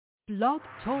Blog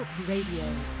Talk Radio.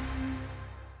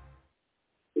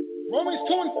 Romans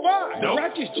 2:5, the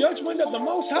righteous judgment of the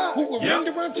Most High, who will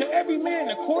render unto every man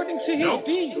according to his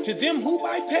deeds. To them who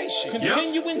by patience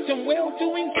continue in some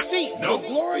well-doing seek for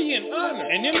glory and honor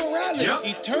and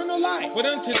immorality, eternal life. But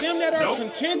unto them that are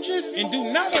contentious and do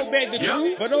not obey the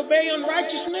truth, but obey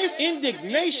unrighteousness,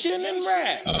 indignation, and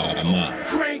wrath.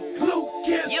 Great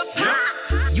Lucas.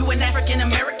 You an African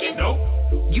American? Nope.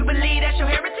 You believe that's your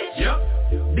heritage? Yep.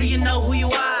 Do you know who you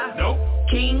are? Nope.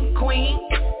 King, queen?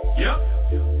 Yep.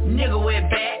 Nigga with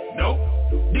back? Nope.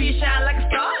 Do you shine like a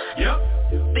star? Yep.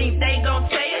 Think they gon'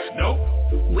 tell you? Nope.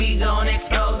 We gon'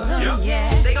 expose them? Yep.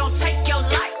 Yeah. They gon' take your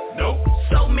life? Nope.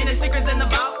 So many secrets in the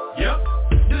vault? Yep.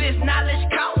 Do this knowledge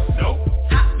cost? Nope.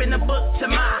 Hop in the book to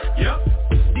mine? Yep.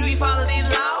 Do we follow these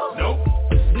laws? Nope.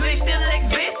 Do they still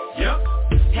exist? Yep.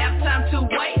 Have time to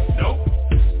wait? Nope.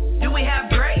 Do we have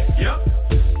grace? Yep.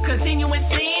 Continue in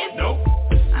sin? Nope.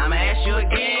 I'ma ask you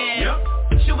again. Yep.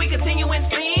 Should we continue in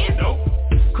sin? Nope.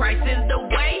 Christ is the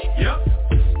way? Yep.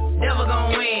 Devil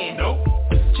gon' win? Nope.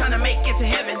 Tryna make it to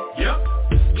heaven? Yep.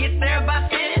 Get there by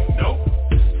sinning? Nope.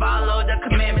 Follow the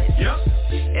commandments? Yep.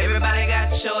 Everybody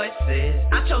got choices.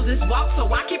 I chose this walk,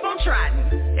 so I keep on trying.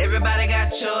 Everybody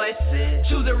got choices.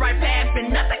 Choose the right path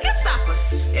and nothing can stop us.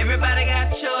 Everybody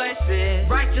got choices.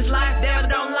 Righteous life, devil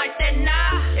don't like that,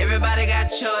 nah. Everybody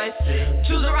got choices.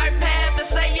 Choose the right path to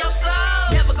save your soul.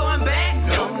 Never going back.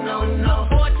 No, no, no.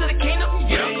 Forward to the kingdom.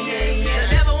 Yeah, yeah, yeah.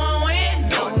 The devil won't win.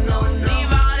 No, no, no.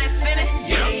 Leave all that sinning.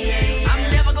 Yeah, yeah, yeah. I'm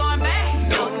never going back.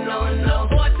 No, no, no.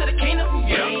 Forward to the kingdom.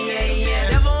 Yeah, yeah, yeah.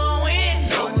 The devil won't win.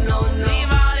 No, no, no. Leave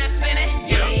all that sinning.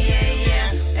 Yeah, yeah,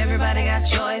 yeah. Everybody got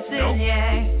choices. Nope.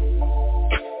 Yeah.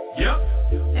 Yep.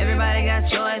 Everybody got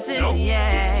choices. Nope.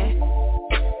 Yeah.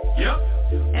 Yep.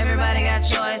 Everybody got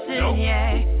choices. Nope.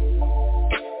 Yeah.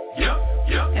 Yep.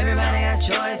 Yep. Everybody got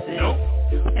choices. Nope.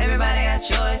 Everybody got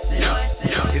choices.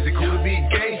 Yep. Is it cool to be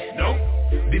gay? Nope.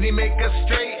 Did he make us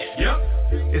straight? Yep.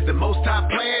 Is the Most High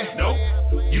plan? Nope.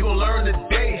 You gon' learn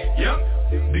today? Yep.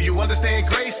 Do you understand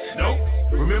grace? Nope.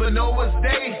 Remember Noah's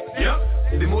day? Yep.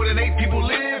 Did more than 8 people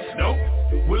live? Nope.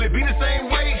 Will it be the same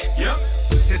way? Yep.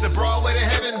 Is a broad way to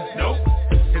heaven? Nope.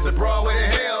 Is a broad way to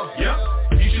hell? Yep.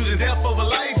 You choosing death over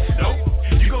life? Nope.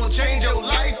 You gon' change your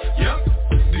life? Yep.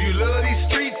 Do you love these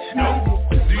streets? Nope.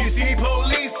 Do you see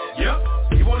police? Yep.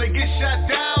 You wanna get shot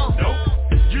down? Nope.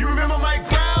 You remember Mike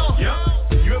Brown? Yep.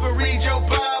 You ever read your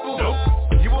Bible? Nope.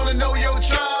 You wanna know your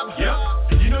tribe? Yep.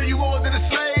 You know you more than a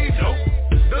slave? Nope.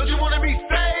 Don't you wanna be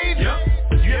saved? Yep.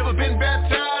 You ever been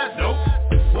baptized? Nope.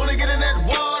 Wanna get in that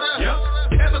water? Yep.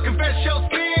 Ever confess your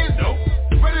sins? Nope.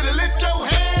 Ready to lift your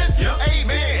hands? Yep.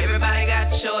 Amen. Everybody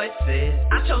got choices.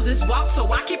 I chose this walk,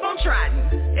 so I keep on trying.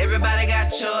 Everybody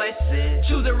got choices.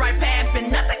 Choose the right path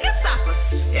and nothing can stop us.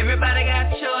 Everybody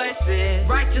got choices.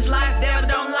 Righteous life, devil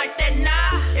don't like that,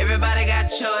 nah. Everybody got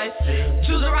choices.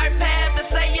 Choose the right path to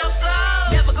save your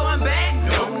soul. Never going back.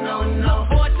 No, no, no.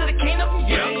 Forward to the kingdom.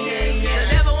 Yeah, yeah, yeah.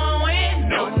 The devil won't win.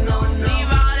 No, no, no. Leave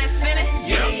all that sinning.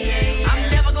 Yeah, yeah, yeah. I'm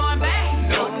never going back.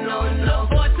 No, no, no.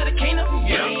 Forward to the kingdom.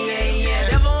 Yeah, yeah, yeah.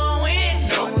 The devil won't win.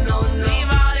 No, no, no. Leave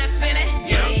all that sinning.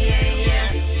 Yeah, yeah, yeah.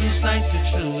 Whose life to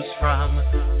choose from?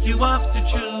 You have to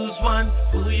choose one.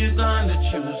 Who you gonna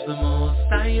choose the most?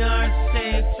 Tired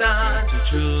Satan to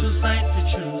choose. Whose life to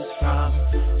choose from?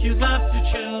 You have to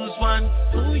choose one.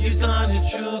 Who you gonna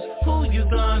choose? Who you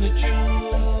gonna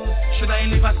choose? Should I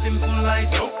live a simple life?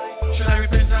 Nope. Should I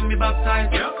repent and be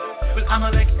baptized? Yep. Will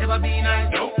Amalek ever be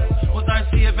nice? Nope. Was our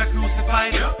Savior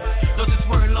crucified? Yep. Does this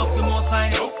world love the Most High?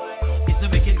 Nope. Is the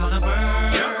wicked gonna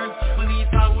burn? Yep. Will we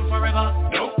fall forever?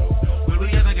 Nope. Will we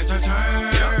ever get our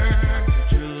turn? Yep.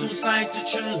 Side to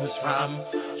choose from.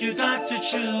 You got to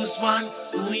choose one.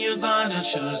 Who you gonna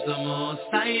choose the most?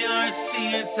 Tired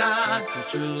Satan to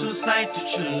choose. Two sides to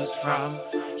choose from.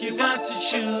 You got to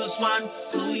choose one.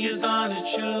 Who you gonna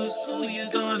choose? Who you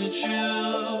gonna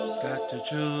choose? Got to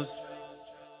choose.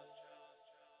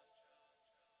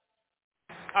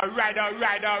 Alright.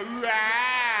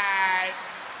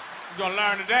 We're gonna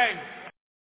learn today.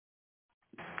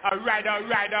 Alright.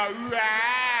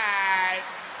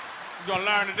 We're gonna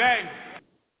learn today.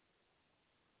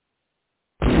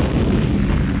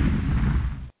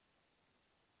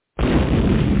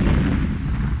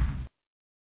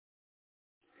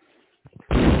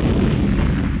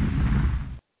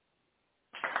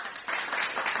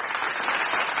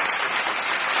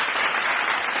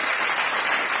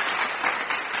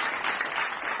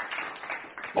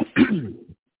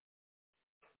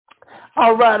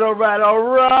 All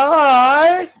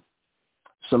right.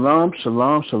 Shalom to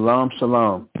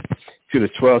the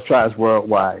 12 tribes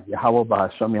worldwide. Yahweh by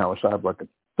Hashem, Yahweh Shai Barak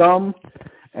Thumb.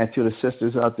 and to the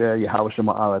sisters out there, Yahweh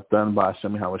Shema Allah, done by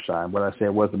Hashem Yahweh Shai. And what I said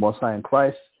was the Most High in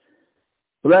Christ.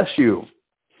 Bless you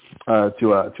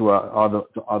to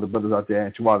all the brothers out there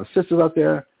and to all the sisters out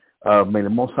there. May the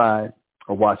Most High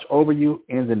watch over you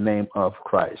in the name of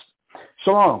Christ.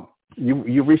 Shalom.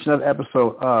 You reached another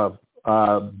episode of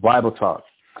Bible Talk.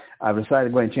 I've decided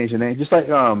to go ahead and change the name. Just like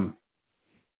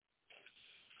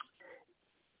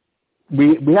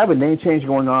we have a name change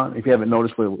going on. If you haven't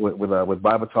noticed with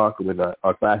Bible Talk, with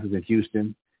our classes in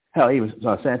Houston, hell, even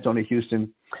San Antonio,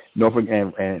 Houston, Norfolk,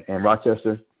 and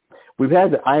Rochester. We've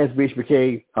had the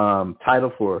ISBHPK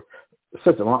title for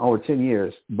such a long, over 10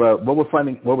 years. But what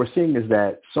we're seeing is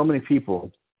that so many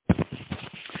people,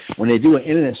 when they do an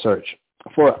internet search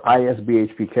for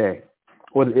ISBHPK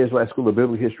or the Israelite School of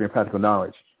Biblical History and Practical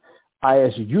Knowledge,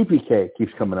 ISUPK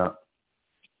keeps coming up.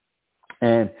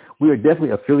 And we are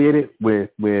definitely affiliated with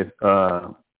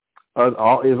all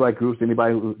Israelite groups,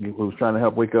 anybody who's trying to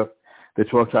help wake up the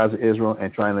 12 tribes of Israel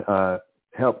and trying to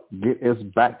help get us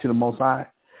back to the Most High.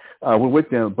 We're with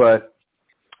them. But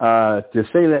to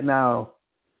say that now,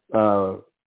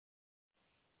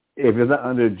 if it's not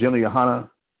under General Yohana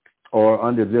or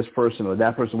under this person or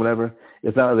that person, whatever,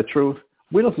 it's not the truth,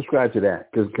 we don't subscribe to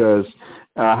that. Because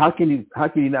how can you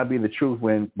not be the truth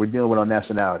when we're dealing with our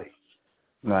nationality?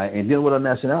 Right, and dealing with our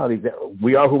nationality,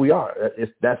 we are who we are.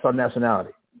 That's our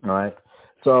nationality. All right.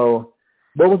 So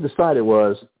what was decided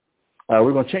was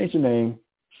we're going to change the name,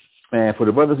 and for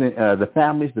the brothers, the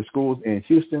families, the schools in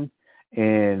Houston,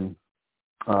 and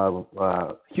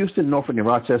Norfolk, and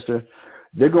Rochester,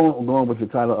 they're going with the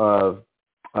title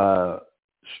of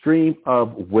Stream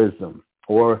of Wisdom,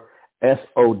 or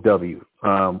SOW,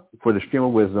 for the Stream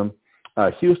of Wisdom,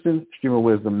 Houston, Stream of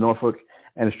Wisdom, Norfolk,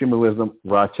 and the Stream of Wisdom,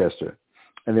 Rochester.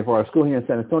 And then for our school here in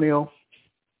San Antonio,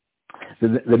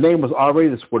 the name was already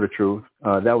the Sword of Truth.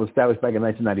 That was established back in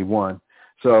 1991.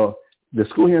 So the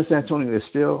school here in San Antonio is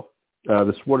still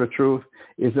the Sword of Truth.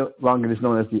 Is no longer just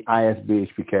known as the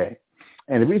ISBHPK.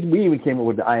 And the reason we even came up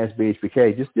with the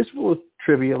ISBHPK, just a little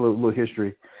trivia, a little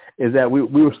history, is that we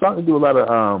were starting to do a lot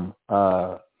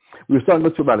of we were starting to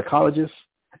go to a lot of colleges,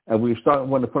 and we were starting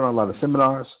wanting to put on a lot of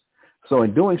seminars. So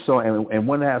in doing so, and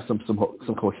wanting to have some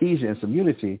cohesion and some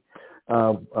unity,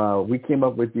 we came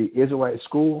up with the Israelite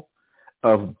School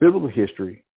of Biblical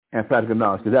History and Practical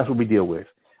Knowledge, because that's what we deal with.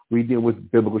 We deal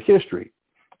with biblical history,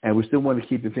 and we still want to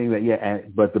keep the thing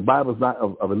that, but the Bible is not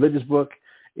a religious book.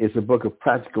 It's a book of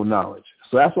practical knowledge.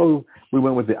 So that's why we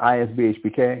went with the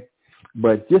ISBHPK.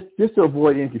 But just to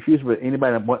avoid any confusion with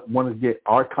anybody that wants to get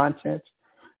our content,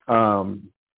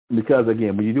 because,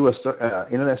 again, when you do a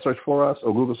internet search for us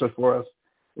or Google search for us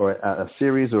or a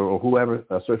series or whoever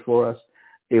search for us,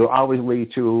 it will always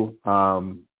lead to,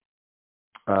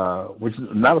 which is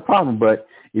not a problem, but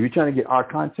if you're trying to get our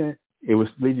content, it will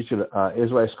lead you to the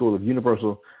Israelite School of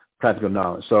Universal Practical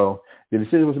Knowledge. So the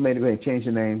decision was made to go ahead and change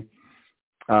the name.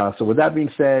 So with that being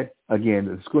said, again,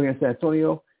 the school here in San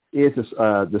Antonio is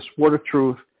the Sword of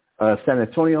Truth San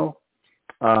Antonio,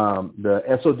 the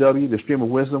SOW, the Stream of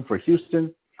Wisdom for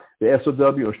Houston, the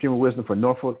SOW or Stream of Wisdom for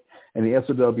Norfolk, and the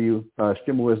SOW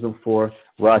Stream of Wisdom for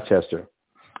Rochester.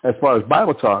 As far as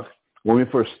Bible Talk, when we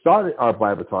first started our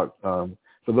Bible Talk,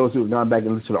 for those who have gone back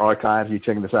and listened to the archives, you're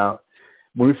checking this out.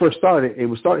 When we first started, it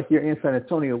was started here in San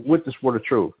Antonio with the Sword of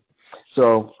Truth.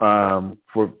 So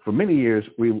for many years,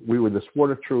 we were the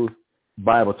Sword of Truth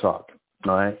Bible Talk,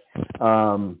 all right?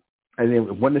 And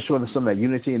then when they're showing some of that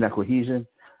unity and that cohesion,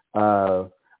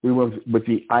 we went with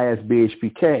the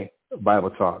ISBHPK Bible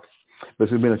Talk. But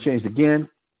it's been changed again.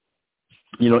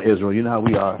 You know, Israel, you know how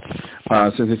we are.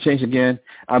 Since it changed again,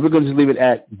 we're going to just leave it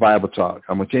at Bible Talk.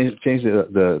 I'm going to change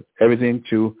the everything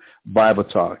to Bible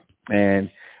Talk. And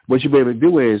what you'll be able to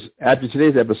do is, after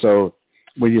today's episode,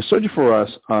 when you're searching for us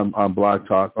on Blog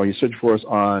Talk, or you're searching for us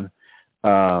on,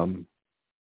 I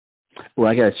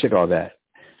got to check all that,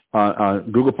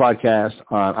 on Google Podcasts,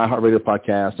 on iHeartRadio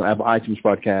Podcasts, on Apple iTunes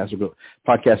Podcasts, or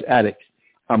Podcast Addict,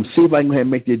 see if I can go ahead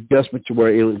and make the adjustment to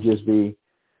where it'll just be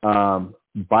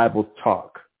Bible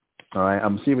Talk. All right,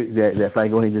 I'm see if I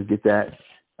can go ahead and just get that,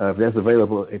 if that's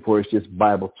available, for it's just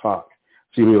Bible Talk.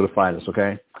 So you'll be able to find us,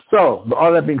 okay? So, but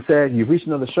all that being said, you've reached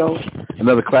another show,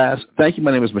 another class. Thank you.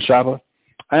 My name is Mashaba.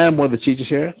 I am one of the teachers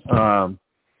here, and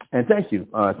thank you.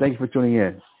 Thank you for tuning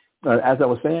in. As I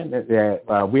was saying,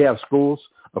 we have schools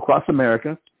across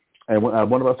America, and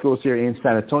one of our schools here in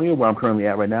San Antonio, where I'm currently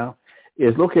at right now,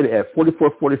 is located at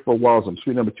 4444 Walsham,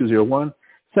 suite number 201,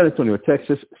 San Antonio,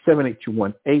 Texas,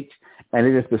 78218, and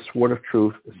it is the Sword of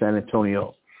Truth, San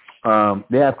Antonio.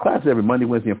 They have classes every Monday,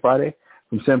 Wednesday, and Friday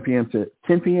from 7 p.m. to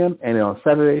 10 p.m., and on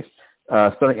Saturdays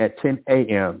starting at 10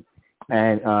 a.m.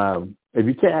 And if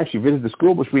you can't actually visit the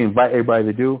school, which we invite everybody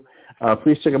to do,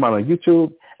 please check them out on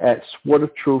YouTube at Sword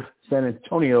of Truth San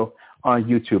Antonio on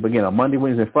YouTube. Again, on Monday,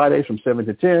 Wednesday, and Fridays from 7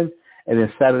 to 10, and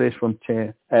then Saturdays from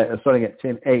starting at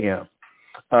 10 a.m.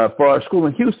 For our school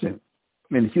in Houston,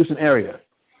 in the Houston area,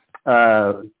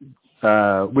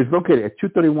 which is located at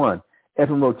 231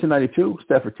 FM Road 1092,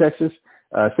 Stafford, Texas,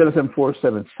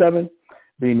 77477,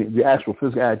 being the actual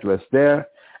physical address there.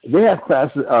 They have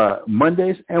classes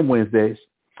Mondays and Wednesdays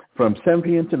from 7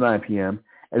 p.m. to 9 p.m.,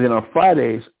 and then on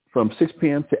Fridays from 6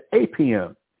 p.m. to 8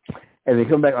 p.m. And they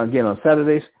come back again on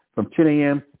Saturdays from 10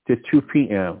 a.m. to 2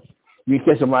 p.m. You can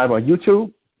catch them live on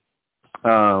YouTube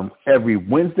every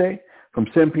Wednesday from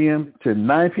 7 p.m. to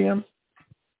 9 p.m.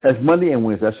 That's Monday and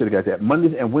Wednesday. I should have got that.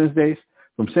 Mondays and Wednesdays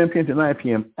from 7 p.m. to 9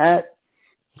 p.m. at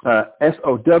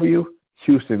SOW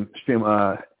Houston Stream.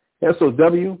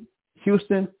 SOW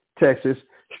Houston, Texas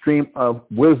Stream of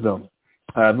Wisdom.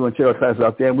 If you want to check our classes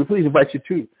out there, and we please invite you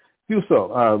to do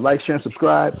so. Like, share, and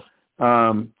subscribe.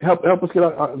 Help us get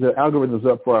the algorithms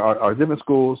up for our different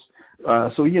schools.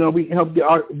 So we help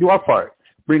do our part,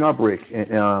 bring our brick,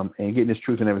 and getting this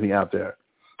truth and everything out there.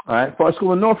 All right, for our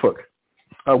school in Norfolk,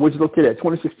 which is located at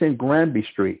 2610 Granby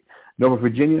Street, Norfolk,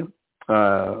 Virginia,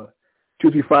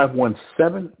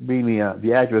 23517 being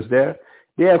the address there.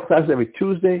 They have classes every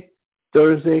Tuesday,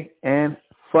 Thursday, and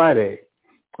Friday,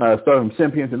 starting from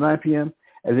 7 p.m. to 9 p.m.,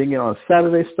 and then again on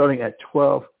Saturday starting at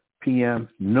 12 p.m.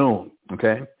 noon.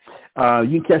 Okay,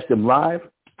 you can catch them live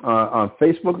on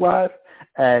Facebook Live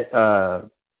at SOW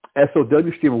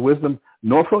Stream of Wisdom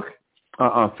Norfolk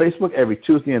on Facebook every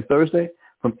Tuesday and Thursday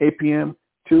from 8 p.m.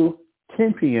 to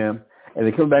 10 p.m. and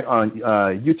they come back on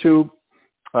YouTube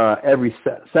every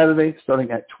Saturday starting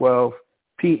at 12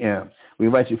 p.m. We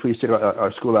invite you to please check out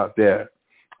our school out there.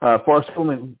 For our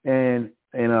school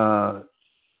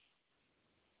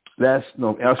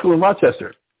our school in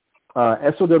Rochester,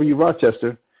 SOW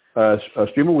Rochester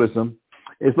Stream of Wisdom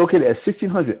is located at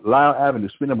 1600 Lyle Avenue,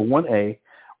 Suite number 1A,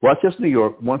 Rochester, New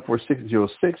York,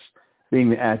 14606, being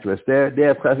the address there. They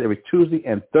have classes every Tuesday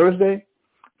and Thursday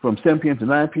from 7 p.m. to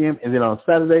 9 p.m., and then on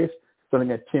Saturdays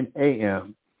starting at 10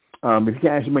 a.m. If you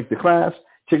can't actually make the class,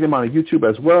 check them out on YouTube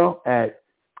as well at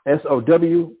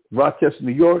SOW Rochester,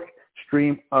 New York,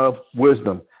 Stream of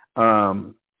Wisdom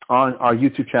on our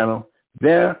YouTube channel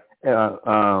there.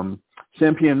 7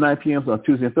 p.m., 9 p.m. on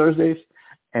Tuesday and Thursdays,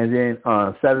 and then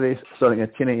on Saturdays starting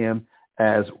at 10 a.m.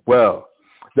 as well.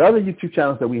 The other YouTube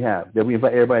channels that we have that we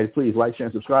invite everybody to please like, share,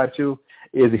 and subscribe to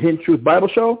is the Hidden Truth Bible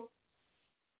Show,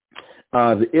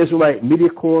 the Israelite Media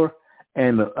Corps,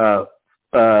 and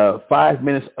 5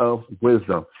 Minutes of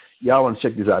Wisdom. Y'all want to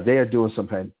check these out. They are doing some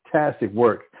fantastic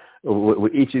work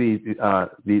with each of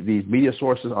these media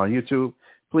sources on YouTube.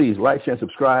 Please like, share, and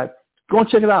subscribe. Go and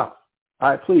check it out. All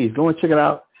right, please go and check it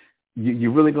out.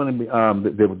 You're really going to be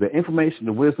the information,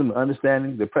 the wisdom, the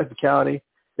understanding, the practicality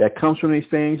that comes from these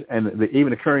things, and even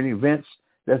the current events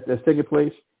that's taking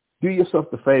place. Do yourself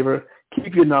the favor.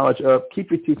 Keep your knowledge up.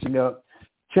 Keep your teaching up.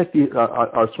 Check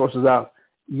our sources out.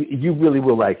 You really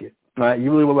will like it. All right?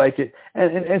 You really will like it.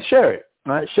 And share it.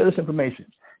 All right? Share this information.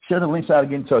 Share the links out to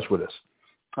get in touch with us.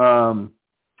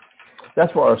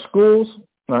 That's for our schools.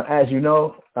 As you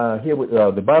know, here with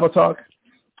the Bible Talk,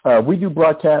 we do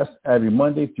broadcasts every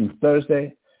Monday through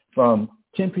Thursday from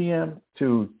 10 p.m.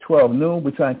 to 12 noon.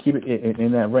 We try and keep it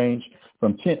in that range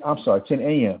from 10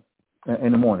 a.m.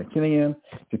 in the morning, 10 a.m.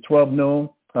 to 12 noon,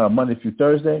 Monday through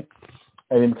Thursday.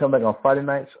 And then come back on Friday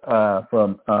nights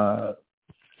from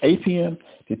 8 p.m.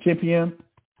 to 10 p.m.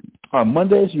 On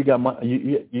Mondays, you got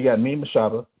me,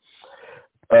 Mashaba.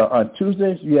 On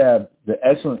Tuesdays, you have the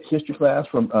excellent history class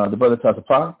from the brother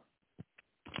Tazapah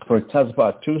for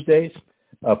Tazapah Tuesdays.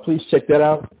 Please check that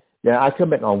out. Yeah, I come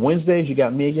back on Wednesdays, you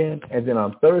got me again, and then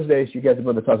on Thursdays, you got the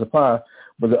brother Tazapah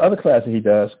with the other class that he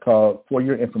does called For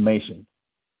Your Information.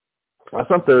 That's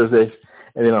on Thursdays,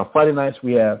 and then on Friday nights,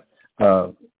 we have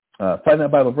Friday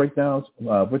Night Bible Breakdowns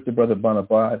with the brother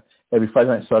Bonabad every Friday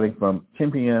night starting from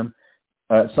 10 p.m.,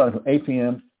 starting from 8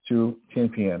 p.m. to 10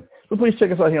 p.m. So please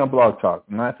check us out here on Blog Talk.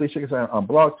 All right? Please check us out on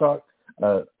Blog Talk.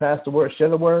 Pass the word, share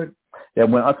the word. That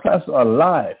when our classes are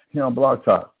live here on Blog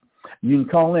Talk, you can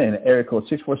call in at area code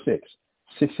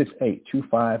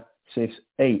 646-668-2568.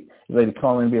 You're ready to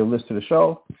call in and be able to listen to the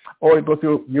show, or you go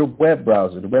through your web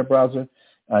browser. The web browser,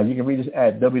 you can read us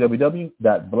at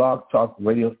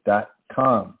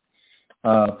www.blogtalkradio.com.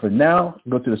 For now,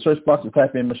 go to the search box and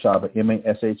type in Mashaba,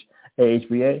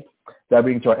 M-A-S-H-A-H-B-A. That'll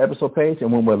bring you to our episode page,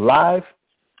 and when we're live,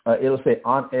 it'll say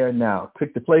on air now.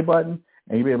 Click the play button,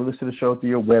 and you'll be able to listen to the show through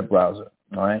your web browser.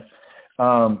 All right.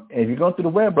 If you're going through the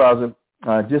web browser,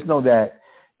 just know that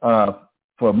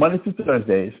for Monday through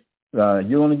Thursdays,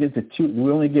 you only get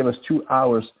we only give us 2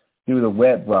 hours through the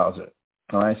web browser.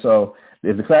 All right. So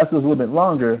if the class is a little bit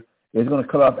longer, it's going to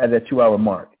cut off at that 2-hour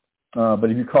mark. But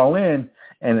if you call in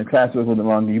and the class is a little bit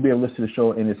longer, you'll be able to listen to the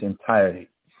show in its entirety.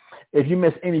 If you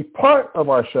miss any part of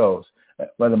our shows,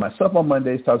 whether myself on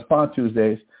Mondays, Talks on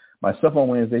Tuesdays, myself on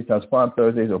Wednesdays, Talks on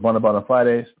Thursdays, or About on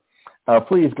Fridays,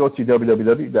 please go to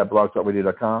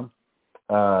www.blogtalkradio.com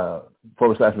 /Mashaba,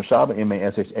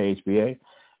 MASHAHBA,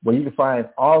 where you can find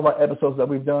all of our episodes that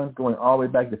we've done going all the way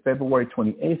back to February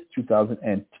 28th,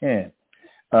 2010.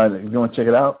 If you want to check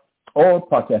it out, or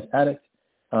Podcast Addict,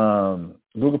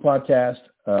 Google Podcast,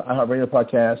 iHeartRadio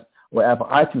Podcast, or Apple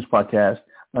iTunes Podcast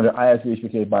under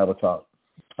ISHBK Bible Talk.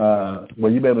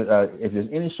 Where you'll be able to, if there's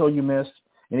any show you missed,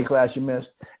 any class you missed,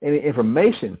 any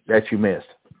information that you missed,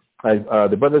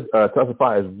 the brother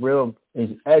Testify is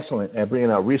excellent at bringing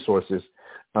out resources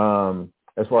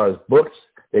as far as books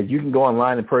that you can go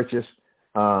online and purchase.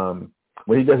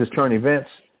 When he does his current events,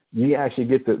 you actually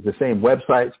get the same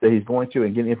websites that he's going to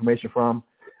and get information from.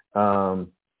 So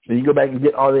you go back and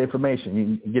get all the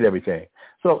information. You get everything.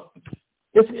 So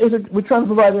we're trying to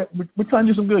provide it. We're trying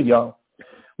to do some good, y'all.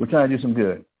 We're trying to do some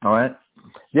good. All right.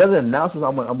 The other announcement I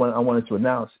wanted to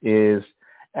announce is,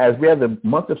 as we have the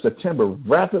month of September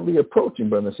rapidly approaching,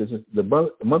 brothers and sisters, the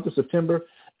month of September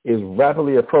is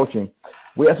rapidly approaching.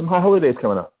 We have some high holidays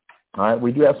coming up. All right.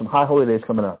 We do have some high holidays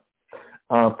coming up.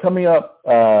 Coming up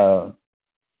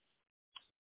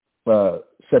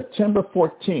September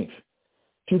 14th,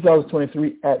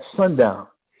 2023 at sundown,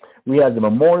 we have the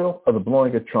Memorial of the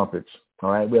Blowing of Trumpets.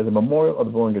 All right. We have the Memorial of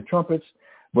the Blowing of Trumpets,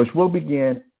 which will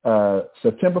begin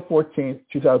September 14th,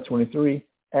 2023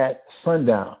 at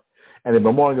sundown. And the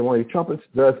Memorial of the Blowing of Trumpets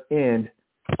does end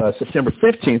September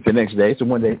 15th, the next day. It's a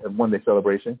one-day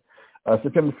celebration.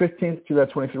 September 15th,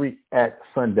 2023 at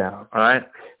sundown. All right.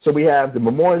 So we have the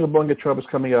Memorial of the Blowing of Trumpets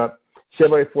coming up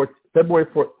September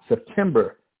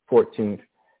 14th,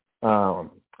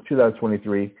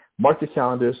 2023. Mark the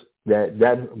calendars.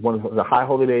 That's one of the high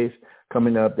holidays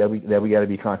coming up that we got to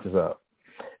be conscious of.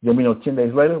 Then we know 10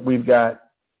 days later we've got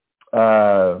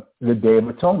the Day of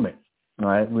Atonement. All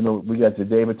right, we know we got the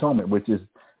Day of Atonement, which is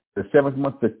the 7th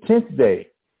month, the 10th day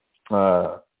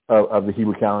of the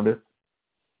Hebrew calendar.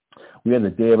 We have the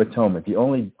Day of Atonement, the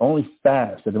only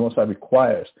fast that the Most High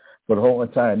requires for the whole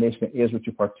entire nation of Israel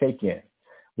to partake in.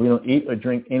 We don't eat or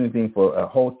drink anything for a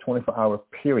whole 24-hour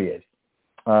period,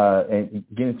 and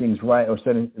getting things right or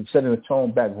setting the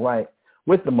tone back right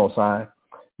with the Most High.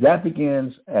 That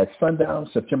begins at sundown,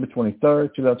 September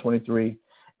 23rd, 2023,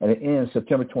 and it ends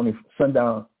September 24th,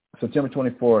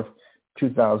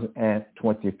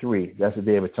 2023. That's the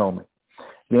Day of Atonement.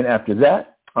 Then after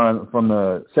that, from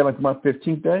the 7th month,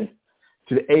 15th day,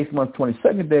 to the 8th month,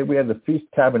 22nd day, we have the Feast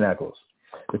of Tabernacles.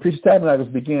 The Feast of Tabernacles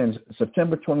begins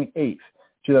September 28th,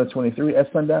 2023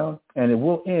 at sundown, and it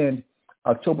will end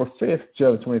October 5th,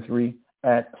 2023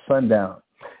 at sundown.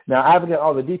 Now, I haven't got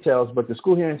all the details, but the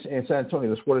school here in San Antonio,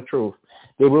 the Sword of Truth,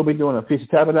 they will be doing a Feast of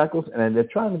Tabernacles, and they're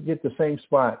trying to get the same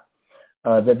spot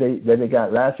that they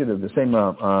got last year, the same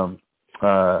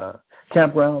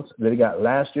campgrounds that they got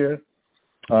last year.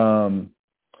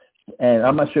 And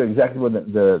I'm not sure exactly what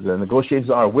the negotiations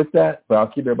are with that, but I'll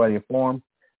keep everybody informed.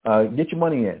 Get your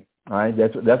money in. All right,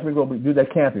 that's where we're going to do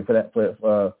that camping for that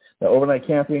overnight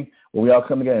camping where we all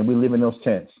come together and we live in those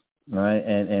tents. All right,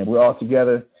 and we're all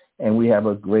together and we have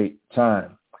a great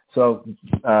time. So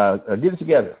get it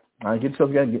together. All right, get yourself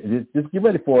together. Just get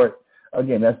ready for it.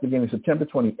 Again, that's beginning September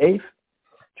 28th,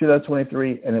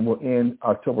 2023, and it will end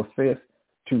October 5th,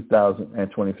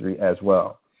 2023 as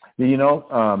well. Then,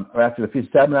 after the Feast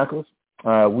of Tabernacles,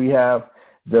 we have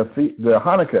the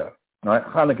Hanukkah, all right,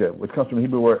 Hanukkah, which comes from the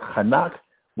Hebrew word Hanak,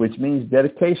 which means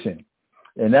dedication.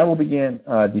 And that will begin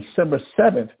December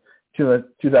 7th,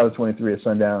 2023 at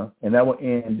sundown, and that will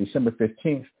end December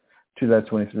 15th,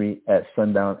 2023 at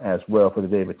sundown as well for the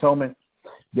Day of Atonement.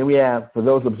 Then we have, for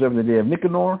those observing the Day of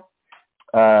Nicanor,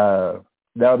 that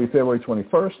will be February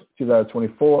 21st,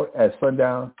 2024 at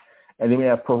sundown. And then we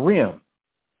have Purim,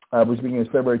 which begins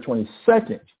February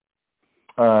 22nd,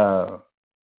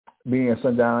 beginning at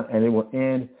sundown, and it will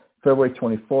end February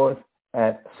 24th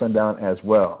at sundown as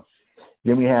well.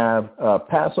 Then we have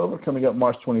Passover coming up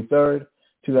March 23rd,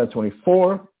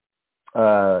 2024,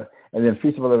 and then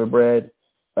Feast of Unleavened Bread,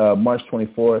 March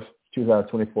 24th,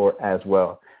 2024 as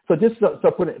well. So just start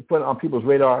putting it on people's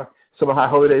radar some of the high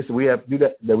holidays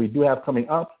that we do have coming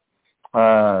up.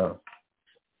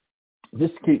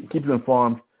 Just keep you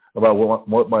informed about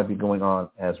what might be going on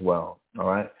as well. All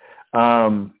right.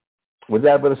 With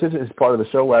that, brothers and sisters, it's part of the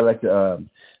show where I like to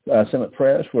send up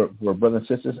prayers for brothers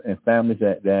and sisters and families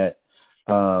that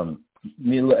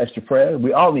need a little extra prayer.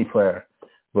 We all need prayer.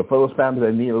 But for those families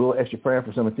that need a little extra prayer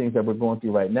for some of the things that we're going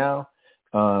through right now,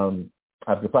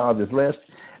 I've compiled this list.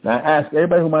 And I ask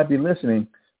everybody who might be listening,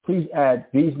 please add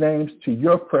these names to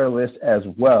your prayer list as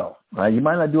well. You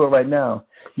might not do it right now.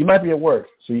 You might be at work,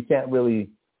 so you can't really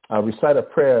recite a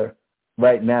prayer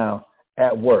right now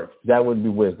at work. That wouldn't be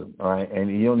wisdom, all right? And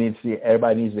you don't need to see,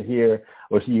 everybody needs to hear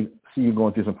or see you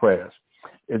going through some prayers.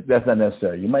 That's not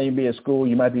necessary. You might even be at school.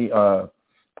 You might be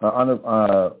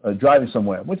driving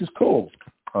somewhere, which is cool,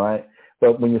 all right?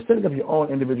 But when you're setting up your own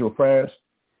individual prayers,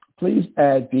 please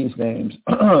add these names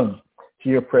to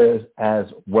your prayers as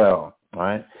well, all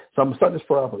right? So I'm going to start this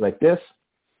prayer off like this.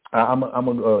 I'm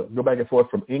going to go back and forth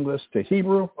from English to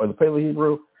Hebrew or the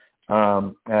Paleo-Hebrew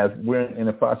as we're in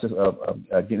the process of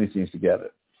getting these things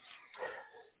together.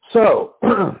 So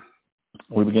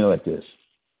we begin like this.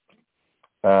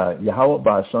 Yahweh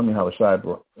Ba'ashem Yahweh Shai,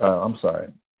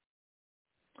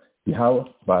 Yahweh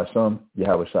Ba'ashem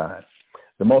Yahweh Shai,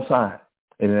 the Most High,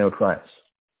 in the name of Christ.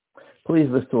 Please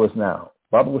listen to us now.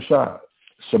 Baba Washah,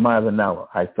 Shemai Vanawa,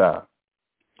 Aitha.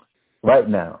 Right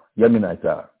now, Yamin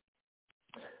Aitha.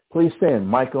 Please send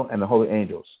Michael and the holy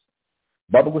angels.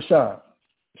 Baba Washah,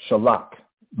 Shalak,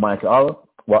 Michael Allah,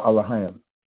 Wa Allahayim,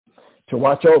 to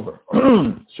watch over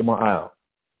Shema'al.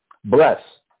 Bless,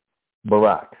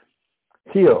 Barak.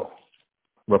 Heal,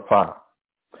 Rapah.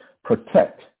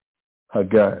 Protect,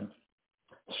 Hagan.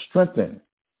 Strengthen,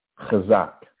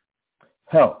 Chazak.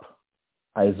 Help,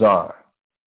 Izar.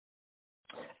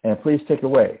 And please take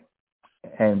away.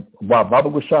 And while Baba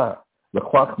Washah,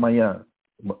 Lakwak Mayan,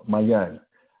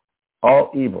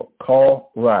 all evil,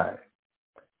 call Rai.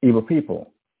 Evil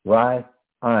people, Rai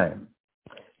Aim.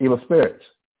 Evil spirits,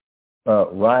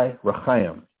 Rai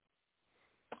Rachayim.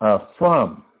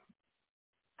 From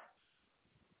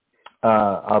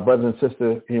our brother and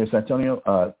sister here in San Antonio,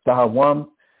 Tahawam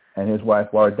and his wife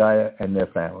Wardaya and their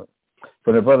family.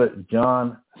 For their brother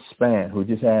John Span, who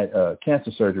just had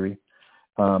cancer surgery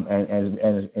and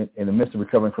is in the midst of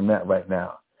recovering from that right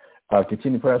now.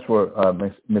 Continue prayers for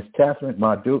Miss Catherine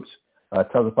Ma Dukes,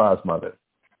 Tazapa's mother.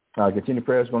 Continue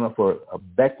prayers going on for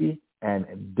Becky and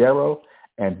Darrow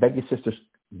and Becky's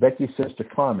sister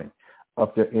Carmen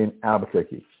up there in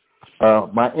Albuquerque.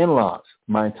 My in-laws,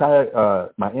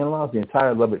 the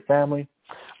entire loveth family,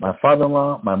 my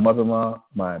father-in-law, my mother-in-law,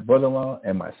 my brother-in-law,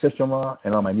 and my sister-in-law,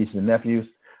 and all my nieces and nephews,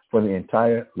 for the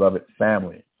entire loveth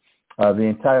family. The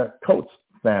entire Coates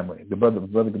family, the brother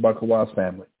Gabar Kawa's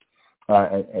family,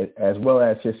 as well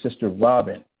as his sister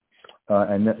Robin,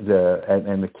 and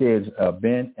the kids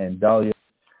Ben and Dahlia,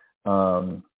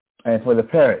 and for the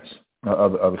parents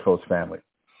of the Coates family.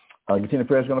 Continue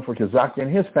prayers going for Kazaki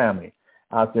and his family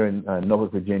out there in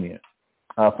Norfolk, Virginia.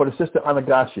 For the sister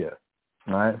Anagasia,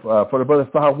 all right? For the brother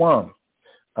Fahawam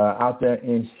out there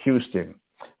in Houston.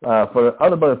 For the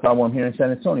other brother Fahawam here in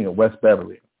San Antonio, West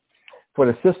Beverly. For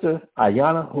the sister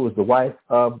Ayana, who is the wife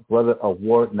of brother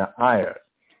Award Nair,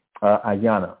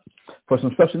 Ayana. For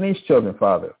some special needs children,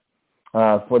 Father.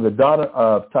 For the daughter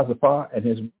of Tazapar and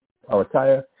his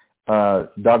Arataya,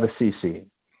 daughter Cece.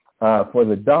 For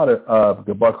the daughter of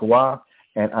Gabarkawa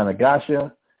and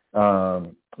Anagasha,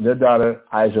 their daughter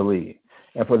Aijali.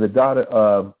 And for the daughter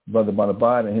of Brother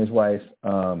Bonabad and his wife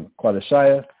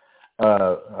Quadashaya,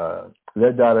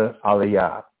 their daughter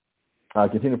Aliyah.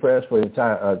 Continue prayers for the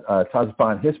entire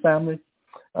Tazapar and his family.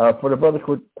 For the brother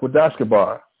Quadash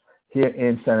Gabar here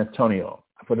in San Antonio.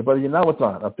 For the brother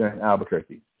Yanawatan up there in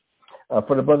Albuquerque.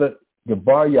 For the brother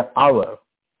Gabar Ya'ala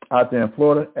out there in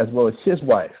Florida, as well as his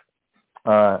wife.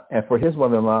 And for his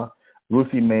mother-in-law,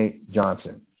 Ruthie Mae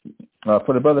Johnson.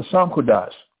 For the brother Sham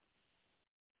Kudash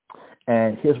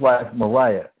and his wife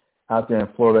Mariah out there in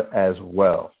Florida as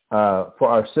well. For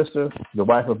our sister, the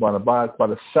wife of Bonabad,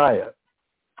 Quadashaya.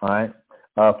 All right.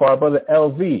 For our brother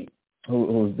LV,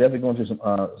 who's definitely going through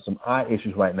some eye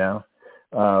issues right now.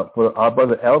 For our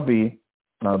brother LB,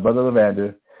 brother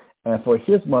Levander, and for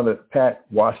his mother, Pat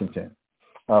Washington.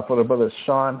 For the brother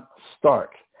Sean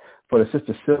Stark. For the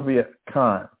sister Sylvia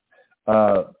Khan.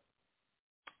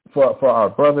 For our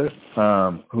brother,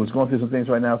 who's going through some things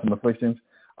right now, some afflictions,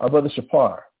 our brother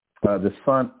Shapar, the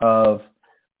son of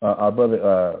our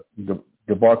brother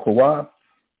Gabar Kawa,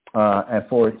 and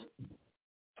for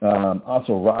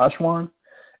also Rashwan,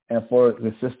 and for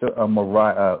the sister of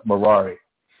Marari.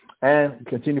 And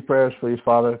continue prayers, please,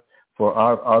 Father, for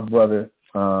our brother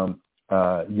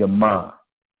Yama.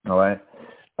 All right?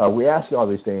 We ask you all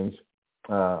these things.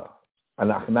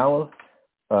 Anachnawa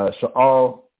shall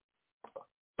all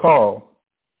call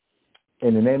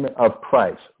in the name of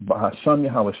Christ. Bahasham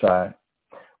Yahawashai.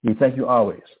 We thank you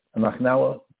always.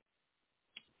 Anachnawa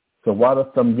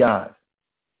Sawada Tham Yad.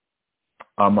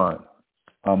 Amen.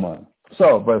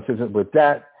 So, brothers and sisters, with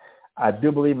that, I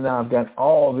do believe now I've got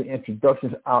all the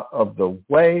introductions out of the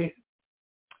way.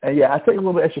 And yeah, I take a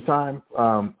little bit extra time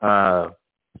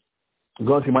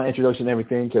going through my introduction and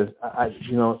everything because I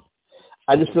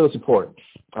just feel it's important.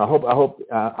 I hope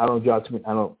I don't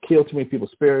kill too many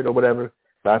people's spirit or whatever,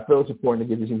 but I feel it's important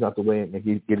to get these things out the way and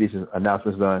get these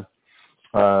announcements done.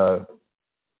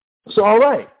 So all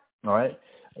right.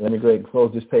 Let me go ahead and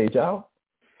close this page out,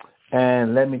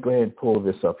 and let me go ahead and pull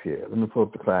this up here. Let me pull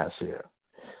up the class here.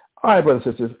 All right, brothers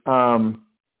and sisters.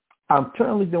 I'm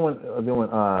currently doing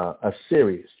a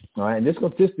series. All right, and this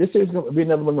series is going to be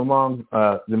another one along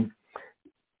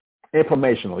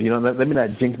informational. Let me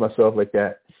not jinx myself like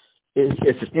that.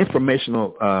 It's an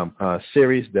informational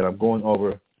series that I'm going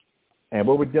over, and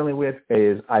what we're dealing with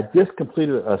is I just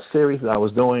completed a series that I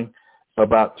was doing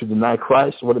about to deny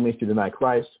Christ, what it means to deny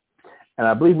Christ. And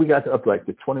I believe we got to up to like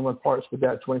the 21 parts with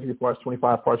that, 23 parts,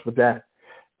 25 parts with that.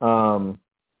 And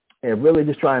really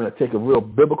just trying to take a real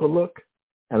biblical look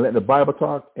and let the Bible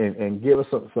talk and give us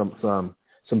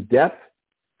some depth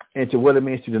into what it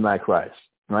means to deny Christ.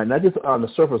 Right? Not just on the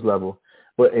surface level,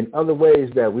 but in other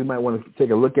ways that we might want to take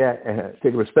a look at and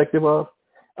take a perspective of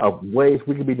ways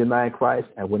we could be denying Christ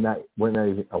and we're not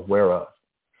even aware of,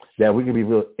 that we can be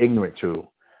real ignorant to.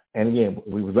 And again,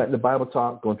 we were letting the Bible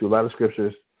talk, going through a lot of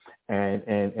scriptures, and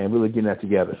really getting that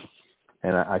together.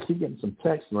 And I keep getting some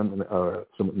text or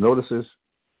some notices.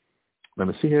 Let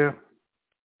me see here.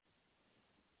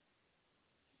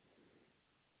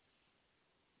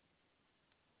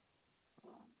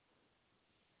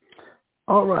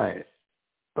 All right.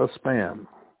 A spam.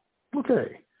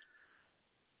 Okay.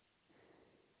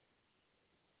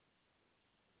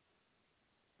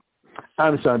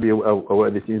 I'm just trying to be aware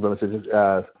of these things, but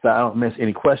so I don't miss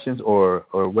any questions or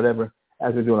whatever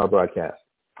as we're doing our broadcast.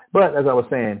 But as I was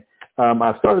saying,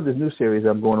 I started this new series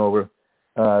I'm going over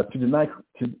to deny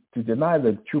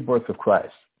the true birth of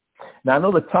Christ. Now I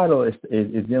know the title is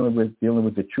dealing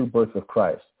with the true birth of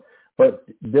Christ, but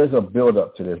there's a build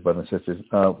up to this, brothers and sisters.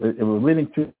 It was leading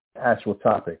to the actual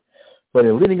topic, but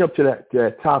in leading up to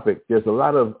that topic, there's a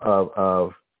lot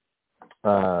of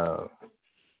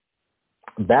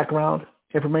background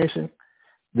information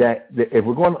that if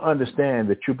we're going to understand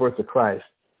the true birth of Christ,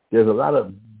 there's a lot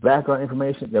of background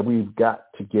information that we've got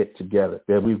to get together,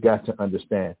 that we've got to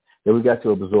understand, that we've got to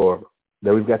absorb,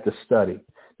 that we've got to study,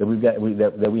 that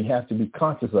we have to be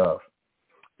conscious of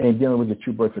in dealing with the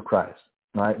true birth of Christ.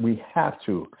 Right? We have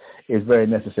to. It's very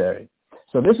necessary.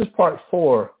 So this is part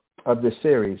 4 of this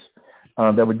series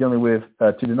that we're dealing with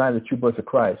to deny the true birth of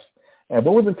Christ. And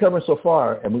what we've been covering so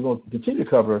far, and we're going to continue to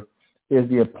cover, is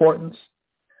the importance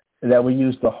that we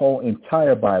use the whole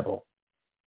entire Bible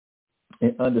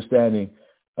in understanding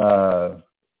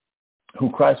who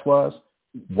Christ was,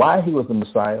 why he was the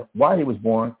Messiah, why he was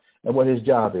born, and what his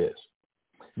job is.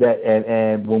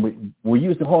 And when we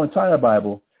use the whole entire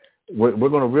Bible, we're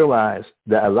going to realize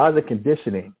that a lot of the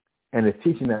conditioning and the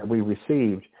teaching that we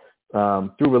received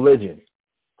through religion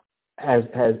has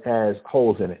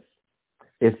holes in it.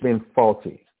 It's been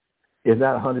faulty. It's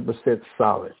not 100%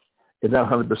 solid. It's not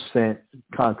 100%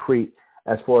 concrete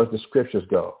as far as the scriptures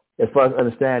go. As far as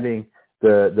understanding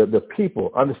the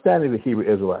people, understanding the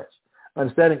Hebrew Israelites,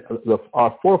 understanding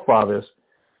our forefathers,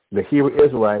 the Hebrew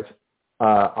Israelites,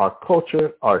 our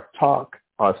culture, our talk,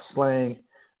 our slang,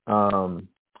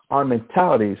 our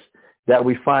mentalities that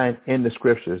we find in the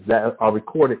scriptures that are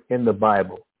recorded in the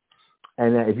Bible.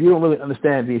 And if you don't really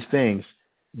understand these things,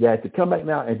 that to come back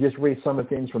now and just read some of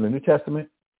the things from the New Testament,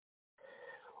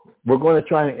 we're going to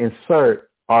try and insert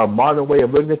our modern way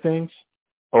of looking at things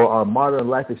or our modern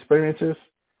life experiences,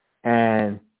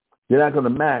 and they're not going to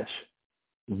match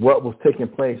what was taking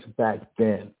place back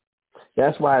then.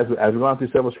 That's why as we've gone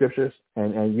through several scriptures,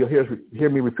 and you'll hear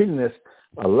me repeating this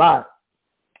a lot,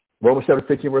 Romans chapter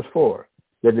 15, verse 4,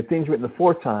 that the things written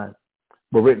aforetime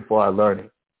were written for our learning.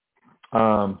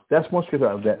 That's one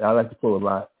scripture that I like to pull a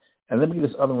lot. And let me get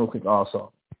this other one real quick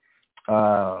also.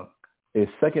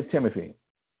 It's 2 Timothy.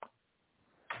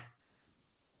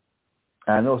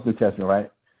 I know it's New Testament,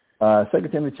 right? 2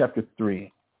 Timothy chapter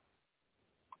 3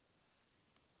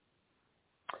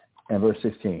 and verse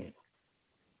 16.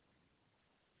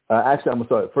 Actually, I'm going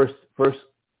to start first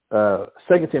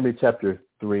 2 Timothy chapter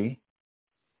 3.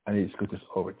 I need to scoot this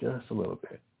over just a little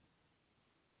bit.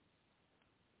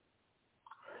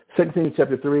 2 Timothy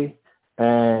chapter 3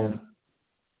 and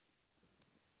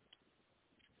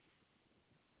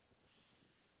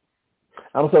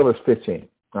I'm going to start with verse 15.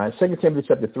 All right, 2 Timothy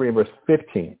chapter 3 and verse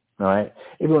 15. All right,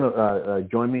 if you want to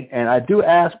join me. And I do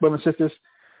ask, brothers and sisters,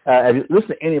 if you listen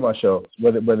to any of our shows,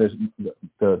 whether it's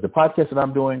the podcast that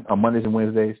I'm doing on Mondays and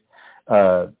Wednesdays,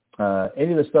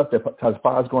 any of the stuff that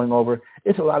Tazpa's going over,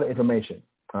 it's a lot of information,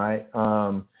 all right,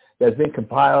 that's been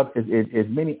compiled. It's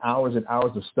many hours and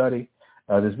hours of study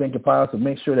that's been compiled to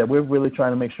make sure that we're really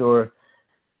trying to make sure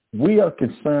we are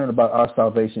concerned about our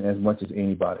salvation as much as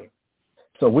anybody.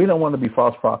 So we don't want to be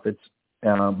false prophets. We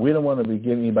don't want to be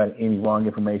giving anybody any wrong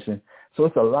information. So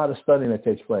it's a lot of studying that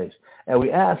takes place. And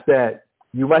we ask that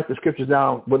you write the scriptures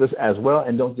down with us as well,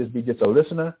 and don't just be just a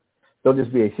listener. Don't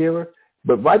just be a hearer,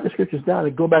 but write the scriptures down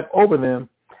and go back over them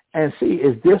and see,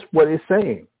 is this what it's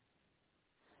saying?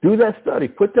 Do that study.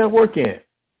 Put that work in.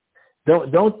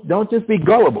 Don't just be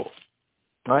gullible.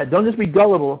 All right? Don't just be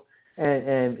gullible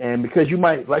and because you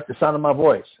might like the sound of my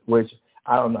voice, which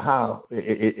I don't know how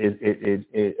it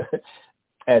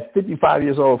at 54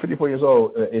 years old,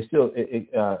 it still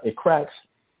it cracks.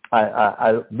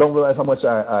 I don't realize how much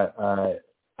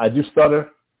I do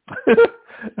stutter,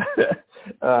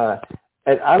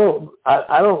 and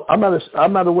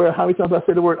I'm not aware how many times I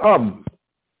say the word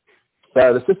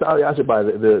The sister Ali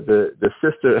Ashabai, the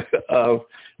sister of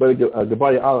Brother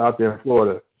Gabadia Allah out there in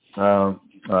Florida,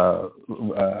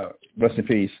 rest in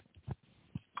peace.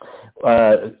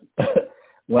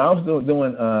 When I was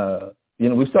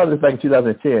doing, we started this back in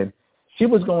 2010. She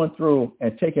was going through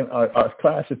and taking our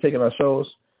classes, taking our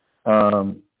shows,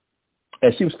 and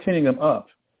she was cleaning them up,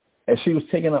 and she was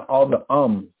taking out all the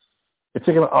and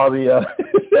taking out all the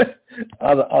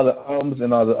all the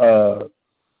and all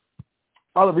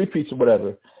the repeats or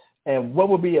whatever. And what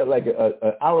would be like an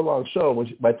hour-long show,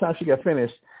 which by the time she got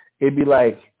finished, it'd be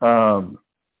like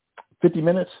 50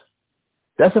 minutes.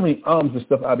 That's how many and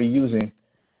stuff I'd be using.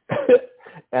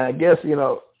 And I guess,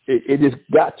 it just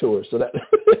got to her. So that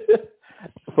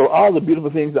for all the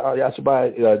beautiful things that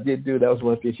Yashabai did do, that was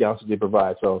one of the things she also did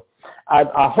provide. So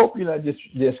I hope you're not just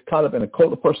caught up in a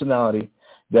cult of personality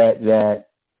that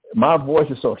my voice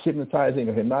is so hypnotizing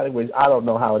or hypnotic, which I don't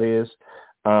know how it is.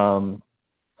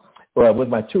 But with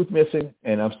my tooth missing,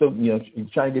 and I'm still,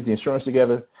 trying to get the insurance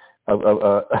together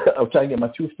of trying to get my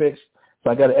tooth fixed. So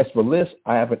I got an extra lisp.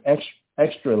 I have an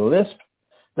extra lisp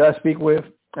that I speak with,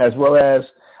 as well as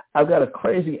I've got a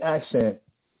crazy accent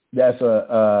that's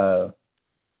for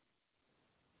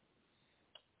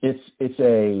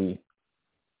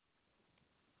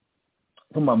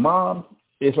my mom,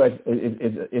 it's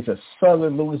a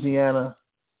southern Louisiana,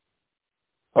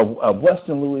 a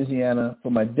western Louisiana.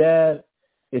 For my dad,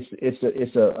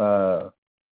 it's a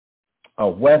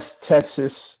West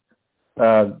Texas.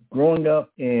 Growing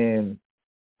up in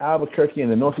Albuquerque, in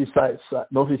the northeast side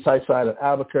of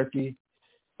Albuquerque,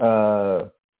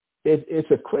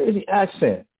 it's a crazy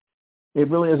accent. It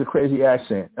really is a crazy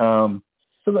accent. So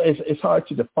it's hard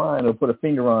to define or put a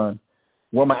finger on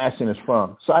where my accent is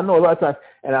from. So I know a lot of times,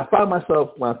 and I find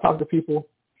myself when I talk to people,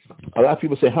 a lot of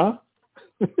people say, "Huh?"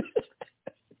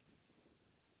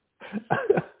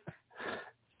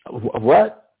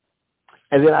 What?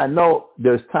 And then I know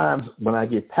there's times when I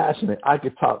get passionate, I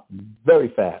could talk very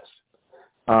fast.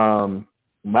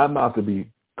 My mouth could be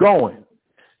going.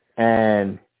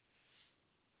 And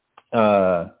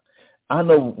I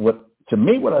know what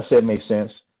I said makes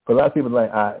sense. For a lot of people,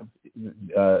 like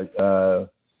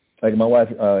my wife,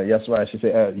 Yasrai, she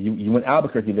said, you went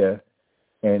Albuquerque there.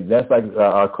 And that's like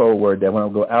our code word that when I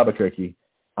go Albuquerque,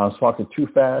 I'm talking too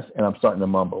fast and I'm starting to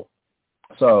mumble.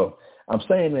 So I'm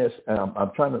saying this, and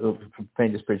I'm trying to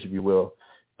paint this picture, if you will.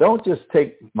 Don't just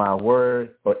take my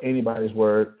word or anybody's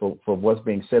word for what's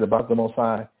being said about the Most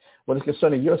High when it's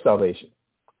concerning your salvation,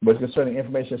 when it's concerning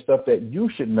information and stuff that you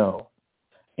should know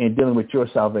in dealing with your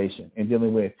salvation, in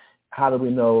dealing with how do we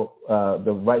know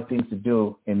the right things to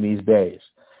do in these days.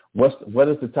 What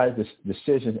is the type of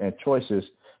decisions and choices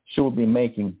should we be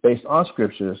making based on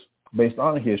scriptures, based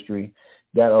on history,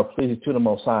 that are pleasing to the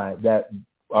Most High, that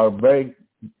are going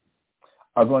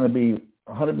to be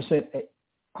 100%,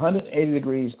 180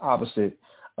 degrees opposite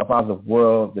of how the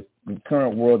world, the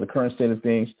current state of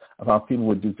things, of how people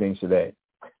would do things today.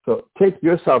 So take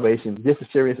your salvation just as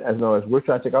serious as we're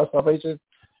trying to take our salvation.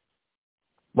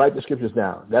 Write the scriptures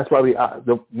down. That's why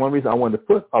the one reason I wanted to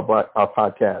put our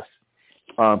podcast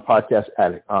on Podcast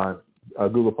Addict, on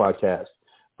Google Podcast,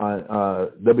 on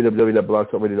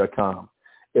www.blogtalkradio.com,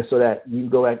 is so that you can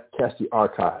go back and catch the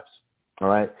archives. All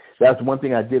right, that's one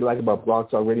thing I did like about Blog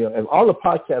Talk Radio and all the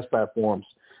podcast platforms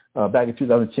back in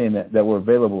 2010 that were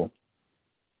available.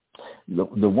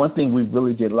 The one thing we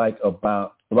really did like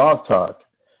about Blog Talk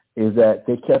is that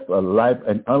they kept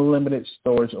an unlimited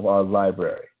storage of our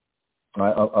library,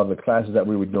 right, of the classes that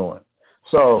we were doing.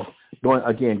 So going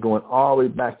all the way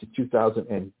back to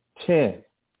 2010,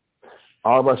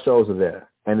 all of our shows are there.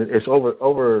 and it's over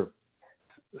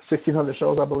 1,600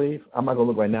 shows, I believe. I'm not gonna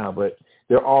look right now, but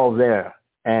they're all there,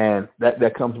 and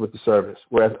that comes with the service.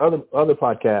 Whereas other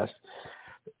podcasts,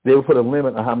 they would put a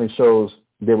limit on how many shows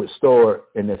they would store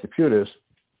in their computers.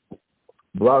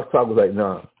 Blog Talk was like,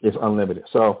 no, it's unlimited.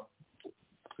 So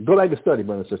go back and study,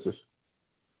 brothers and sisters.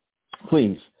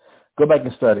 Please go back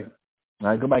and study. All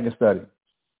right, go back and study.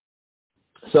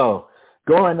 So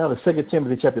go right now to 2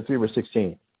 Timothy chapter 3, verse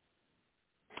 16.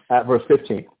 At verse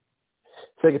 15.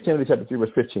 2 Timothy chapter 3,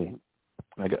 verse 15.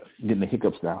 I'm getting the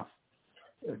hiccups now.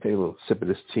 I'll take a little sip of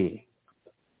this tea.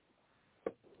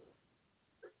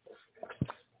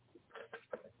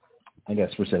 I got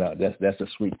to switch it out. That's a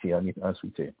sweet tea. I need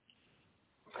unsweet tea.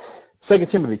 2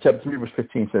 Timothy chapter 3, verse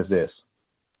 15 says this.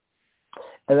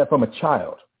 And that from a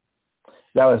child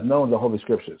thou hast known the Holy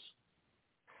Scriptures,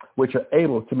 which are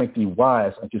able to make thee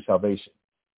wise unto salvation,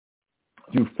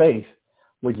 through faith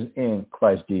which is in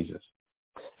Christ Jesus.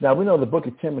 Now, we know the book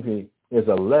of Timothy is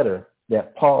a letter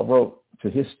that Paul wrote to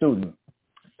his student,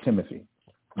 Timothy.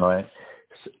 All right.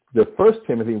 The first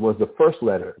Timothy was the first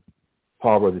letter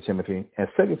Paul wrote to Timothy, and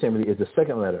 2 Timothy is the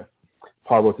second letter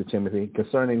Paul wrote to Timothy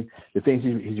concerning the things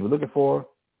he was looking for.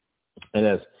 And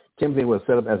as Timothy was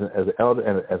set up as an elder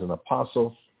and as an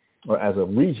apostle, or as a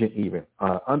regent even,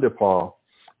 under Paul,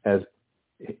 as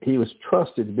he was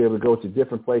trusted to be able to go to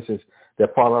different places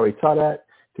that Paul already taught at,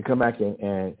 to come back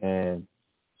and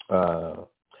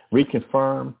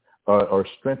reconfirm or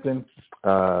strengthen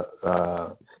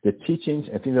the teachings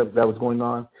and things that was going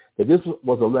on. That this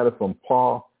was a letter from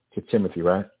Paul to Timothy,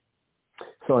 right?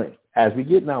 So as we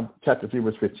get now, chapter 3,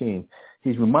 verse 15,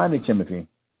 he's reminding Timothy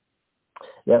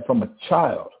that from a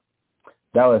child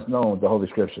thou hast known the Holy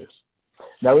Scriptures.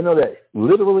 Now we know that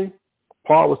literally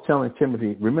Paul was telling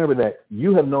Timothy, remember that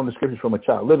you have known the Scriptures from a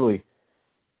child. Literally,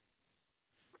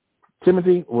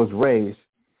 Timothy was raised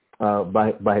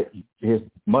by his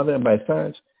mother and by his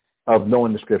parents of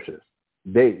knowing the Scriptures.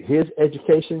 His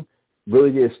education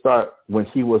really did start when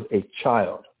he was a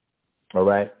child, all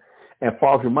right? And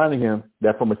Paul's reminding him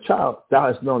that from a child, thou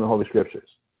hast known the Holy Scriptures.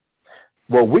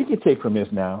 What we can take from this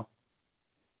now,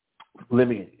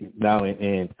 living now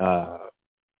in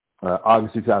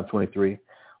August 2023,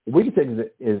 what we can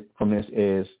take from this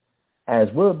is, as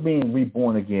we're being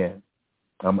reborn again,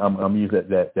 I'm using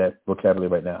that vocabulary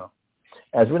right now,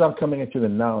 as we're now coming into the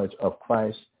knowledge of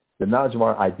Christ, the knowledge of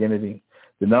our identity,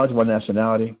 the knowledge of our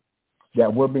nationality,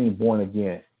 that we're being born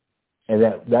again, and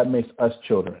that makes us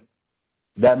children.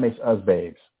 That makes us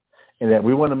babes. And that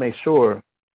we want to make sure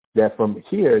that from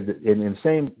here, in the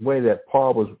same way that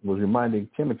Paul was reminding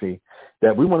Timothy,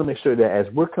 that we want to make sure that as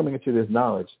we're coming into this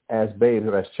knowledge as babes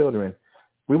or as children,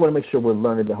 we want to make sure we're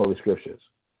learning the Holy Scriptures.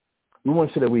 We want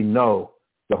to make sure that we know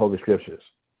the Holy Scriptures.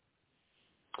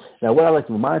 Now, what I like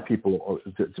to remind people, or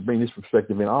to bring this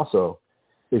perspective in also,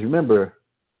 is remember,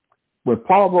 when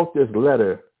Paul wrote this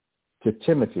letter to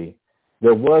Timothy,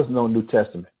 there was no New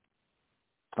Testament.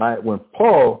 All right, when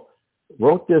Paul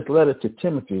wrote this letter to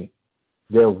Timothy,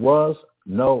 there was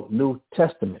no New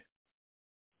Testament.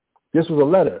 This was a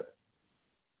letter,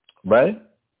 right?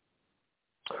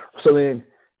 So then,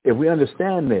 if we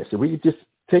understand this, if we just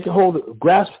take a hold,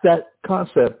 grasp that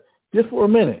concept just for a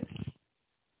minute,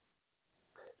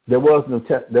 there was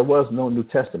no New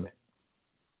Testament.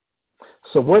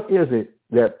 So what is it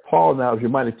that Paul now is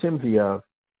reminding Timothy of,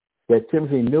 that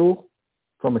Timothy knew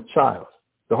from a child?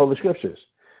 The Holy Scriptures.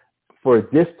 For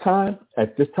this time,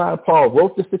 at this time Paul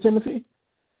wrote this to Timothy,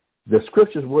 the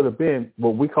Scriptures would have been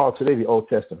what we call today the Old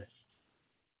Testament.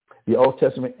 The Old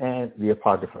Testament and the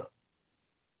Apocrypha.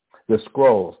 The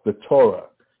scrolls, the Torah,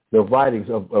 the writings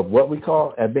of what we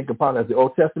call, have been compiled as the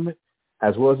Old Testament,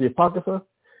 as well as the Apocrypha,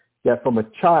 that from a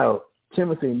child,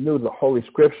 Timothy knew the Holy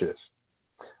Scriptures.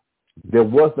 There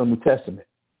was no New Testament.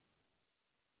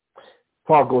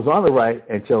 Paul goes on to write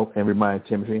and remind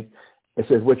Timothy, it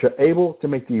says, which are able to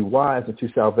make thee wise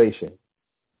unto salvation.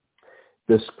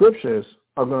 The Scriptures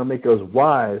are going to make us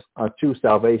wise unto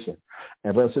salvation.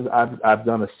 And brothers and sisters, I've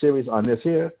done a series on this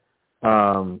here,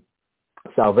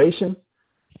 salvation.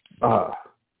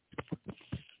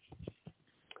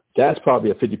 That's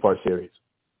probably a 50-part series.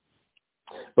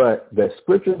 But the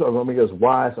Scriptures are going to make us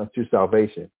wise unto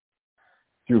salvation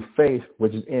through faith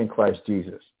which is in Christ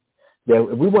Jesus. That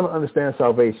if we want to understand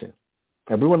salvation,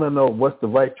 and we want to know what's the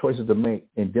right choices to make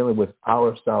in dealing with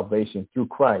our salvation through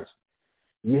Christ,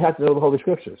 you have to know the Holy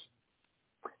Scriptures.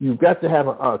 You've got to have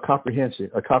a comprehension,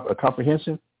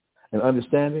 an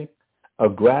understanding, a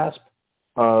grasp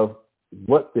of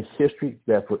what the history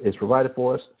that is provided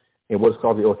for us in what is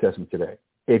called the Old Testament today.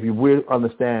 If you will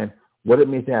understand what it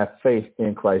means to have faith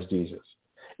in Christ Jesus.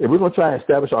 If we're going to try and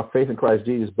establish our faith in Christ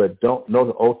Jesus, but don't know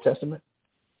the Old Testament,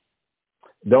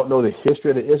 don't know the history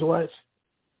of the Israelites,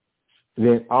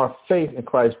 then our faith in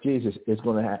Christ Jesus is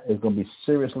going to be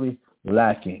seriously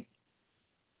lacking.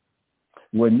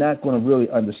 We're not going to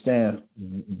really understand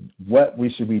what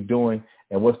we should be doing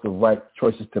and what's the right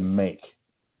choices to make,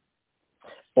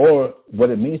 or what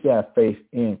it means to have faith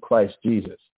in Christ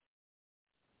Jesus.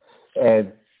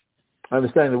 And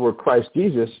understanding the word Christ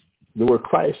Jesus, the word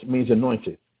Christ means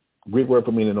anointed. Greek word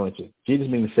for meaning anointed. Jesus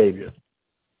means Savior.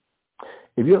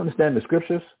 If you understand the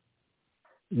scriptures,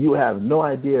 you have no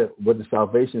idea what the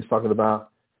salvation is talking about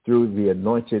through the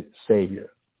anointed Savior.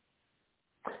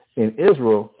 In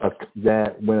Israel,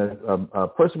 that when a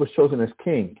person was chosen as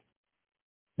king,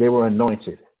 they were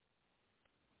anointed.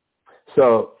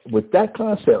 So with that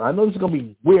concept, I know this is going to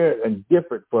be weird and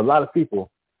different for a lot of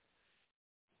people.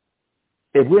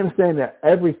 If we understand that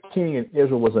every king in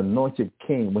Israel was anointed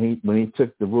king when he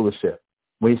took the rulership,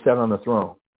 when he sat on the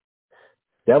throne,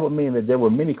 that would mean that there were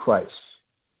many Christs,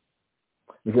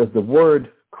 because the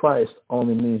word Christ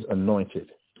only means anointed.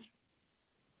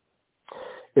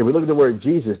 If we look at the word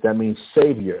Jesus, that means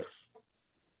Savior.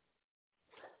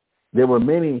 There were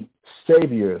many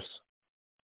saviors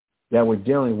that were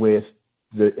dealing with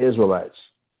the Israelites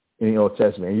in the Old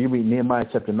Testament. And you read Nehemiah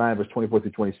chapter 9, verse 24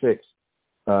 through 26,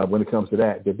 when it comes to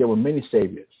that there were many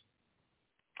saviors.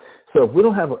 So if we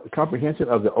don't have a comprehension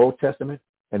of the Old Testament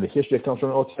and the history that comes from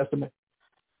the Old Testament,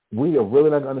 we are really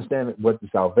not going to understand what the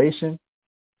salvation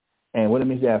and what it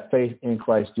means to have faith in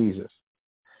Christ Jesus.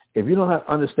 If you don't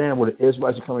understand where the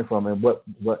Israelites are coming from and what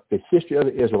the history of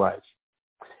the Israelites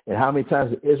and how many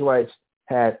times the Israelites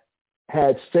had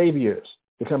saviors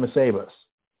to come and save us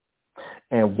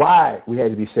and why we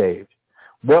had to be saved,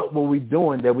 what were we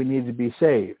doing that we needed to be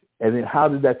saved, and then how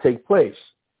did that take place?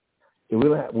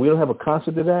 If we don't have a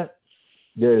concept of that,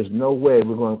 there is no way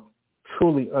we're going to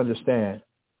truly understand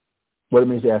what it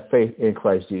means to have faith in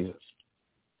Christ Jesus.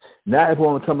 Now, if we're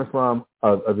only coming from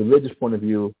a religious point of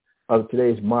view of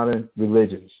today's modern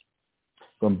religions,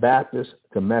 from Baptist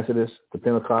to Methodist to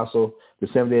Pentecostal to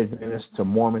Seventh-day Adventist to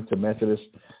Mormon to Methodist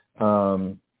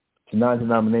to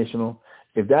non-denominational,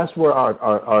 if that's where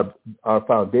our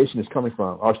foundation is coming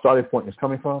from, our starting point is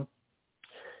coming from,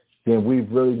 then we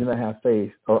really do not have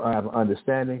faith or have an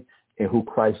understanding in who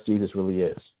Christ Jesus really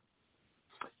is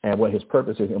and what his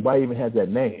purpose is and why he even has that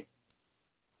name.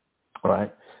 All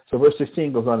right? So verse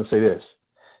 16 goes on to say this.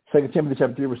 2 Timothy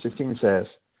chapter 3, verse 16 says,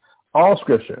 all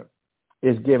scripture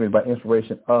is given by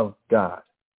inspiration of God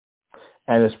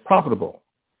and is profitable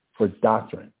for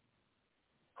doctrine,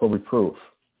 for reproof,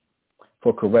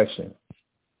 for correction,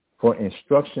 for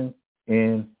instruction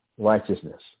in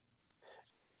righteousness.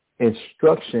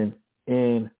 Instruction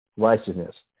in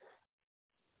righteousness.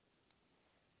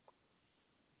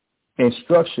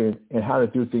 Instruction in how to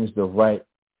do things the right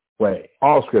way.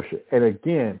 All scripture. And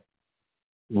again,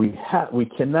 we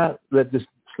cannot let this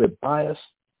slip by us.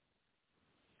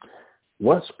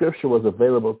 What scripture was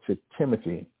available to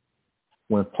Timothy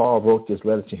when Paul wrote this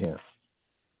letter to him?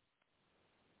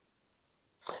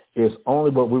 It's only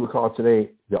what we would call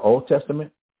today the Old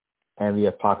Testament and the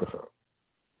Apocrypha.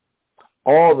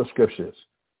 All the scriptures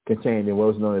contained in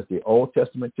what is known as the Old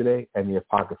Testament today and the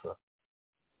Apocrypha.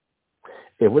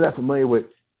 If we're not familiar with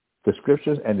the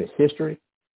scriptures and the history,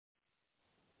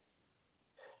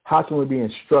 how can we be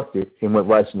instructed in what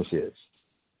righteousness is?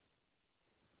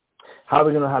 How are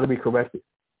we going to know how to be corrected?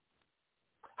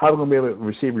 How are we going to be able to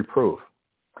receive reproof?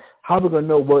 How are we going to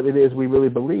know what it is we really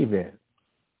believe in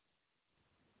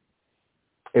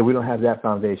if we don't have that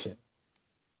foundation?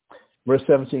 Verse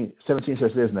 17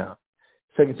 says this now.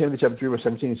 2 Timothy chapter 3, verse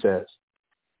 17 says,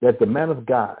 that the man of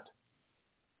God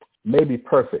may be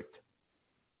perfect,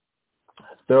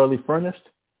 thoroughly furnished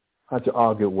unto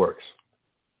all good works.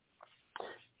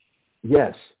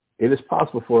 Yes, it is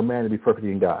possible for a man to be perfect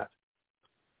in God.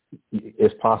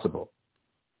 It's possible.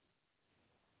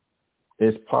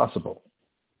 It's possible.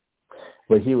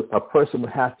 But a person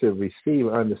would have to receive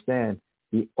and understand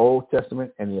the Old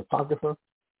Testament and the Apocrypha,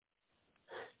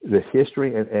 the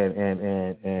history and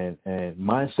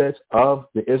mindsets of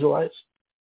the Israelites,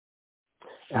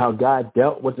 how God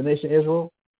dealt with the nation of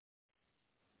Israel.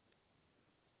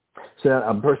 So that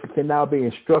a person can now be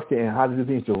instructed in how to do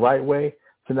things the right way.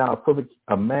 So now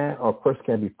a man or a person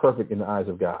can be perfect in the eyes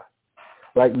of God.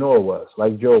 Like Noah was,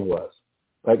 like Job was,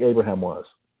 like Abraham was.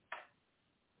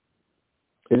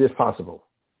 It is possible.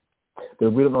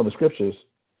 But we don't know the scriptures,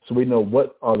 so we know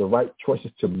what are the right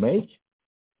choices to make.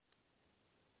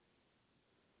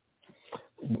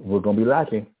 We're going to be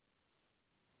lacking.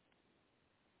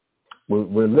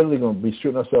 We're literally going to be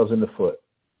shooting ourselves in the foot.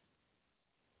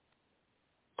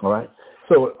 All right.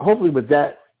 So hopefully with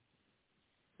that,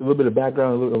 a little bit of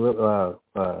background,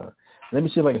 let me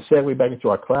see if I can segue back into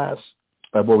our class,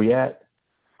 where we at.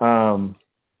 Again,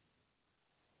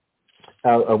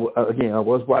 I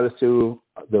was brought us to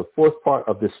the fourth part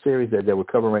of this series that we're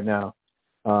covering right now.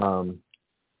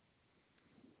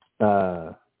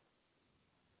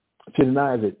 To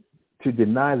deny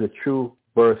the true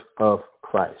birth of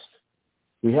Christ.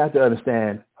 We have to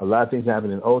understand a lot of things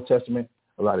happen in the Old Testament,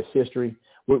 a lot of history.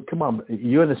 Come on,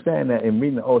 you understand that in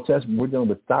reading the Old Testament, we're dealing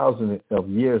with thousands of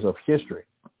years of history,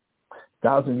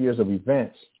 thousands of years of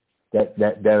events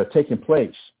that are taking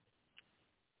place.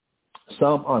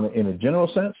 Some in a general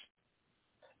sense,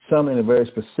 some in a very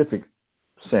specific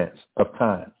sense of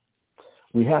time.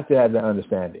 We have to have that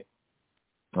understanding.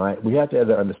 All right, we have to have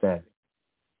that understanding.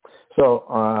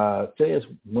 So today is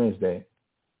Wednesday.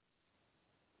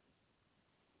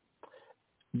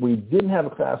 We didn't have a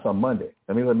class on Monday.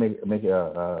 Let me make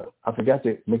I forgot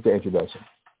to make the introduction.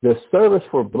 The service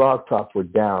for Blog Talk were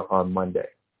down on Monday.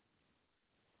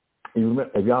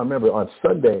 If y'all remember, on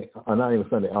Sunday, or not even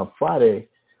Sunday, on Friday,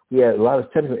 we had a lot of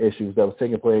technical issues that was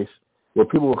taking place where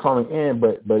people were calling in,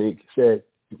 but it said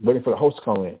waiting for the host to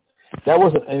call in. That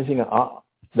wasn't anything.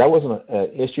 That wasn't an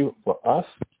issue for us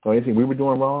or anything we were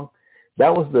doing wrong.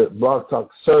 That was the Blog Talk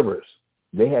servers.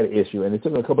 They had an issue, and it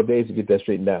took them a couple of days to get that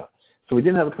straightened out. So we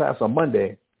didn't have a class on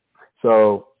Monday,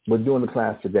 so we're doing the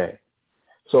class today.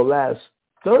 So last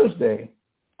Wednesday,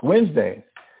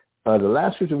 the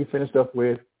last scripture we finished up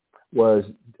with was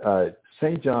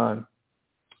St. John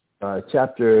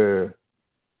chapter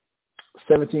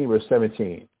 17, verse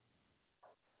 17.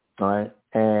 All right,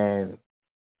 and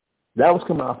that was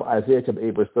coming off of Isaiah chapter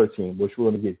 8, verse 13, which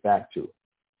we're going to get back to.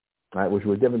 All right, which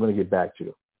we're definitely going to get back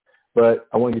to. But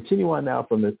I want to continue on now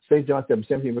from the St. John chapter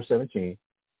 17, verse 17.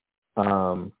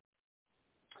 I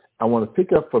want to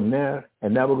pick up from there,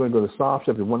 and now we're going to go to Psalm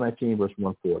chapter 119, verse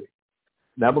 140.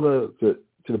 Now we're going to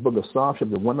the book of Psalm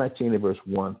chapter 119 and verse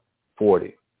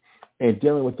 140, and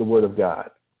dealing with the Word of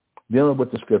God, dealing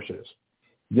with the Scriptures,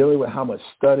 dealing with how much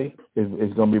study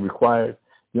is going to be required,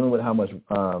 dealing with how much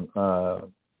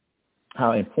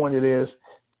how important it is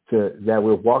that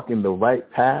we're walking the right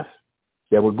path,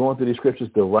 that we're going through these Scriptures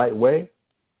the right way,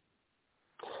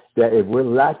 that if we're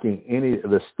lacking any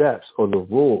of the steps or the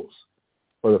rules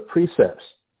or the precepts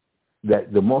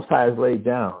that the Most High has laid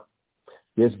down,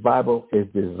 this Bible is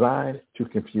designed to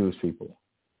confuse people.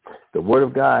 The Word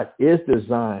of God is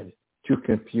designed to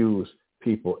confuse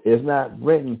people. It's not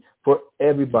written for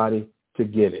everybody to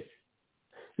get it.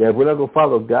 Yeah, if we're not going to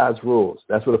follow God's rules,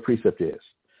 that's what a precept is.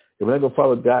 If we're not going to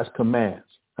follow God's commands,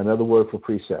 another word for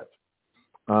precept,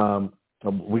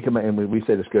 we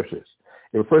say the Scriptures.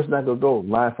 If a person's not going to go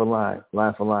line for line,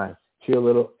 here a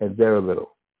little and there a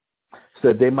little, so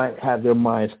that they might have their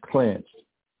minds cleansed,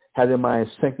 have their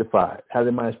minds sanctified, have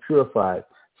their minds purified,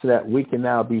 so that we can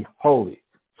now be holy,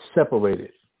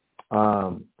 separated,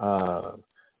 belonging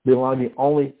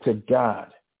only to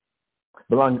God,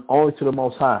 belonging only to the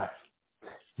Most High,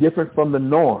 different from the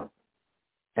norm.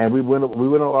 And we went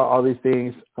over all these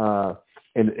things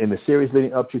in the series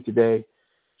leading up to today.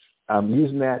 I'm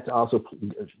using that to also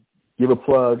give a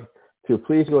plug to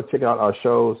please go check out our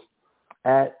shows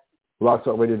at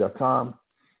blogtalkradio.com.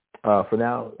 For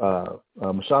now,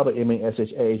 Mashaba,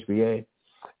 M-A-S-H-A-H-B-A,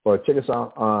 or check us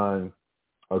out on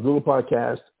our Google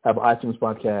Podcast, Apple iTunes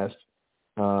Podcast,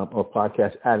 or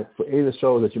Podcast Addict for any of the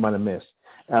shows that you might have missed.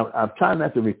 I'm trying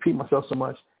not to repeat myself so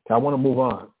much, because I want to move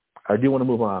on. I do want to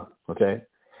move on, okay?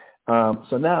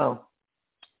 So now,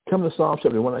 come to Psalm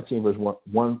chapter 119, verse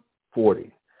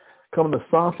 140. Come to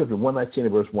Psalm chapter 119,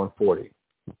 verse 140.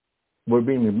 We're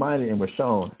being reminded and we're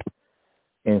shown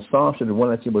in Psalm chapter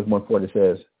 119, verse 140, it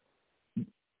says,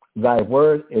 Thy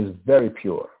word is very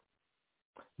pure.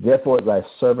 Therefore thy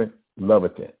servant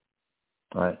loveth it.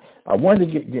 All right. I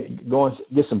wanted to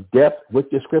get some depth with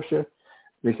this scripture,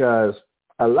 because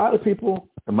a lot of people,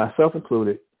 and myself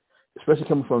included, especially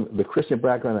coming from the Christian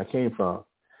background I came from,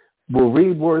 will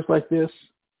read words like this,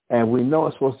 and we know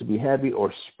it's supposed to be heavy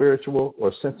or spiritual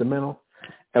or sentimental,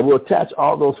 and we'll attach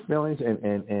all those feelings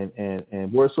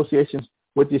and word associations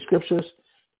with these scriptures,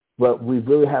 but we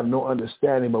really have no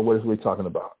understanding about what it's really talking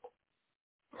about.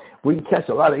 We can catch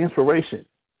a lot of inspiration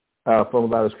from a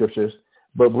lot of scriptures,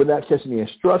 but we're not catching the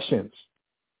instructions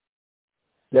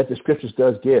that the scriptures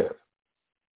does give,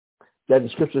 that the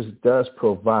scriptures does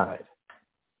provide.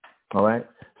 All right?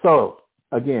 So,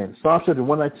 again, Psalm chapter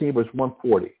 119, verse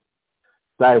 140.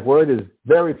 Thy word is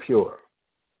very pure.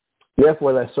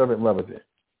 Therefore thy servant loveth it.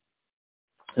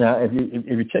 Now, if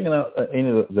you're checking out any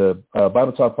of the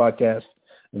Bible Talk podcasts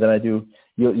that I do,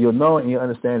 you'll know and you'll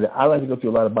understand that I like to go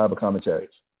through a lot of Bible commentaries.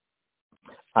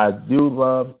 I do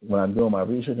love, when I'm doing my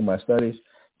research and my studies,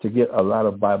 to get a lot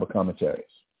of Bible commentaries.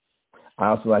 I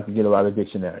also like to get a lot of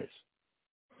dictionaries.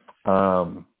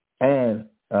 And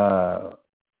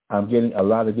I'm getting a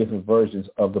lot of different versions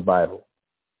of the Bible.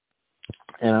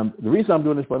 And the reason I'm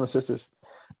doing this, brothers and sisters,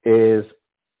 is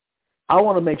I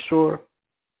want to make sure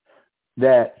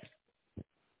that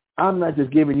I'm not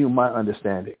just giving you my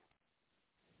understanding.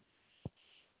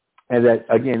 And that,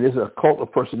 again, this is a cult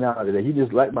of personality, that you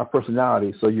just like my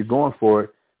personality, so you're going for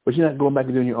it, but you're not going back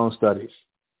and doing your own studies.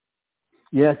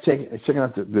 You're not checking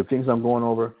out the things I'm going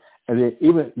over. And then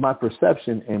even my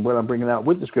perception and what I'm bringing out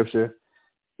with the scripture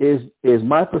is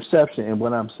my perception and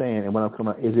what I'm saying and what I'm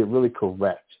coming out, is it really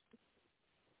correct?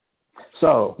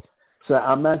 So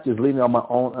I'm not just leaning on my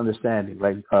own understanding,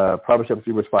 like Proverbs chapter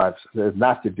 3, verse 5 says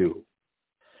not to do.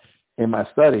 In my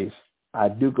studies, I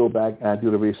do go back and I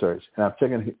do the research, and I'm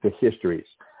checking the histories.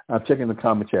 I'm checking the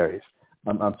commentaries.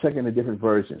 I'm checking the different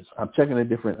versions. I'm checking the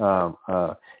different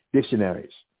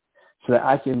dictionaries, so that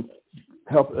I can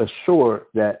help assure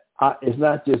that it's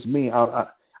not just me.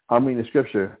 I'm reading the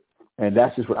scripture, and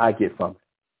that's just what I get from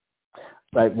it.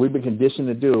 Like we've been conditioned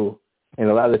to do in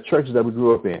a lot of the churches that we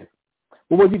grew up in.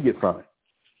 Well, what do you get from it?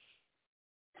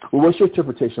 Well, what's your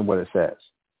interpretation of what it says?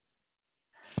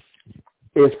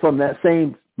 It's from that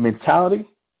same mentality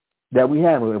that we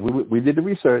had. We did the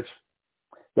research.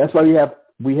 That's why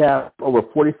we have over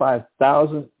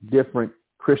 45,000 different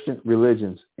Christian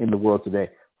religions in the world today.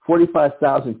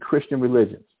 45,000 Christian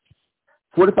religions.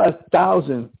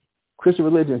 45,000 Christian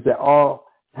religions that all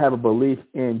have a belief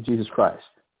in Jesus Christ.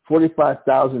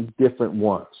 45,000 different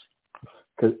ones.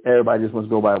 Because everybody just wants to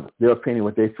go by their opinion,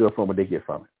 what they feel from, what they get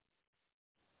from it.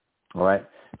 All right?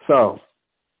 So,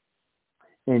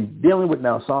 in dealing with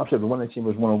now Psalm chapter 119,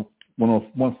 verse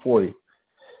 140,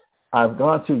 I've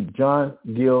gone to John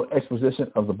Gill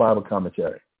Exposition of the Bible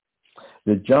Commentary.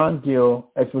 The John Gill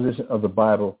Exposition of the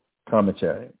Bible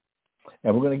Commentary.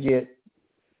 And we're going to get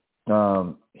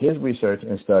his research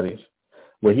and studies,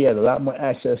 where he had a lot more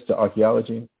access to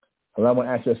archaeology, a lot more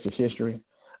access to history,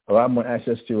 a lot more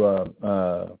access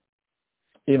to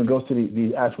even go to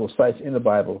the actual sites in the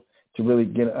Bible to really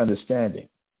get an understanding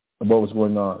of what was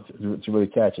going on, to really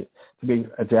catch it,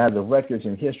 to have the records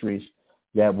and histories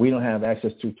that we don't have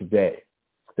access to today,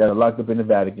 that are locked up in the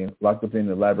Vatican, locked up in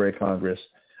the Library of Congress,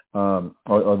 or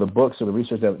the books or the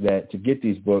research that to get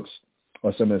these books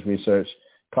or some of this research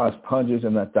cost hundreds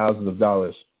and not thousands of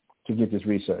dollars to get this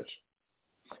research.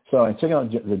 So, and check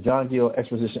out the John Gill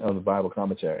Exposition of the Bible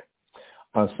Commentary.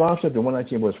 On Psalm chapter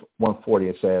 119, verse 140,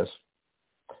 it says,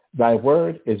 "Thy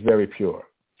word is very pure."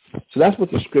 So that's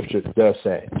what the scripture does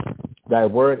say. Thy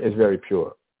word is very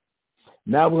pure.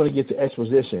 Now we're going to get to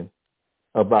exposition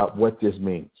about what this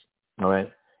means. All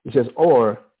right? It says,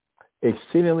 or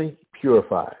exceedingly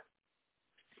purified.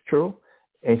 True?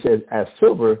 And it says, as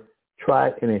silver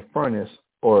tried in a furnace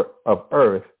or of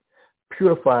earth,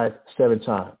 purified 7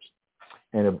 times.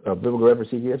 And a biblical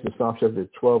reference he gives is Psalm chapter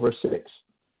 12, verse 6.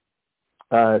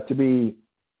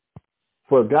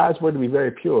 For God's word to be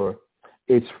very pure,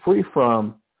 it's free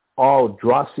from all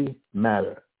drossy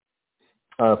matter,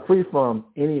 free from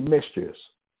any mixtures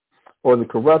or the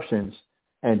corruptions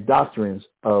and doctrines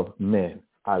of men.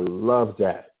 I love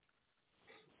that.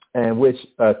 And which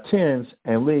tends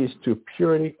and leads to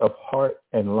purity of heart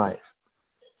and life.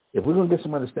 If we're going to get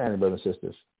some understanding, brothers and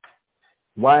sisters,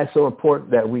 why it's so important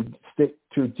that we stick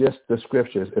to just the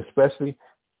scriptures, especially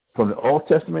from the Old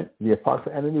Testament, the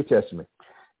Apocrypha, and the New Testament.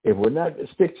 If we're not going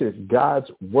to stick to God's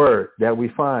word that we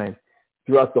find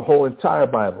throughout the whole entire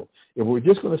Bible, if we're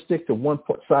just going to stick to one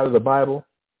side of the Bible,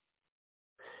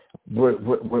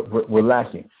 we're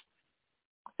lacking.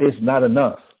 It's not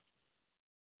enough.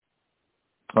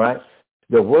 All right?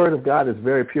 The word of God is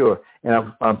very pure.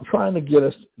 And I'm trying to get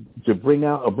us to bring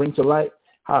out or bring to light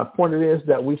how important it is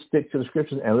that we stick to the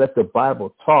scriptures and let the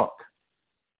Bible talk.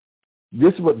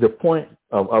 This is what the point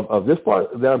of this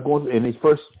part that I'm going through in these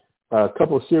first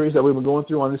couple of series that we've been going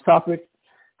through on this topic,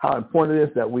 how important it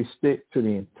is that we stick to the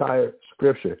entire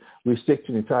scripture. We stick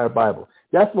to the entire Bible.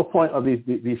 That's the point of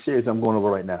these series I'm going over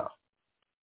right now.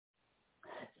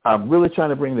 I'm really trying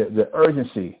to bring the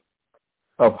urgency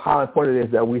of how important it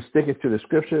is that we stick it to the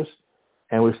scriptures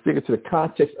and we stick it to the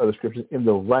context of the scriptures in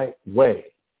the right way.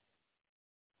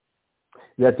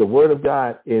 That the word of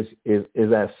God is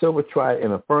as silver tried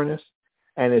in a furnace,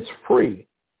 and it's free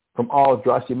from all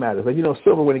drossy matters. Like,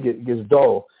 silver, when it gets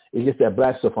dull, it gets that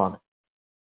black stuff on it.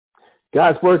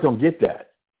 God's word don't get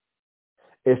that.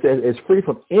 It says it's free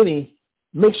from any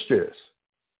mixtures,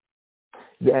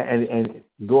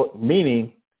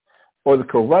 meaning, or the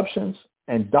corruptions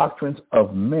and doctrines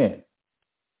of men.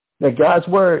 That God's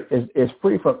word is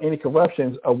free from any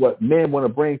corruptions of what men want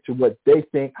to bring to what they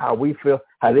think, how we feel,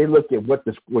 how they look at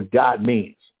what God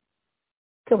means.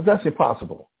 Because that's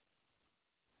impossible.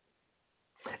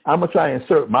 I'm going to try and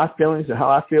insert my feelings and how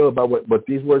I feel about what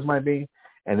these words might mean,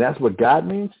 and that's what God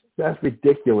means. That's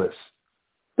ridiculous.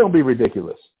 Don't be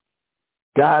ridiculous.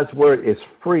 God's word is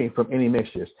free from any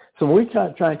mixtures. So when we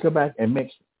try and come back and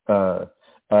mix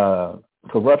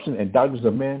corruption and doctrines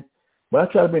of men, when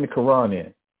I try to bring the Quran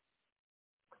in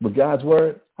with God's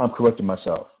word, I'm correcting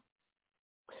myself.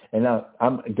 And now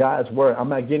God's word, I'm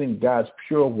not getting God's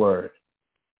pure word.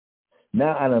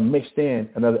 Now I'm mixed in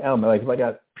another element. Like if I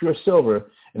got pure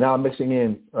silver and now I'm mixing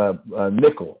in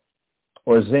nickel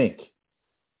or zinc,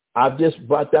 I've just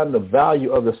brought down the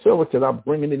value of the silver because I'm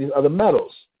bringing in these other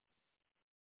metals.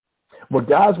 Well,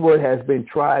 God's word has been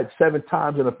tried 7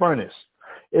 times in the furnace.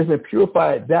 It's been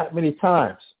purified that many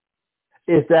times.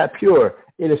 It's that pure.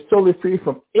 It is totally free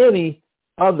from any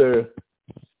other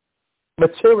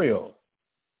material.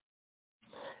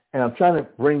 And I'm trying to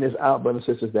bring this out, brothers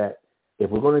and sisters, that if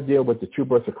we're going to deal with the true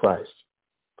birth of Christ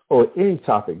or any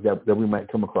topic that we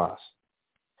might come across,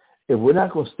 if we're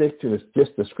not going to stick to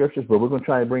just the scriptures, but we're going to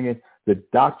try and bring in the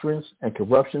doctrines and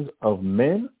corruptions of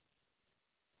men,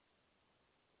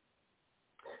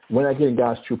 we're not getting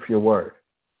God's true pure word.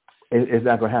 It's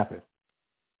not going to happen.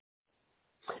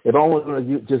 If I'm going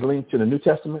to just lean to the New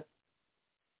Testament,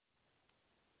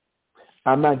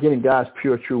 I'm not getting God's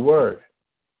pure true word.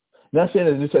 Not saying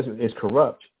that the New Testament is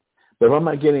corrupt, but if I'm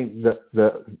not getting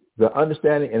the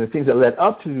understanding and the things that led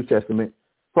up to the New Testament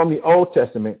from the Old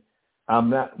Testament,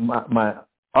 our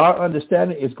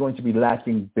understanding is going to be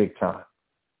lacking big time.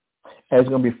 And it's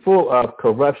going to be full of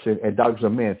corruption and doctrines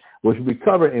of men, which we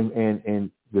cover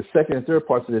in the second and third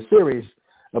parts of this series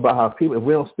about how people, if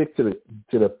we don't stick to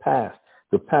the past,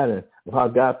 the pattern of how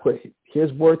God put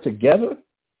his word together,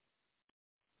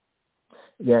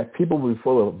 that people will be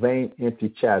full of vain, empty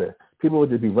chatter. People will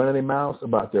just be running their mouths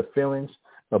about their feelings,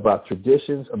 about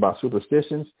traditions, about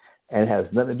superstitions, and it has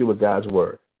nothing to do with God's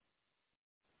word.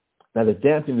 Now, the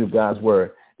damn thing to do with God's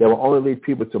word, that will only lead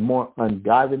people to more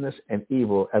ungodliness and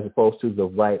evil as opposed to the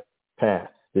right path,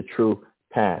 the true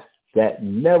path, that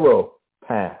narrow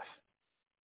path.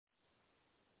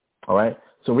 All right?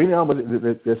 So reading on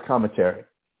with this commentary.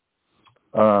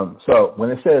 So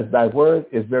when it says, thy word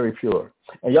is very pure.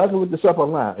 And y'all can look this up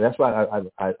online. That's why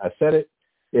I said it.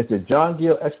 It's the John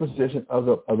Gill Exposition of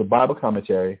the Bible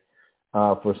commentary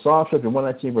for Psalm chapter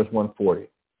 119, verse 140.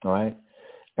 All right?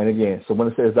 And again, so when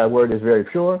it says, thy word is very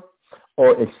pure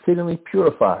or exceedingly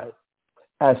purified,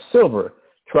 as silver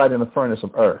tried in the furnace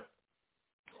of earth,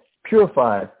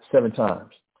 purified 7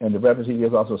 times. And the reference he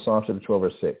gives also Psalm chapter 12,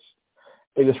 verse 6.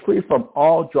 It is free from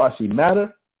all drossy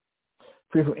matter,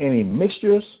 free from any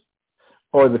mixtures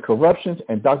or the corruptions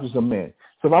and doctrines of men.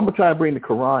 So if I'm going to try to bring the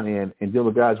Quran in and deal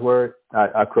with God's word,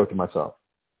 I correct myself.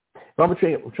 If I'm going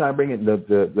to try and bring in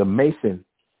the Mason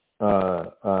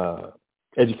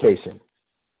education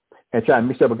and try and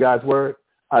mix up with God's word,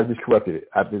 I've just corrupted it.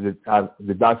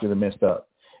 The doctrines are messed up.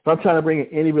 If I'm trying to bring in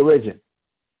any religion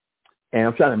and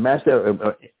I'm trying to match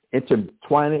that,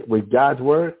 intertwine it with God's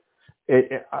word,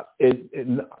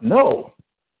 no.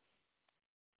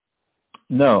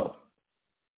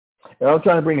 If I'm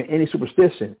trying to bring in any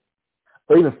superstition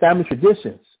or even family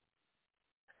traditions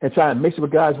and try and mix it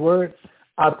with God's word,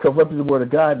 I've corrupted the word of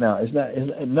God now.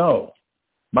 No.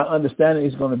 My understanding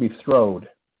is going to be thrown.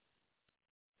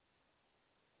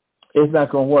 It's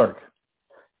not going to work.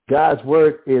 God's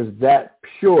word is that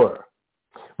pure.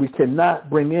 We cannot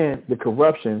bring in the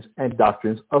corruptions and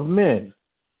doctrines of men.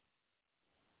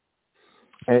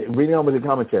 And reading on with the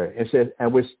commentary, it says,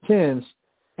 and which tends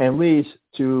and leads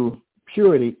to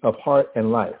purity of heart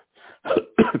and life.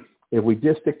 If we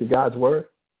just stick to God's word,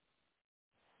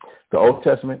 the Old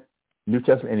Testament, New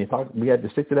Testament, and we had to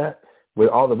stick to that with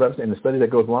all the reference and the study that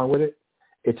goes along with it,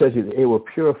 it tells you that it will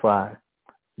purify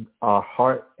our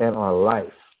heart and our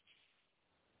life.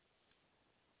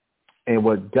 And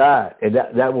what God, and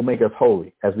that will make us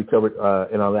holy, as we covered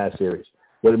in our last series,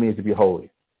 what it means to be holy.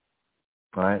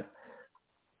 All right?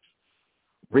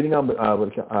 Reading on with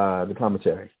the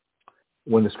commentary.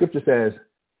 When the scripture says,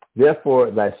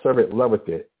 therefore thy servant loveth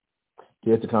it,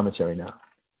 here's the commentary now.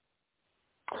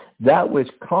 That which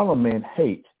carnal men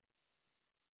hate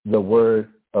the word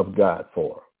of God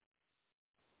for.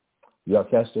 Y'all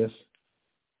catch this?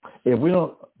 If we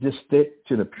don't just stick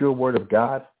to the pure word of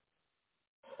God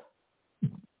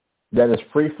that is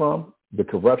free from the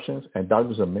corruptions and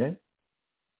doctrines of men,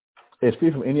 it's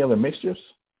free from any other mixtures,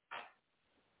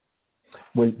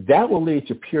 that will lead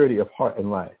to purity of heart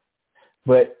and life.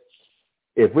 But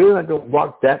if we're not going to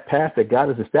walk that path that God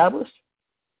has established,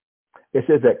 it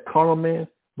says that carnal men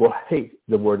will hate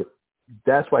the word.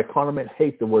 That's why carnal men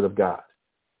hate the word of God.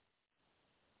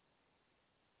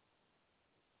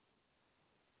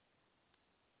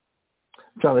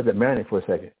 I'm trying to let that marinate for a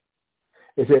second.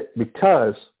 It said,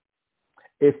 because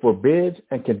it forbids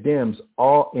and condemns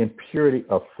all impurity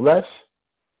of flesh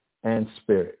and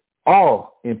spirit,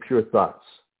 all impure thoughts,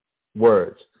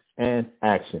 words, and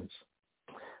actions,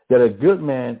 that a good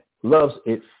man loves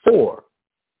it for,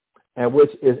 and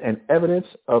which is an evidence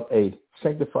of a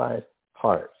sanctified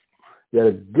heart. That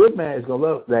a good man is going to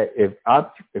love that. If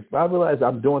I realize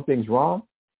I'm doing things wrong,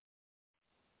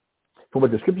 from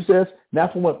what the scripture says,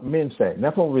 not from what men say,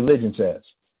 not from what religion says,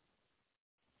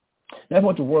 not from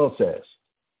what the world says.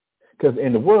 Because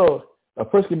in the world, a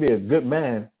person can be a good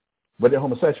man, but they're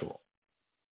homosexual.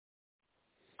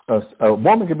 A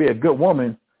woman can be a good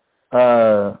woman,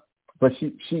 but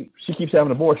she keeps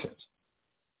having abortions.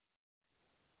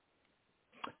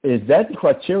 Is that the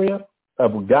criteria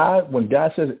of God when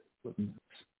God says,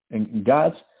 and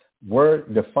God's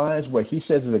word defines what he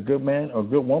says is a good man or a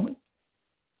good woman?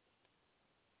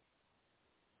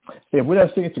 If we're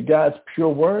not sticking to God's pure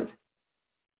word,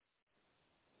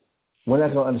 we're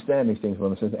not going to understand these things,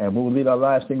 brothers and sisters, and we'll lead our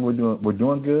lives thinking we're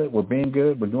doing good, we're being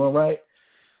good, we're doing right,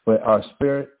 but our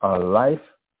spirit, our life,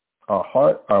 our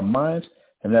heart, our minds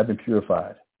have not been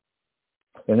purified,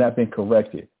 have not been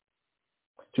corrected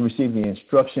to receive the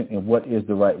instruction in what is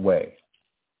the right way.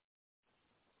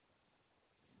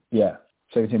 Yeah,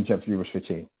 2 Timothy chapter 3, verse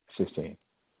 16.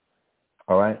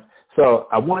 All right? So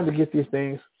I wanted to get these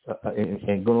things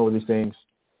and going over these things.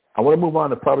 I want to move on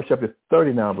to Proverbs chapter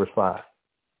 30 now, verse 5.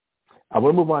 I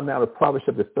want to move on now to Proverbs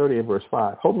chapter 30 and verse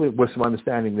 5. Hopefully with some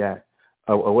understanding that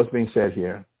of what's being said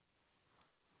here.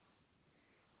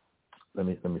 Let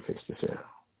me fix this here.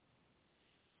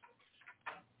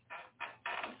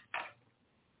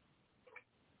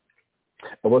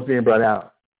 Of what's being brought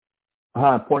out.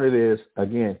 How important it is,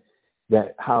 again,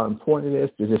 that how important it is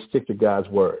to just stick to God's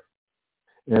word.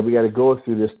 And we got to go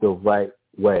through this the right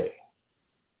way.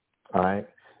 All right?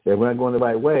 If we're not going the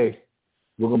right way,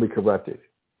 we're going to be corrupted.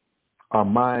 Our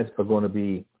minds are going to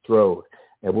be thrown.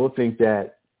 And we'll think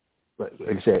that, like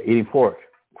I said, eating pork,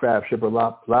 crab, shrimp, or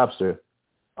lobster,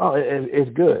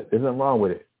 it's good. There's nothing wrong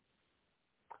with it.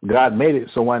 God made it,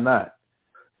 so why not?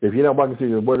 If you're not walking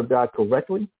through the word of God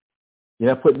correctly, you're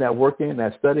not putting that work in,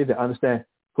 that study to understand,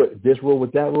 put this rule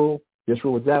with that rule, this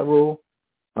rule with that rule,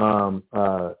 line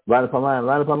upon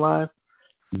line,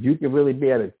 you can really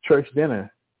be at a church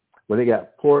dinner where they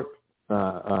got pork,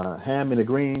 ham and the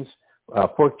greens,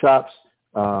 pork chops,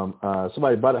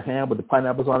 somebody bought a ham with the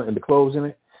pineapples on it and the cloves in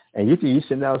it, and you think you're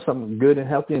sitting down with something good and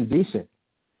healthy and decent.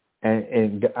 And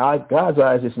in God's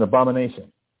eyes, it's an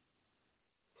abomination.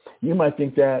 You might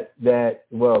think that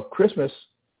Christmas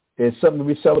is something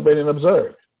to be celebrated and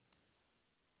observed.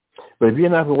 But if you're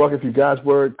not walking through God's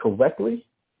word correctly,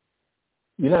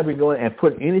 you're not going to go in and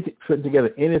put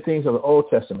together any things of the Old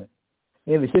Testament,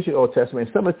 any of the history of the Old Testament,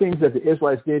 and some of the things that the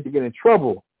Israelites did to get in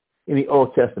trouble in the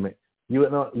Old Testament. You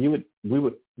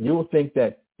would think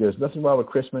that there's nothing wrong with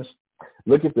Christmas.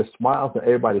 Look at the smiles on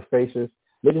everybody's faces.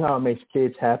 Look at how it makes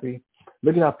kids happy.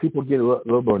 Look at how people get a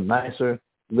little more nicer,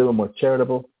 a little more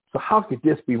charitable. So how could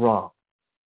this be wrong?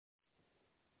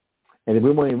 And if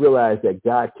we won't even realize that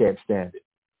God can't stand it.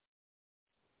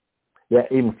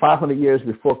 That even 500 years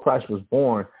before Christ was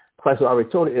born, Christ already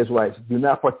told the Israelites, do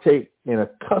not partake in a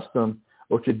custom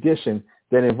or tradition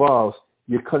that involves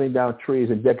you cutting down trees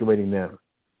and decorating them.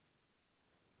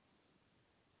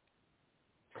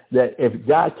 That if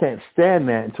God can't stand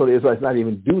that and told the Israelites not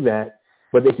even do that,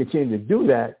 but they continue to do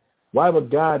that, why would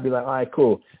God be like, all right,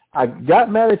 cool. I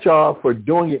got mad at y'all for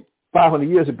doing it 500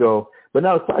 years ago, but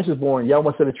now Christ is born, y'all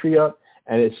want to set a tree up,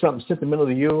 and it's something sentimental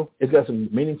to you. It's got some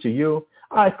meaning to you.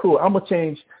 All right, cool. I'm going to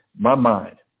change my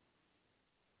mind.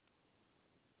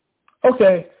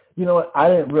 Okay, you know what? I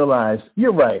didn't realize.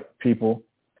 You're right, people.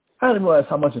 I didn't realize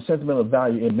how much a sentimental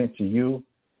value it meant to you.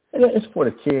 And it's for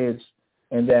the kids.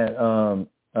 And that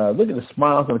look at the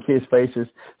smiles on the kids' faces.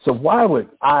 So why would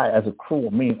I, as a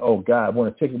cruel, mean, God,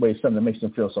 want to take away something that makes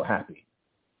them feel so happy?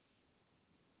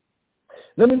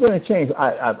 Let me go ahead and change.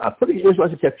 I put the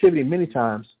Israelites in captivity many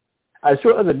times. I'm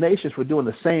sure other nations were doing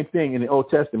the same thing in the Old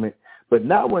Testament, but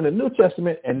now we're in the New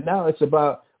Testament, and now it's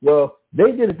about,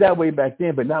 they did it that way back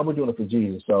then, but now we're doing it for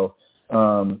Jesus. So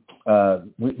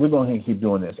we're going to keep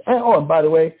doing this. And by the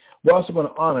way, we're also going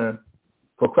to honor,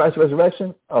 for Christ's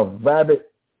resurrection, a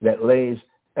rabbit that lays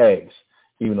eggs.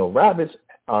 Even though rabbits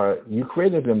you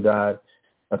created them, God.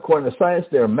 According to science,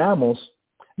 they're mammals.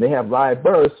 They have live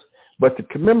births. But to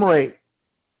commemorate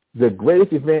the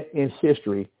greatest event in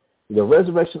history, the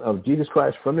resurrection of Jesus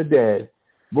Christ from the dead,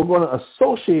 we're going to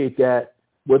associate that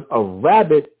with a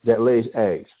rabbit that lays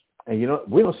eggs. And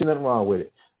we don't see nothing wrong with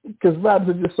it, because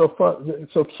rabbits are just so fun,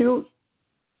 so cute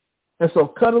and so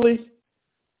cuddly.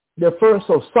 Their fur is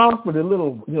so soft with the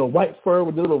little, white fur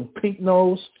with the little pink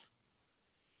nose.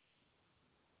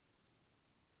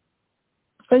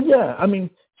 And yeah, I mean,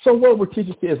 so what we're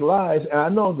teaching kids lies, and I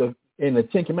know in the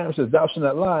Ten Commandments says thou shalt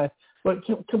not lie, but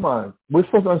come on, we're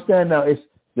supposed to understand now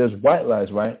there's white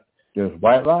lies, right? There's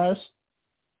white lies.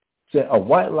 So a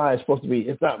white lie is supposed to be,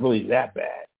 it's not really that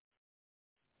bad.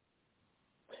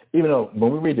 Even though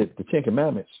when we read the Ten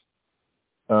Commandments,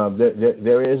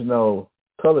 there is no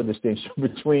color distinction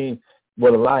between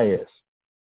what a lie is.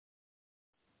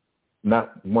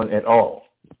 Not one at all.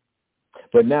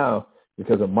 But now,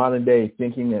 because of modern day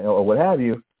thinking or what have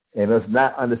you, and us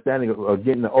not understanding or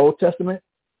getting the Old Testament,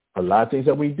 a lot of things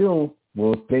that we do,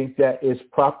 we'll think that is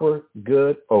proper,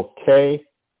 good, okay,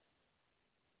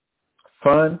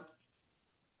 fun,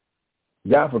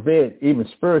 God forbid, even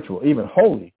spiritual, even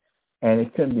holy, and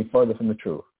it couldn't be further from the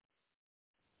truth.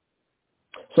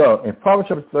 So in Proverbs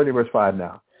chapter 30, verse 5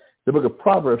 now, the book of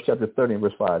Proverbs chapter 30,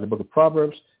 verse 5, the book of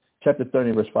Proverbs chapter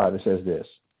 30, verse 5, it says this: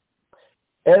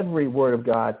 every word of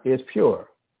God is pure.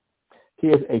 He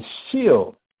is a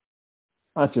shield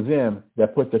unto them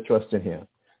that put their trust in him.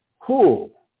 Who?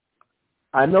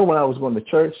 I know when I was going to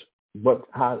church,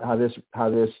 how this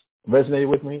resonated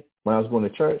with me when I was going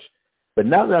to church. But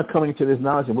now that I'm coming to this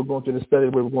knowledge and we're going through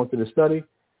the study,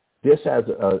 this has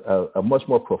a much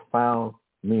more profound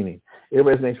meaning. It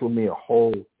resonates with me a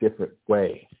whole different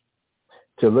way.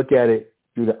 To look at it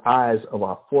through the eyes of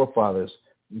our forefathers,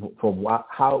 from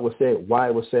how it was said, why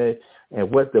it was said,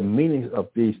 and what the meanings of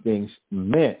these things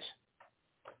meant.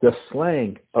 The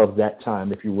slang of that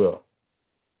time, if you will.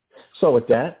 So with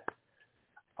that,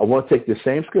 I want to take the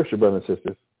same scripture, brothers and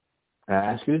sisters, and I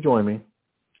ask you to join me.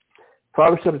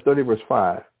 Proverbs chapter 30, verse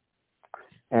 5.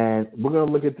 And we're going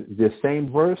to look at the same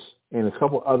verse in a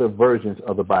couple other versions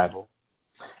of the Bible.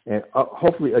 And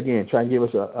hopefully, again, try and give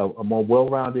us a more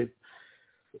well-rounded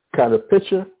kind of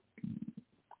picture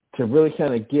to really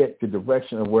kind of get the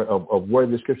direction of where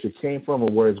the scripture came from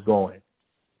or where it's going.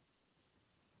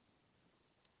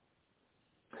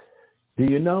 Do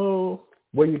you know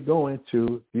where you're going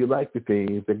to? Do you like the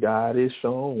things that God is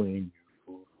showing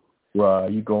you? Where are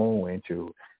you going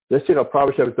to? Let's check out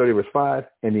Proverbs chapter 30, verse 5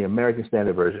 in the American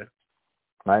Standard Version.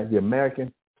 Right? The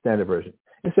American Standard Version.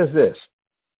 It says this.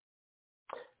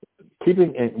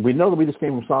 And we know that we just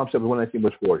came from Psalm chapter 119,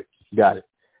 verse 40. Got it.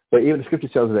 But even the scripture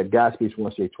tells us that God speaks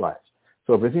once, say twice.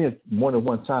 So if it's in more than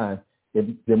one time,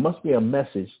 there must be a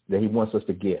message that he wants us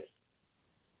to get.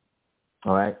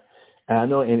 All right? And I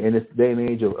know in this day and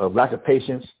age of lack of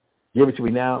patience, give it to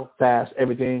me now, fast,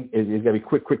 everything is got to be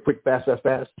quick, fast.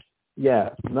 Yeah,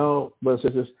 no, brothers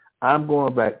and sisters, I'm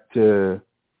going back to,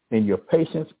 in your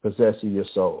patience, possessing your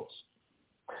souls.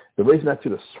 The race not to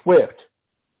the swift,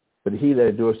 but he that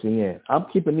endures to the end. I'm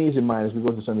keeping these in mind as we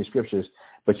go through some of these scriptures,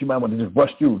 but you might want to just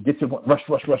rush through, get to rush.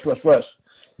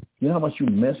 You know how much you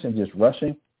miss in just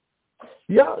rushing?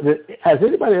 Yeah, has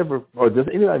anybody ever, or does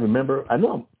anybody remember, I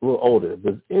know I'm a little older,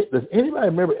 does anybody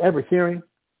remember ever hearing,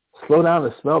 slow down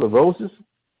and smell the roses?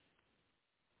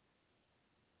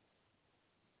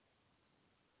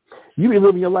 You be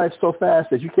living your life so fast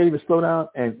that you can't even slow down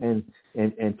and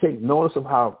take notice of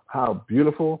how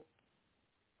beautiful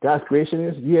God's creation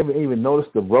is. You haven't even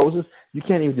noticed the roses. You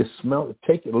can't even just smell,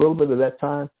 take a little bit of that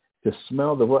time to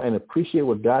smell the rose and appreciate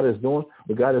what God is doing,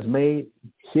 what God has made,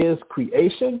 his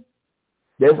creation.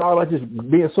 That's all about just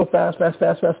being so fast.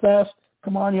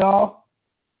 Come on, y'all.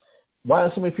 Why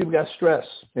do so many people got stress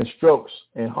and strokes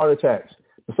and heart attacks?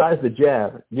 Besides the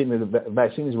jab, getting the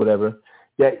vaccines, whatever,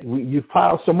 that you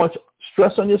pile so much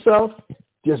stress on yourself,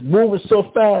 just moving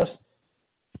so fast,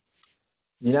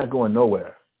 you're not going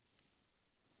nowhere.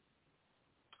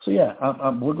 So yeah,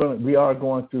 we are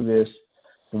going through this,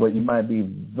 what you might be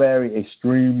very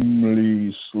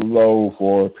extremely slow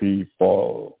for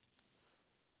people,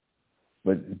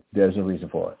 but there's a reason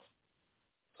for it.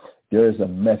 There is a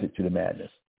method to the madness.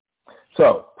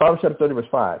 So Proverbs chapter 30, verse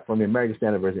 5 from the American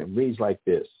Standard Version reads like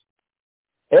this: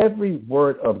 every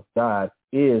word of God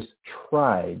is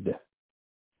tried.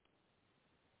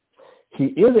 He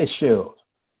is a shield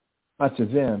unto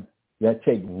them that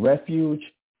take refuge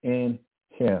in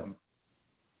him.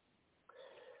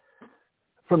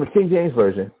 From the King James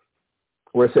Version,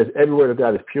 where it says every word of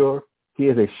God is pure, he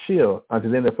is a shield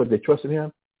unto them that put their trust in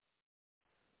him.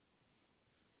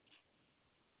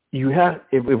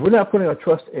 If we're not putting our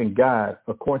trust in God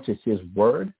according to his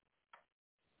word,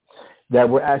 that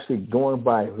we're actually going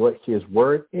by what his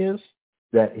word is,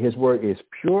 that his word is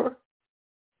pure,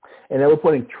 and that we're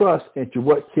putting trust into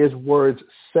what his words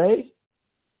say,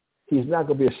 he's not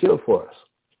going to be a shield for us.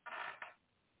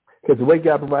 Because the way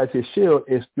God provides his shield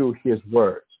is through his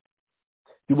words,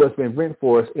 through what's been written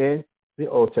for us in the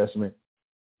Old Testament,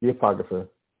 the Apocrypha,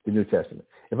 the New Testament.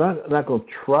 If I'm not going to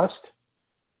trust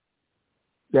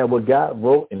that what God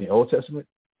wrote in the Old Testament,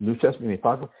 New Testament, and the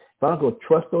Apocrypha, if I'm not going to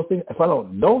trust those things, if I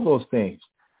don't know those things,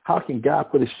 how can God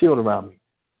put a shield around me?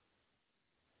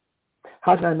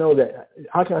 How can I know that?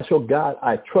 How can I show God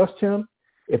I trust him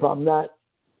if I'm not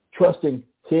trusting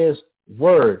his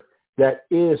word that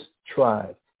is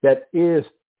tried, that is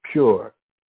pure,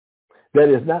 that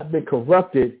has not been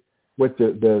corrupted with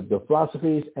the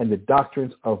philosophies and the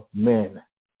doctrines of men,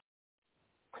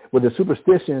 with the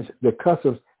superstitions, the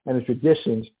customs, and the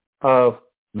traditions of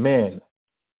men?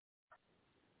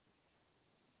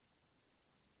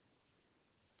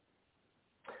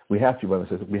 We have to, brothers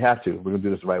and sisters. We have to. We're going to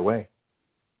do this the right way.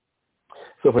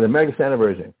 So for the American Standard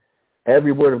Version,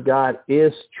 every word of God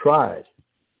is tried.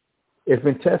 It's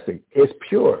been tested. It's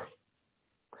pure.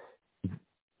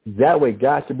 That way,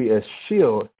 God should be a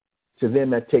shield to them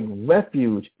that take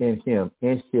refuge in him,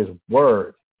 in his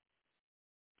word.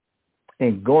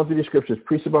 And going through the scriptures,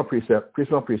 precept on precept,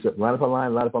 line upon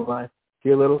line,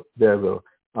 here a little, there a little.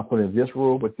 I'm putting this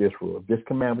rule with this rule, this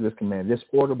command with this command, this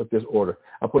order with this order.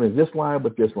 I'm putting this line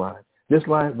with this line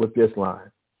with this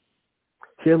line.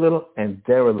 Here a little and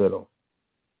there a little.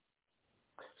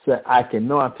 So that I can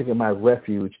know I'm taking my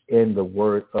refuge in the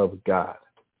word of God.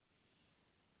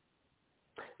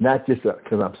 Not just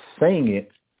because I'm saying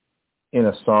it in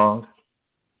a song,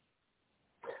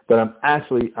 but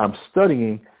I'm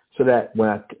studying so that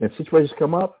when situations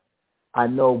come up, I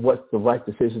know what's the right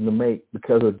decision to make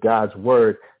because of God's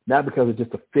word, not because of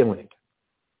just a feeling.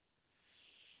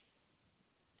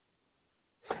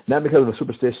 Not because of a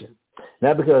superstition.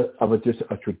 Not because of just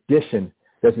a tradition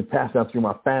that's been passed down through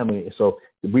my family. So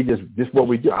this is what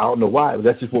we do. I don't know why, but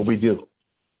that's just what we do.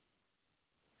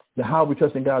 Now, how are we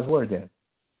trusting God's word then?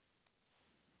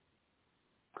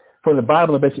 From the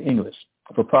Bible in basic English,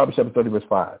 for Proverbs chapter 30, verse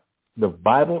 5. The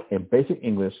Bible in basic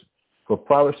English for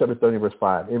Proverbs chapter 30, verse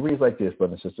 5. It reads like this,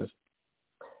 brothers and sisters.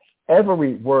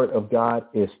 Every word of God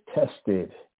is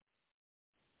tested.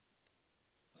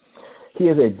 He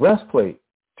is a breastplate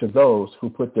to those who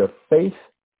put their faith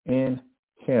in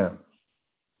him.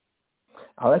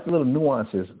 I like the little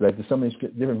nuances that some of these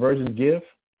different versions give.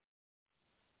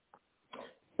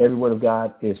 Every word of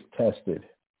God is tested.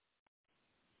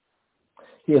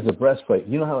 He is a breastplate.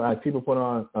 You know how people put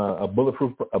on a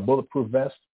bulletproof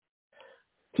vest?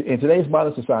 In today's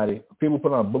modern society, people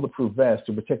put on a bulletproof vest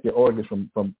to protect their organs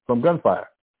from gunfire,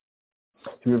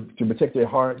 to protect their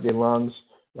heart, their lungs,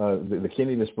 the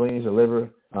kidney, the spleen, the liver,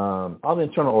 all the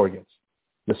internal organs,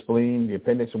 the spleen, the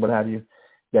appendix, and what have you,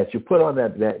 that you put on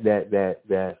that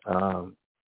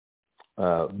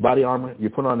body armor, you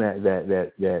put on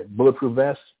that bulletproof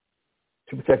vest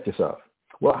to protect yourself.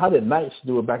 Well, how did knights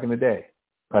do it back in the day?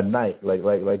 A knight,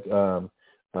 like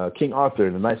King Arthur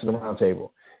and the Knights of the Round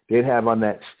Table, they'd have on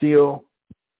that steel,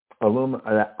 aluminum,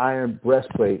 that iron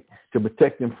breastplate to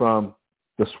protect them from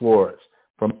the swords,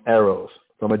 from arrows,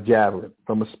 from a javelin,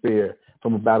 from a spear,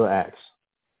 from a battle axe.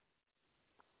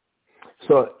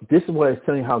 So this is what it's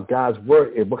telling you how God's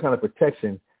word is, what kind of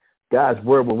protection God's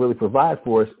word will really provide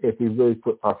for us if we really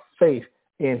put our faith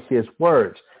in his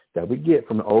words that we get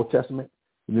from the Old Testament,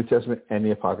 the New Testament, and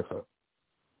the Apocrypha.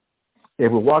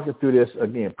 If we're walking through this,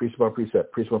 again, precept by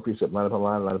precept, line upon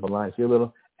line, here a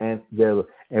little and there a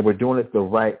little, and we're doing it the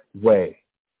right way,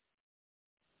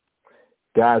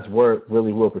 God's word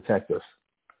really will protect us.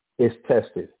 It's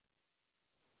tested.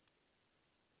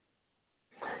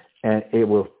 And it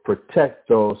will protect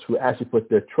those who actually put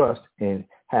their trust in,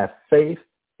 have faith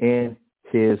in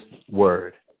his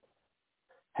word.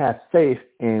 Have faith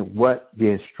in what the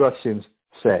instructions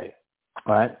say.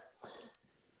 All right?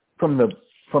 From the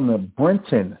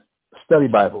Brenton Study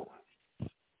Bible.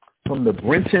 From the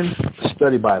Brenton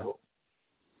Study Bible.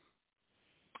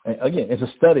 And again, it's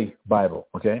a study Bible,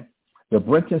 okay? The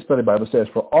Brenton Study Bible says,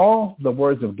 for all the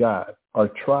words of God are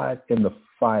tried in the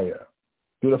fire.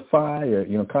 Through the fire.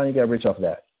 You know, Kanye got rich off of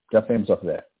that. Got famous off of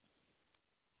that.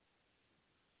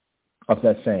 Off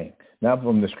that saying. Not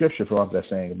from the scripture, from off that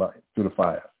saying about through the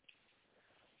fire.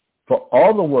 For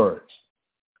all the words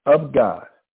of God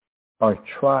are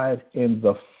tried in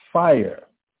the fire.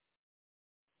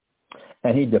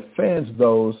 And he defends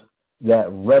those that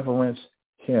reverence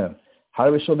him. How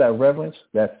do we show that reverence,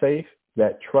 that faith,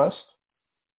 that trust?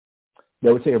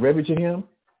 That we take a refuge in him?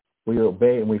 We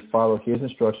obey and we follow his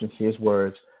instructions, his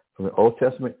words, from the Old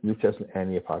Testament, New Testament,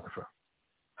 and the Apocrypha.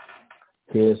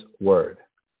 His word.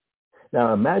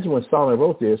 Now imagine when Solomon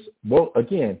wrote this, what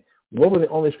were the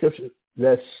only scriptures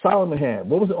that Solomon had?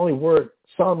 What was the only word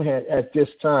Solomon had at this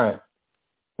time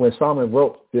when Solomon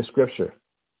wrote this scripture?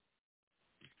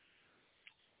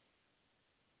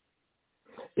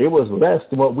 It was less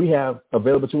than what we have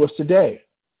available to us today.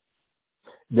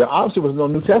 There obviously was no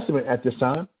New Testament at this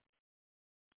time.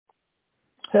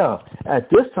 Hell, at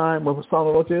this time when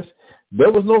Solomon wrote this,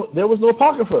 there was no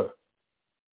Apocrypha.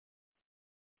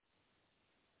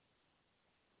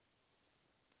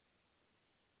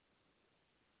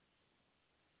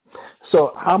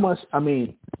 So how much,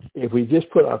 if we just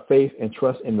put our faith and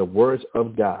trust in the words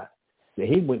of God, that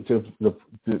he went through the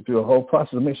whole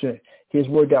process to make sure his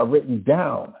word got written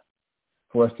down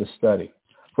for us to study,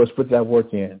 for us to put that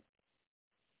work in,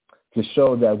 to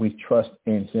show that we trust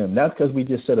in him. Not because we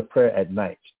just said a prayer at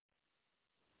night.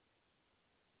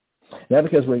 Not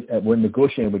because we're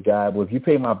negotiating with God. Well, if you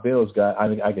pay my bills, God,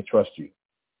 I can trust you.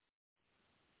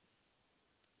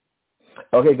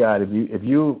 Okay, God, if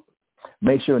you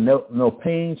make sure no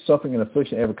pain, suffering, and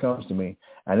affliction ever comes to me.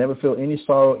 I never feel any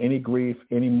sorrow, any grief,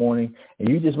 any mourning, and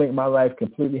you just make my life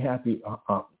completely happy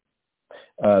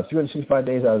 365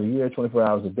 days out of the year, 24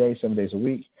 hours a day, 7 days a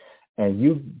week, and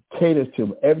you cater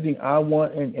to everything I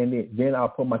want, and then I'll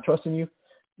put my trust in you.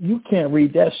 You can't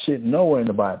read that shit nowhere in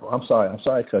the Bible. I'm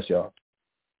sorry to cuss y'all.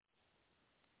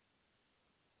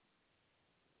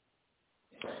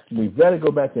 We better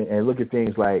go back and look at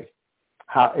things like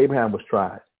how Abraham was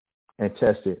tried and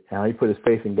tested, and how he put his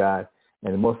faith in God,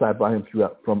 and the Most High brought him through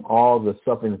from all the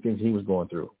suffering and things he was going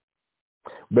through.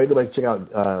 We better go back and check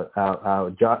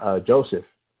out Joseph,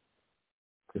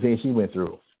 the things he went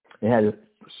through, and had to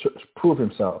prove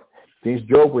himself. The things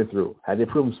Job went through, had to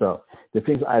prove himself. The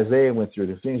things Isaiah went through,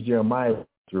 the things Jeremiah went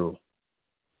through,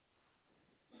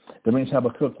 the things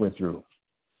Habakkuk went through.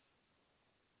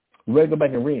 We better go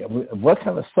back and read. What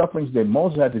kind of sufferings did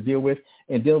Moses have to deal with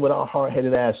in dealing with our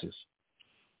hard-headed asses?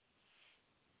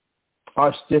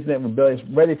 Our stiff-necked rebellious,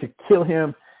 ready to kill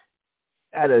him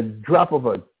at a drop of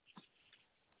a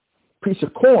piece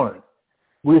of corn.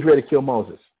 We was ready to kill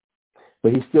Moses.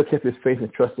 But he still kept his faith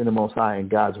and trust in the Most High and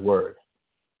God's word,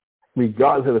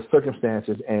 regardless of the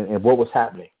circumstances and what was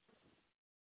happening.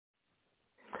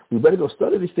 We better go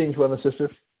study these things, brothers and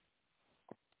sisters.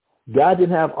 God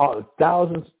didn't have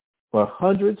thousands or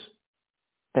hundreds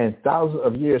and thousands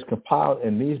of years compiled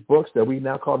in these books that we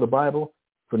now call the Bible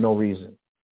for no reason.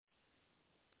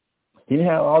 He didn't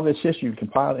have all this history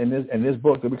compiled in this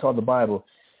book that we call the Bible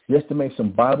just to make some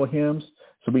Bible hymns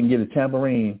so we can get a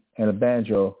tambourine and a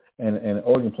banjo and an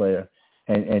organ player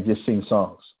and just sing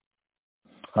songs.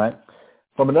 All right?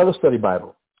 From another study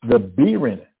Bible, the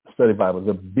Berean Study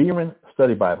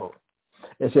Bible,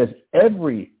 it says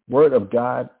every word of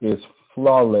God is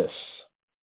flawless.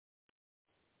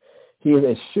 He is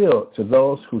a shield to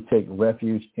those who take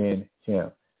refuge in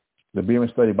him. The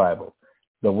Berean Study Bible,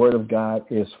 the word of God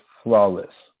is flawless.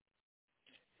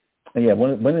 And yeah, one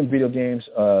of the video games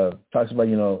talks about,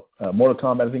 Mortal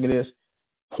Kombat, I think it is,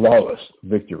 flawless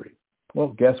victory. Well,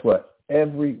 guess what?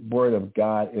 Every word of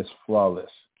God is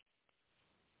flawless.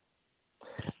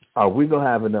 Are we going to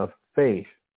have enough faith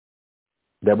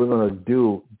that we're going to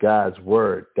do God's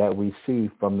word that we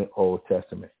see from the Old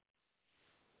Testament,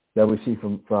 that we see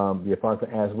from the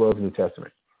Apocrypha as well as the New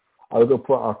Testament? Are we going to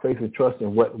put our faith and trust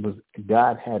in what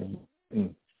God had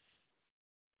written,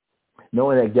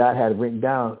 knowing that God had written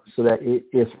down so that it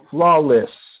is flawless,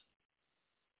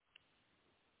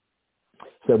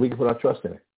 so that we can put our trust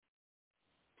in it,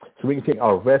 so we can take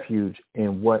our refuge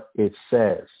in what it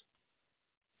says?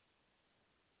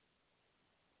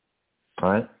 All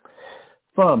right?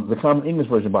 From the Common English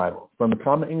Version Bible,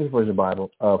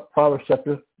 of Proverbs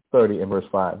chapter 30 and verse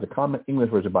 5, the Common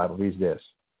English Version Bible reads this: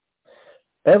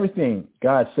 everything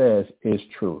God says is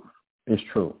true.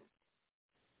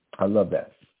 I love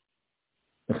that.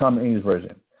 The Common English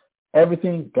Version.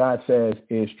 Everything God says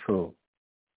is true.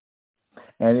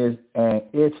 And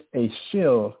it's a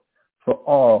shield for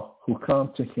all who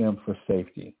come to him for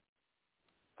safety.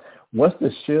 What's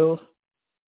the shield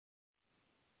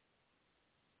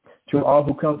to all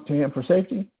who come to him for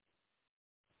safety?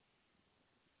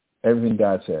 Everything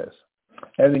God says.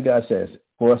 Everything God says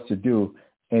for us to do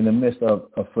in the midst of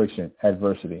affliction,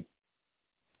 adversity.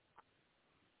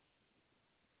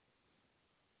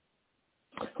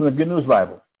 From the Good News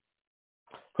Bible.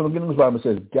 It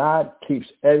says, God keeps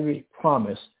every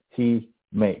promise he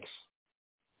makes.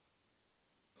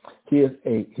 He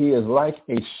is like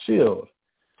a shield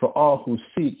for all who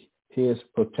seek his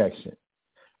protection.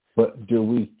 But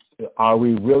are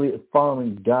we really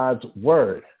following God's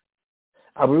word?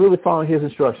 Are we really following his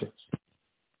instructions?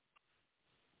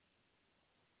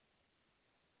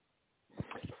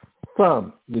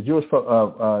 From the Jewish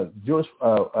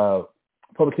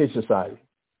Publication Society,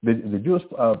 the Jewish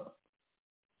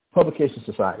Publication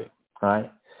Society, all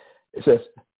right? It says,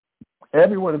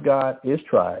 every word of God is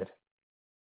tried.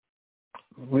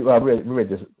 We read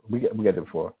this. We got it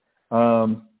before.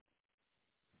 From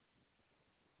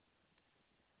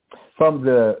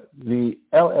the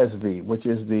LSV, which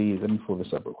is the, let me pull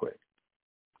this up real quick.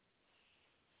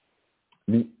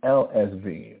 The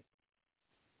LSV.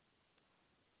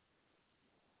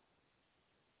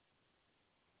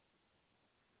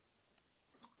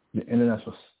 The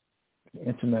International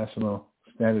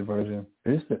Standard Version.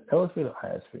 Is this the LSV or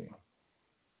ISV?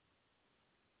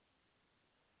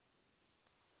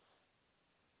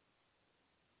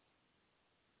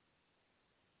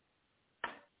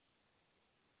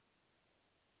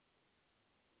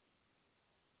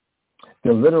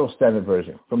 The Literal Standard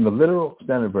Version. From the Literal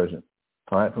Standard Version.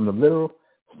 All right, from the Literal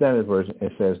Standard Version,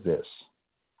 it says this.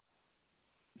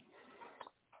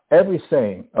 Every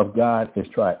saying of God is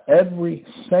tried. Every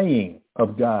saying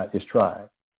of God is tried.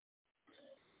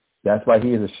 That's why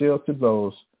he is a shield to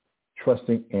those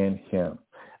trusting in him.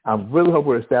 I really hope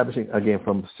we're establishing, again,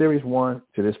 from series 1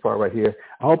 to this part right here,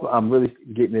 I hope I'm really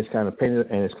getting this kind of painted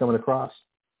and it's coming across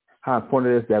how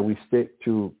important it is that we stick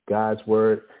to God's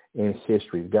word in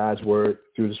history, God's word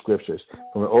through the scriptures,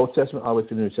 from the Old Testament all the way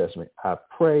to the New Testament. I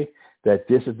pray that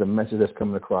this is the message that's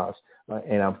coming across.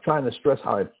 And I'm trying to stress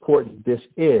how important this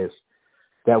is,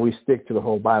 that we stick to the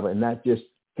whole Bible and not just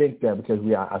think that because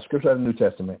we are a scripture of the New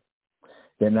Testament,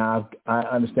 that now I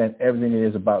understand everything it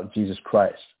is about Jesus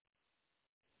Christ.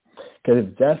 Because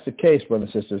if that's the case, brothers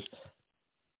and sisters,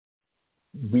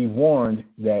 be warned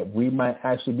that we might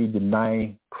actually be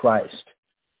denying Christ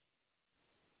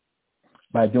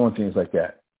by doing things like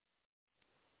that.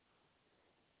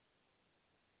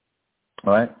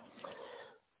 All right?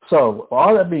 So,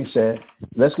 all that being said,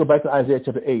 let's go back to Isaiah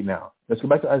chapter 8 now. Let's go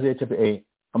back to Isaiah chapter 8.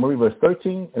 I'm going to read verse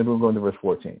 13, and we're going to go into verse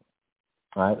 14.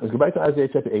 All right? Let's go back to Isaiah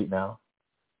chapter 8 now.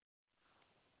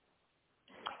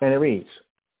 And it reads,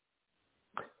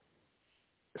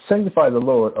 sanctify the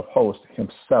Lord of hosts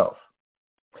himself,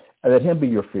 and let him be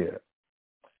your fear,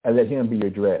 and let him be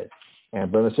your dread.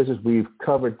 And brothers and sisters, we've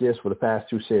covered this for the past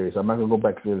 2 series. I'm not going to go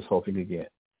back through this whole thing again.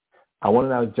 I want to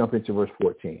now jump into verse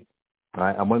 14. All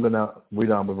right, I'm going to now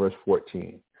read on with verse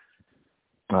 14.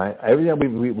 All right,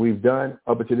 everything we've done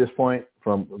up until this point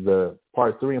from the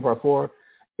part 3 and part 4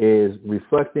 is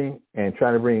reflecting and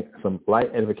trying to bring some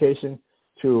light edification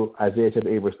to Isaiah chapter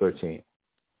 8, verse 13.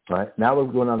 All right, now we're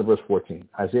going on to verse 14.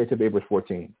 Isaiah chapter 8, verse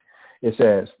 14. It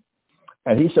says,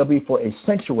 and he shall be for a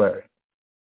sanctuary.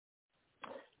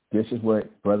 This is where,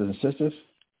 brothers and sisters,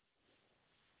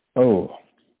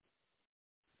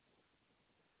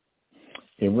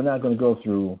 if we're not going to go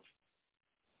through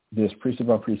this precept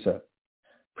on precept,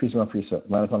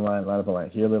 line upon line,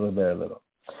 here a little, there a little,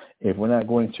 if we're not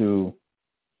going to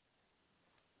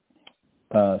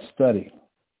study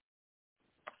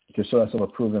to show ourselves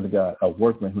approved unto God, a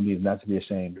workman who needs not to be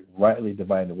ashamed, rightly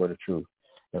dividing the word of truth,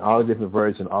 and all the different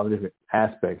words and all the different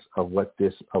aspects of what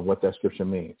that scripture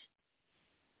means.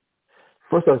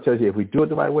 First, I'll tell you, if we do it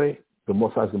the right way, the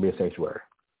Most High is going to be a sanctuary.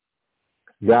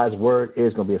 God's word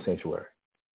is going to be a sanctuary.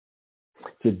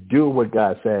 To do what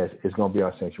God says is going to be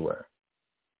our sanctuary.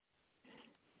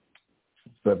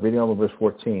 But reading over verse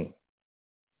 14,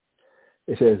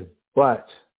 it says, but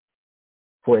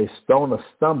for a stone of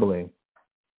stumbling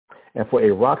and for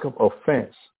a rock of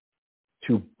offense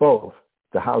to both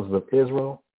the houses of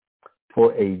Israel,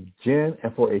 for a gin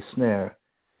and for a snare,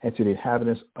 and to the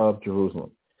inhabitants of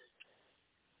Jerusalem.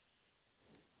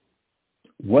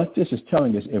 What this is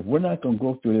telling us, if we're not going to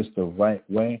go through this the right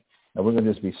way, and we're going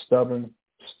to just be stubborn,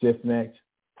 stiff-necked,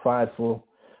 prideful,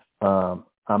 I'm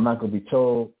not going to be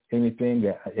told anything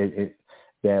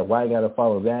that why I got to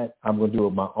follow that. I'm going to do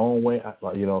it my own way.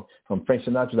 From Frank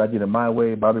Sinatra's I did it my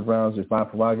way, Bobby Brown's It's My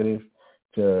Prerogative,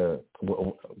 to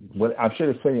what I'm sure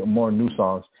there's plenty more new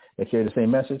songs that carry the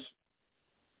same message.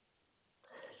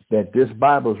 That this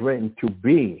Bible is written to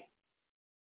be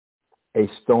a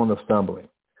stone of stumbling.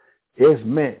 It's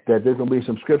meant that there's going to be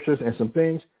some scriptures and some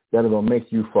things that are going to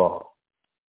make you fall.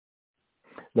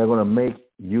 They're going to make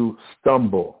you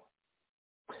stumble.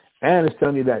 And it's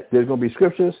telling you that there's going to be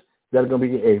scriptures that are going to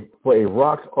be for a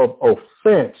rock of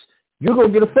offense. You're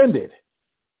going to get offended.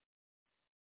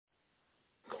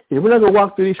 If we're not going to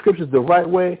walk through these scriptures the right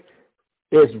way,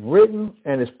 it's written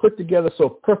and it's put together so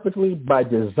perfectly by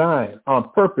design,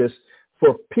 on purpose,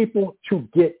 for people to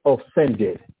get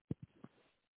offended.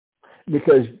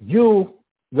 Because you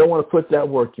don't want to put that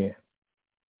work in.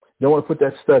 Don't want to put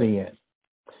that study in.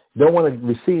 Don't want to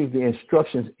receive the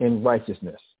instructions in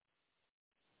righteousness.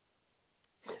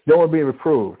 Don't want to be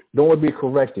reproved. Don't want to be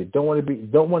corrected. Don't want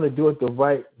to do it the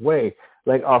right way,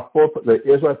 like the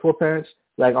Israelite foreparents,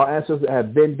 like our ancestors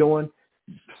have been doing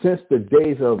since the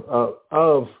days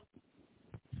of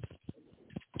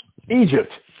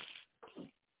Egypt,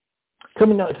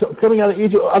 coming out of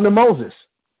Egypt under Moses.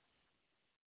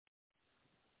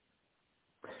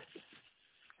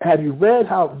 Have you read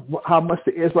how much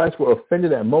the Israelites were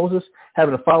offended at Moses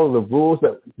having to follow the rules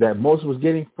that Moses was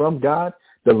getting from God,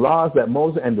 the laws that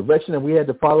Moses and direction that we had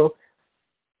to follow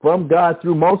from God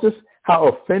through Moses? How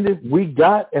offended we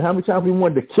got and how many times we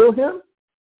wanted to kill him?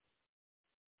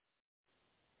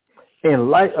 In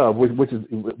light of which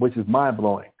is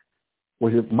mind-blowing,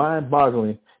 which is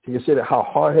mind-boggling to consider how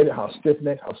hard-headed, how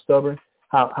stiff-necked, how stubborn,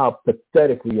 how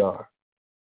pathetic we are.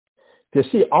 To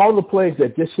see all the plagues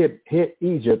that just hit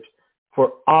Egypt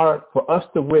for us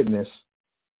to witness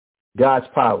God's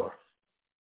power.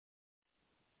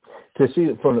 To see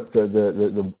from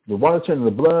the water turning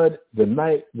to blood, the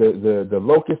night, the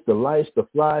locusts, the lice, the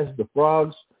flies, the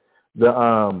frogs,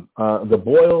 the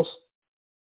boils,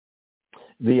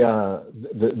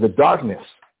 the darkness,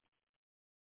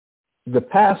 the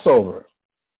Passover.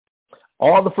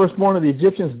 All the firstborn of the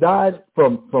Egyptians died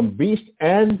from beast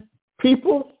and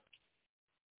people.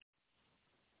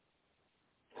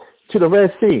 To the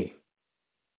Red Sea.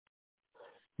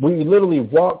 We literally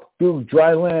walked through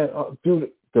dry land,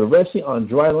 through the Red Sea on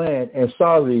dry land, and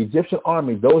saw the Egyptian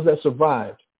army, those that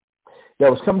survived,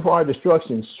 that was coming for our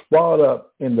destruction, swallowed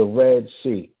up in the Red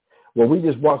Sea, where we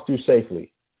just walked through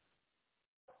safely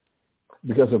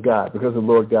because of God, because of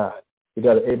Lord God, the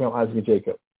God of Abraham, Isaac, and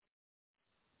Jacob.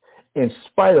 In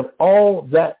spite of all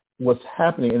that was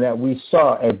happening and that we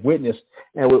saw and witnessed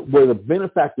and were the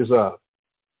benefactors of,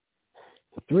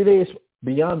 3 days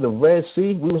beyond the Red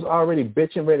Sea, we was already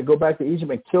bitching, ready to go back to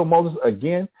Egypt and kill Moses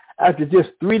again after just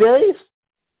 3 days?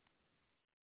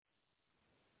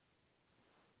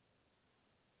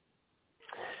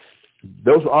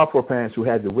 Those were our foreparents who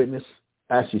had the witness,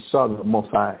 actually saw the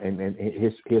Most High and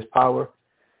his power,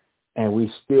 and we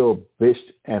still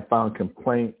bitched and found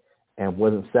complaint and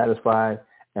wasn't satisfied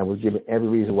and was given every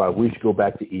reason why we should go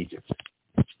back to Egypt.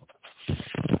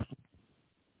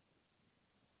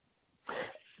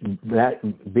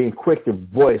 That being quick to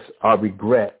voice our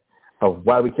regret of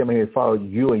why we came here to follow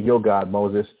you and your God,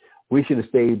 Moses. We should have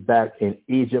stayed back in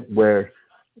Egypt where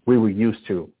we were used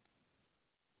to.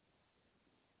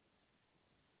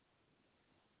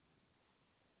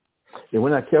 If we're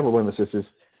not careful, brothers and sisters,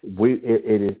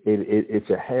 it's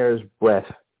a hair's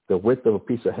breadth, the width of a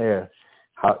piece of hair,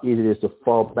 how easy it is to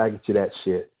fall back into that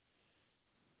shit.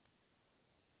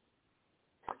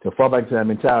 To fall back into that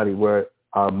mentality where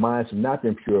our minds have not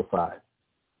been purified.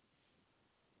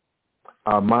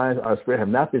 Our minds, our spirit have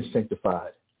not been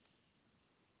sanctified.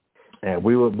 And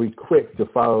we will be quick to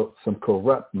follow some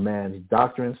corrupt man's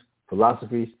doctrines,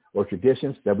 philosophies, or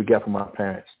traditions that we got from our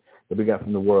parents, that we got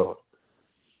from the world.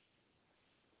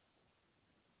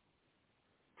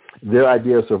 Their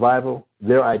idea of survival,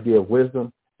 their idea of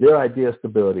wisdom, their idea of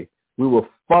stability. We will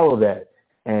follow that.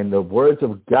 And the words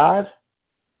of God,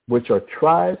 which are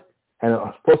tried and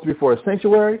are supposed to be for a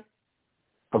sanctuary,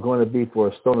 are going to be for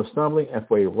a stone of stumbling and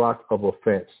for a rock of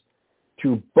offense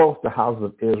to both the houses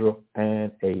of Israel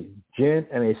and a gin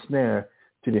and a snare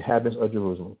to the inhabitants of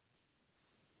Jerusalem.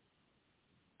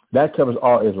 That covers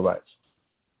all Israelites.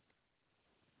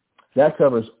 That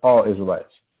covers all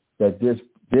Israelites. That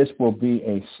this will be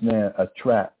a snare, a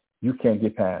trap you can't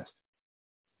get past.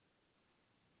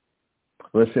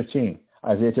 Verse 15,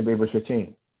 Isaiah chapter 8, verse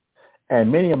 15.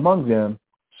 And many among them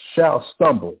shall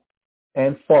stumble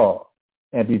and fall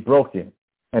and be broken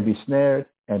and be snared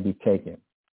and be taken.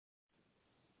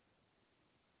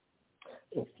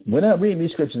 We're not reading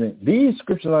these scriptures. These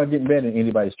scriptures aren't getting read in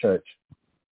anybody's church.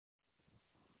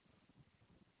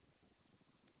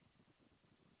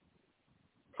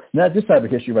 Not this type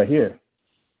of history right here.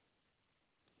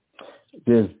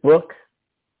 This book,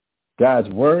 God's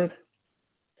word,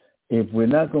 if we're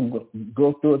not going to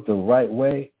go through it the right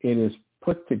way, it is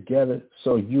put together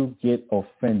so you get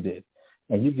offended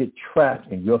and you get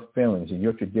trapped in your feelings and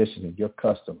your traditions and your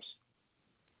customs.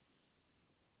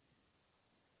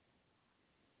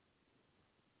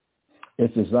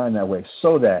 It's designed that way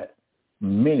so that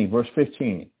many, verse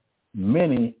 15,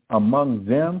 many among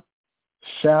them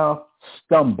shall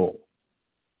stumble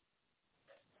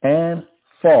and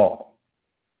fall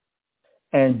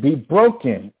and be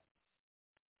broken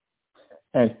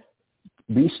and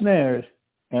be snared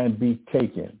and be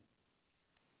taken.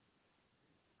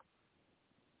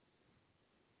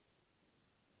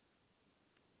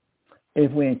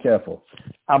 if we ain't careful.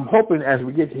 I'm hoping as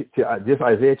we get to this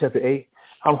Isaiah chapter 8,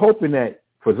 I'm hoping that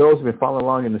for those who've been following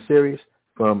along in the series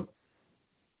from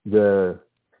to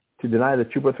deny the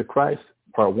true birth of Christ,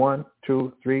 part 1,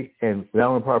 2, 3, and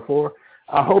now in part 4,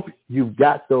 I hope you've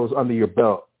got those under your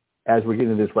belt as we're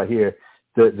getting to this right here,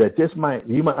 that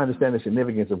you might understand the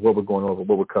significance of what we're going over,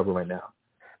 what we're covering right now.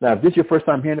 Now, if this is your first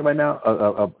time hearing it right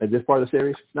now, this part of the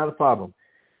series, not a problem.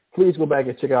 Please go back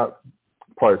and check out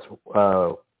parts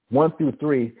 1 through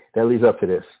 3 that leads up to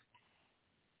this.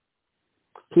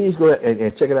 Please go ahead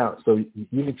and check it out so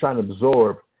you can try to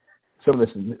absorb some of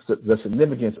the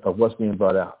significance of what's being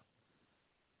brought out,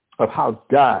 of how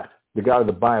God, the God of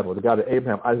the Bible, the God of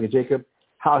Abraham, Isaac, and Jacob,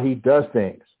 how he does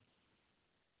things.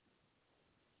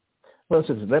 Well,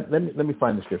 let me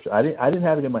find the scripture. I didn't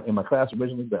have it in my class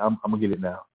originally, but I'm gonna get it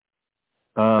now.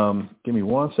 Give me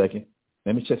 1 second.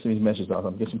 Let me check some of these messages off.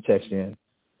 I'm gonna get some text in.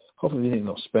 Hopefully there ain't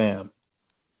no spam.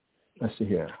 Let's see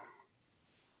here.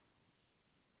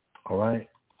 All right.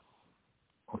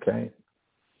 Okay.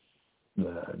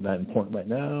 Not important right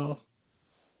now.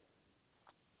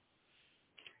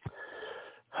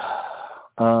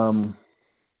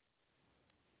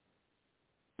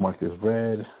 Mark this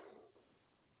red.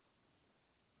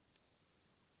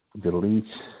 Delete.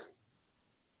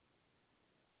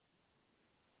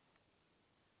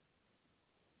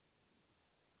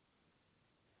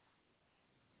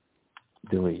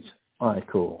 Delete. All right,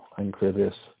 cool. I can clear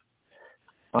this.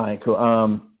 All right,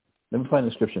 cool. Let me find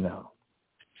the scripture now.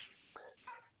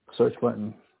 Search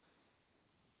button.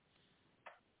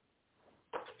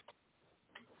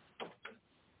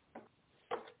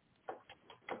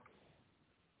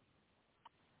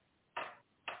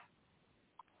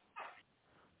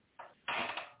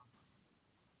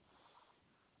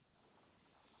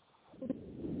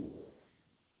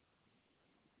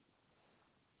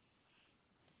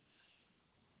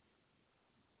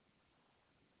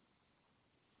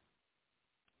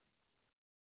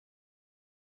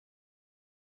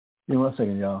 Give me 1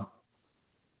 second, y'all.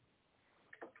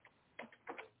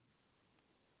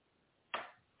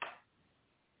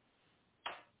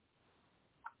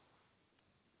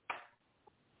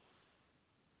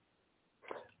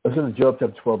 Let's go to Job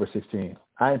chapter 12, verse 16.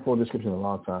 I ain't pulled this scripture in a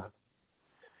long time.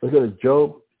 Let's go to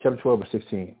Job chapter 12, verse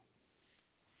 16.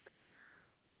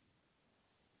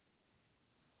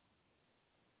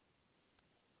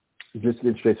 Just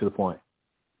get straight to the point.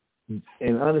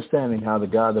 In understanding how the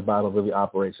God of the Bible really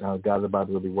operates and how the God of the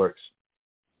Bible really works,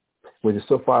 which is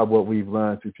so far what we've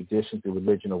learned through tradition, through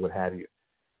religion, or what have you.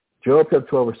 Job chapter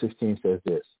 12, verse 16 says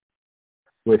this: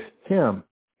 with him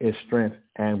is strength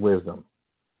and wisdom.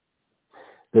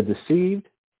 The deceived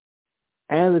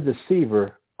and the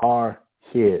deceiver are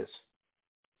his.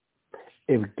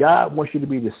 If God wants you to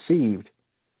be deceived,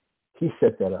 he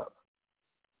set that up.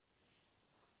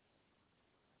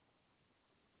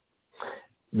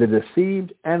 The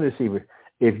deceived and the deceiver.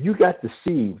 If you got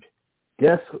deceived,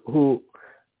 guess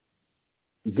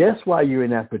why you're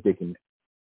in that predicament?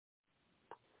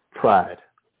 Pride,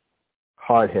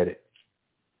 hard-headed,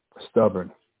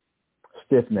 stubborn,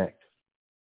 stiff-necked.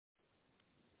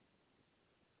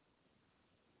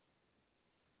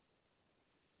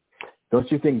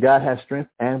 Don't you think God has strength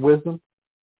and wisdom?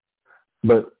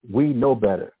 But we know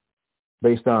better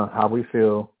based on how we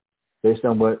feel, based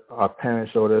on what our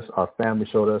parents showed us, our family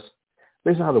showed us,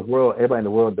 based on how everybody in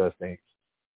the world does things.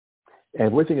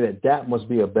 And we're thinking that must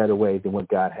be a better way than what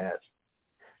God has.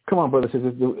 Come on, brothers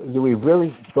and sisters, do we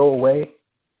really go away?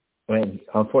 And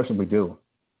unfortunately, we do.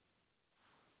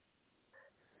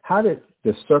 How did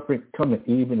the serpent come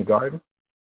to Eve in the garden?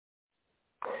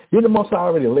 Didn't the Most High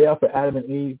already lay out for Adam and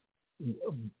Eve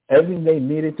everything they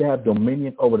needed to have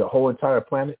dominion over the whole entire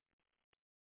planet?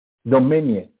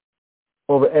 Dominion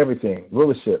over everything,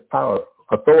 rulership, power,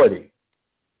 authority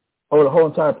over the whole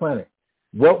entire planet.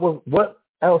 What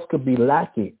else could be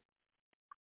lacking?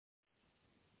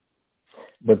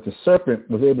 But the serpent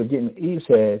was able to get in Eve's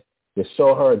head to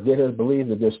show her, get her to believe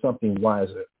that there's something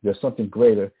wiser, there's something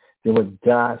greater than what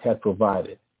God had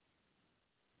provided.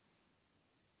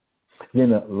 Then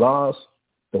the laws,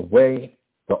 the way,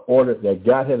 the order that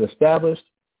God had established,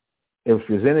 it was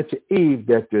presented to Eve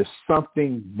that there's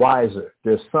something wiser.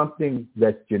 There's something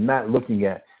that you're not looking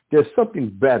at. There's something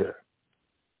better.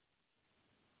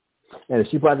 And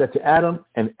she brought that to Adam,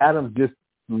 and Adam, just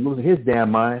losing his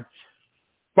damn mind,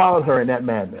 followed her in that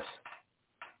madness.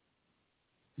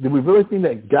 Do we really think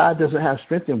that God doesn't have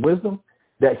strength and wisdom,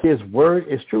 that his word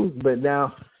is true? But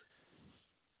now,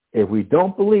 if we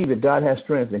don't believe that God has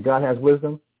strength and God has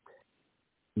wisdom,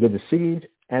 the deceived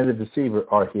and the deceiver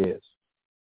are his.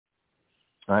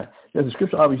 All right. There's a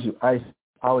scripture, obviously, I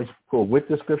always pull with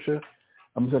the scripture,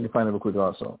 I'm just going to find it real quick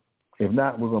also. If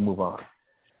not, we're going to move on.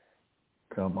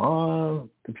 Come on,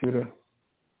 computer.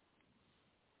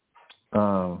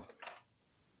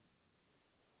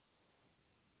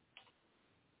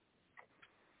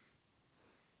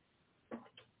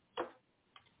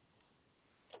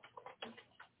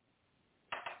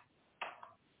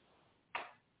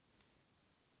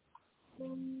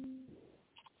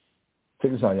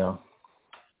 Check this out, y'all.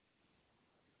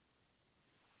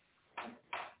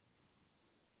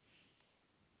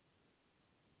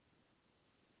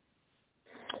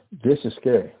 This is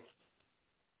scary.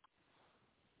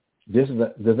 This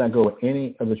does not go with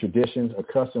any of the traditions or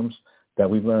customs that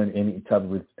we've learned in any type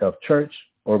of church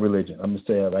or religion. I'm going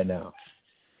to say that right now.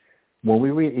 When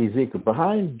we read Ezekiel,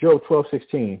 behind Job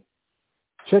 12:16,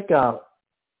 check out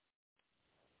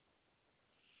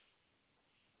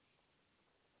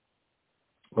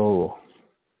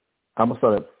I'm going to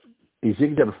start at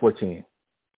Ezekiel chapter 14.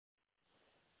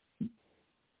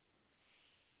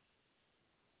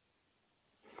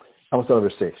 I'm going to start at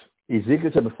verse 6.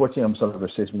 Ezekiel chapter 14, I'm going to start at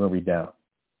verse 6. We're going to read down.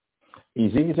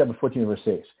 Ezekiel chapter 14, verse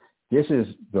 6. This is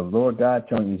the Lord God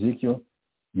telling Ezekiel,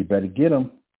 you better get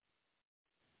him.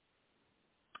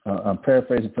 I'm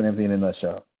paraphrasing, putting everything in a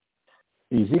nutshell.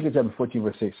 Ezekiel chapter 14,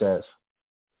 verse 6 says,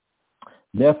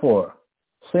 therefore,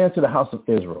 say unto the house of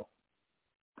Israel,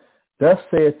 thus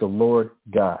saith the Lord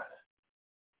God,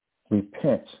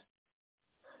 repent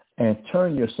and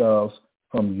turn yourselves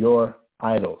from your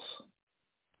idols,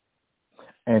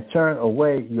 and turn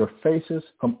away your faces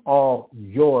from all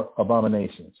your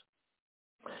abominations.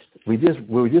 We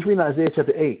were just reading Isaiah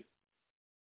chapter 8,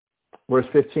 verse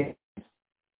 15.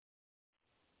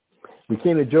 We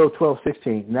came to Job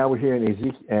 12:16. Now we're here in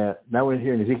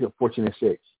Ezekiel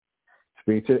 14:6.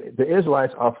 Speaking to the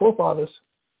Israelites, our forefathers,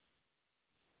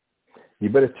 you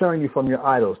better turn you from your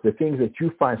idols, the things that you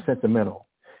find sentimental,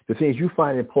 the things you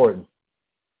find important,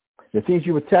 the things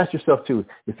you attach yourself to,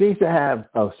 the things that have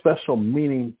a special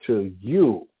meaning to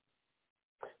you.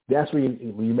 That's when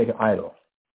you make an idol.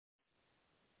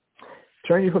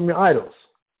 Turn you from your idols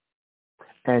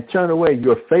and turn away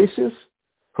your faces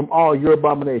from all your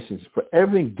abominations. For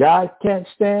everything God can't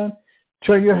stand,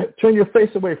 turn your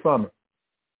face away from it.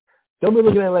 Don't be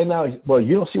looking at it like now, well,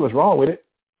 you don't see what's wrong with it.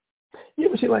 You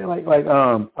ever see if I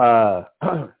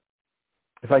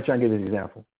try and give an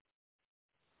example.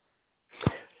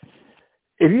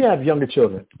 If you have younger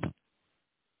children,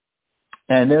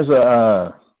 and there's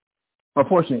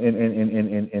unfortunately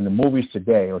in the movies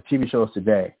today or TV shows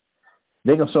today,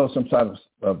 they're going to show some type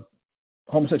of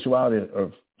homosexuality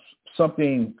or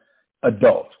something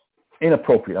adult,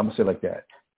 inappropriate, I'm going to say it like that,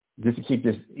 just to keep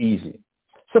this easy.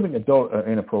 Something adult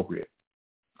or inappropriate.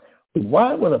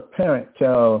 Why would a parent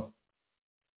tell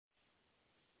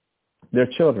their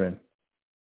children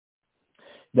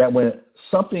that when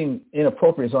something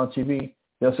inappropriate is on TV,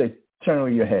 they'll say, turn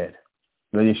away your head?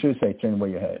 Well, they should say, turn away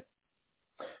your head.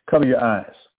 Cover your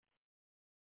eyes.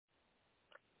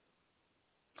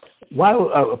 Why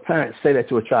would a parent say that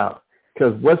to a child?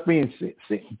 Because what's being seen,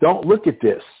 don't look at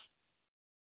this.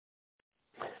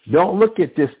 Don't look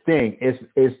at this thing.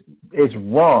 It's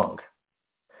wrong.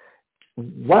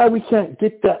 Why we can't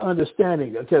get that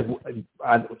understanding? Because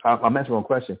I'm answering one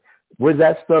question. We're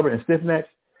that stubborn and stiff-necked.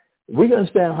 We can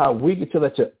understand how we can tell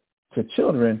that to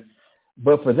children,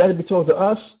 but for that to be told to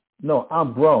us, no,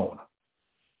 I'm grown.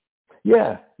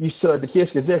 Yeah, you saw the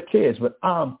kids because they're kids, but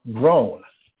I'm grown.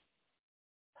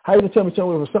 How you can tell me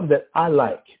something that I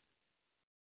like?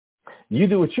 You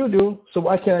do what you do, so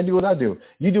why can't I do what I do?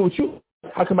 You do what you,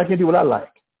 how come I can't do what I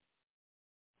like?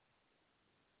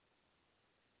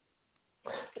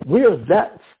 We are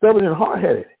that stubborn and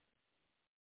hard-headed.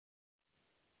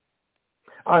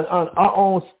 On our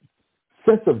own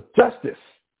sense of justice,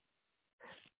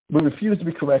 we refuse to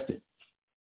be corrected.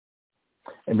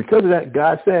 And because of that,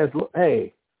 God says,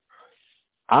 hey,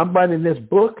 I'm writing this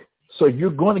book, so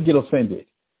you're going to get offended.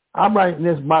 I'm writing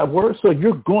this, my word, so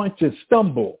you're going to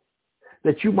stumble,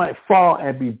 that you might fall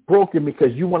and be broken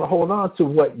because you want to hold on to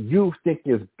what you think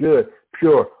is good,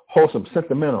 pure, wholesome,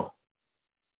 sentimental.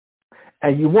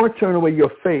 And you won't turn away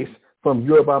your face from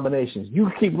your abominations.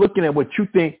 You keep looking at what you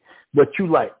think, what you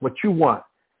like, what you want,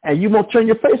 and you won't turn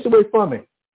your face away from it.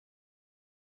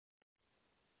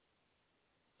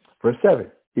 Verse 7,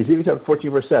 Ezekiel chapter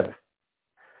 14, verse 7.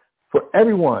 For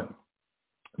everyone,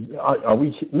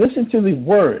 listen to these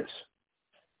words.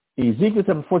 Ezekiel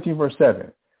chapter 14, verse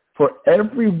 7. For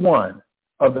every one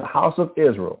of the house of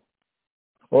Israel,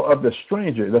 or of the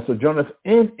stranger that sojourneth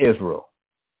in Israel,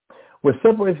 will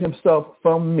separate himself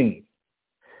from me,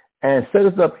 and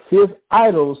setteth up his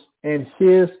idols in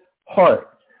his heart.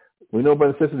 We know,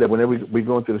 brothers and sisters, that whenever we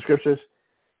go into the scriptures,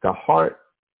 The heart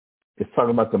is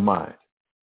talking about the mind.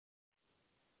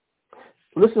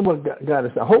 Listen to what God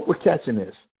is saying. I hope we're catching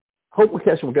this. Hope we're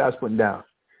catching what God's putting down.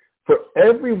 For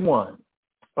every one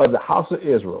of the house of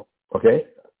Israel, okay,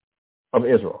 of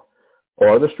Israel,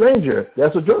 or the stranger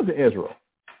that's a journey to Israel.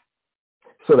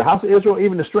 So the house of Israel,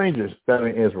 even the strangers that are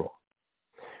in Israel,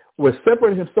 will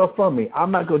separate himself from me.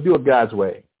 I'm not going to do it God's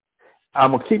way.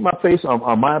 I'm going to keep my face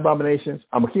on my abominations.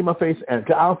 I'm going to keep my face, and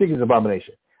I don't think it's an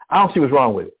abomination. I don't see what's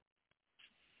wrong with it.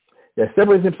 That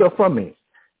separates himself from me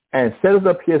and sets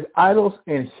up his idols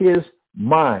in his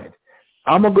mind.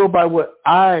 I'm going to go by what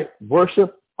I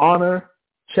worship, honor,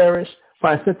 cherish,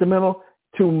 find sentimental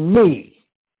to me,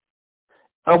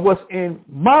 of what's in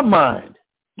my mind.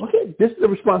 Okay, this is the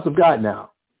response of God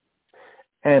now.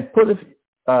 And put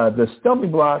the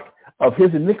stumbling block of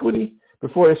his iniquity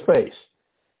before his face.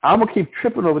 I'm going to keep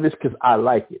tripping over this because I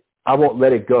like it. I won't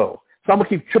let it go. So I'm going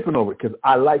to keep tripping over it because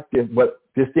I like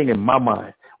this thing in my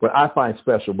mind, what I find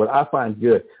special, what I find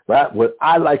good, what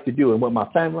I like to do and what my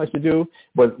family likes to do,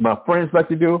 what my friends like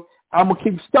to do. I'm going to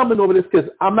keep stumbling over this because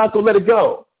I'm not going to let it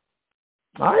go.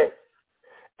 All right?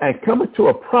 And coming to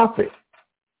a prophet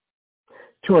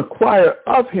to inquire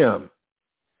of him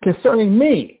concerning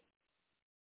me.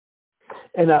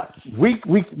 And we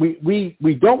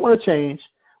don't want to change.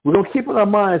 We're going to keep in our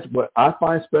minds what I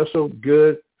find special,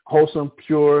 good, wholesome,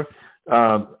 pure,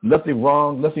 nothing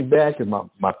wrong, nothing bad, because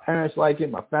my parents like it,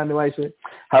 my family likes it,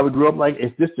 how we grew up like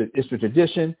it. It's the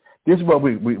tradition. This is what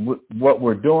what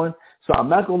we're doing. So I'm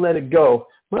not going to let it go,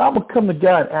 but I'm going to come to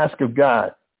God and ask of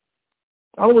God.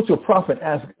 I'm going to go to a prophet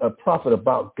and ask a prophet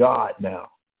about God now.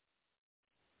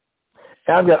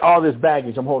 And I've got all this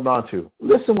baggage I'm holding on to.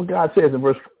 Listen what God says in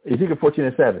Ezekiel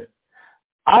 14:7.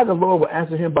 I, the Lord, will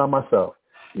answer him by myself.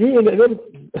 You ain't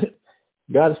good.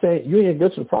 God is saying, you ain't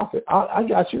good to the prophet. I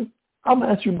got you. I'm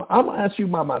gonna ask you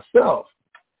by myself.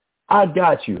 I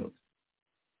got you.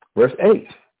 Verse 8.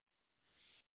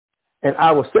 And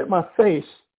I will set my face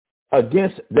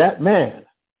against that man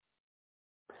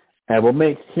and will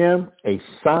make him a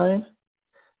sign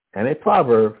and a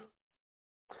proverb,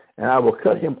 and I will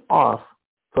cut him off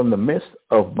from the midst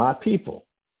of my people.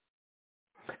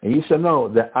 And you shall know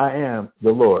that I am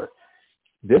the Lord.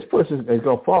 This person is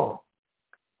going to fall.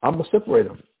 I'm going to separate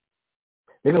them.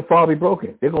 They're going to fall, be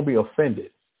broken. They're going to be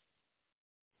offended.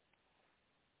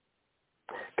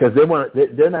 Because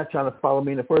they're not trying to follow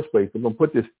me in the first place. They're going to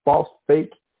put this false,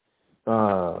 fake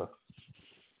front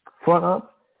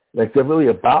up, like they're really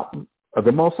about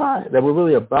the Most High, that we're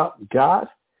really about God.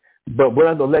 But we're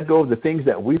not going to let go of the things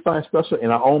that we find special in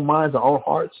our own minds, our own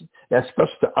hearts, that's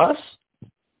special to us.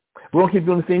 We're going to keep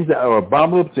doing the things that are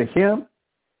abominable to him.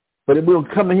 But we'll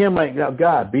come to him like,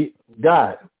 God,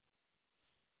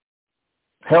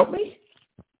 help me.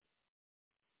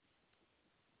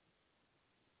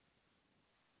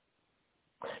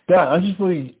 God, aren't you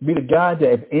supposed to be the God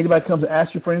that if anybody comes and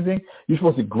asks you for anything, you're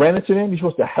supposed to grant it to them? You're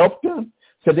supposed to help them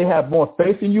so they have more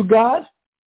faith in you, God?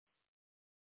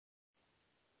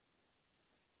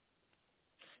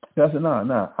 God said, no,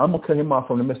 I'm going to cut him off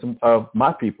from the midst of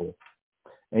my people.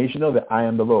 And you should know that I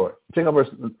am the Lord. Check out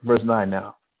verse 9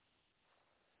 now.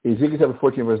 Ezekiel chapter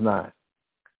 14, verse 9.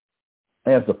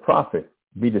 And if the prophet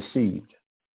be deceived,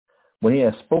 when he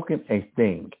has spoken a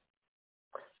thing,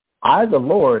 I, the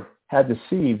Lord, have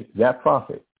deceived that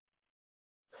prophet.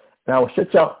 And I will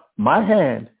stretch out my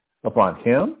hand upon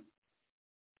him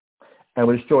and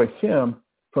will destroy him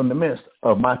from the midst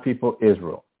of my people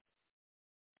Israel.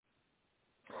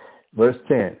 Verse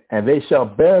 10, and they shall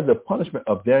bear the punishment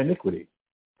of their iniquity.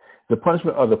 The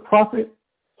punishment of the prophet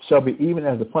shall be even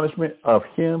as the punishment of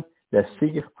him that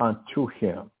seeketh unto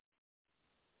him.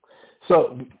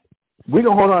 So we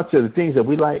don't hold on to the things that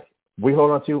we like. We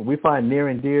hold on to, we find near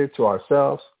and dear to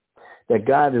ourselves that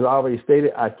God has already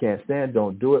stated, I can't stand,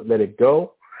 don't do it, let it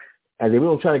go. And then we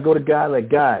don't try to go to God like,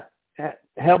 God,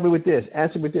 help me with this,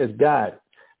 answer me with this. God,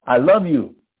 I love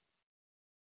you.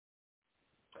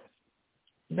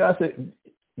 God said,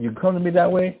 you come to me that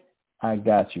way, I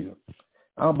got you.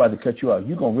 I'm about to cut you out.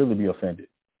 You're going to really be offended.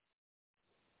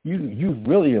 You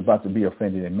really about to be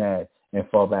offended and mad and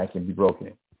fall back and be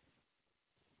broken.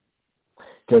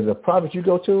 Because the prophet you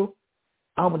go to,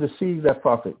 I'm going to deceive that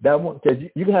prophet. That one, because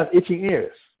you can have itching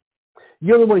ears.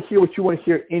 You only want to hear what you want to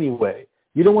hear anyway.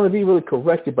 You don't want to be really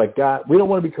corrected by God. We don't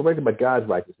want to be corrected by God's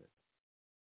righteousness.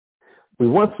 We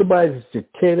want somebody to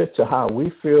cater to how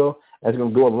we feel, that's going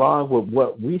to go along with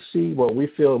what we see, what we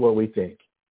feel, what we think.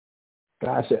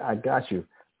 God said, I got you.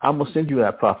 I'm going to send you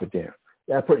that prophet there.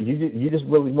 That person, you just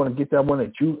really want to get that one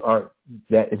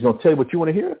that is going to tell you what you want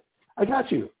to hear? I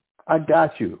got you. I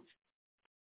got you.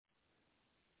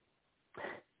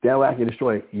 That will actually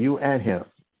destroy you and him.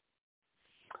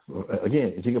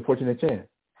 Again, Ezekiel 14:10.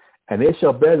 And they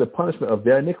shall bear the punishment of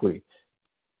their iniquity.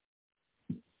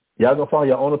 Y'all gonna follow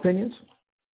your own opinions?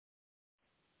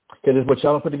 Because it's what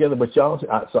y'all put together, but y'all,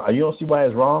 so you don't see why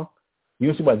it's wrong? You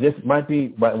don't see why this might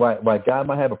be, why God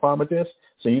might have a problem with this?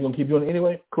 So you're going to keep doing it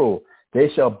anyway? Cool. They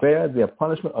shall bear the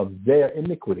punishment of their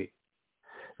iniquity.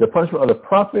 The punishment of the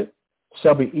prophet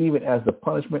shall be even as the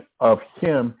punishment of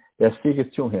him that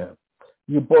speaketh to him.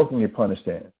 You both going to get punished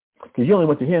then. Because you only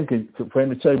went to him for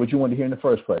him to tell you what you wanted to hear in the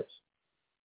first place.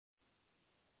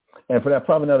 And for that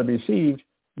prophet not to be deceived,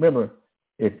 remember,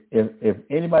 if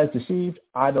anybody's deceived,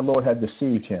 I, the Lord, have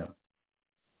deceived him.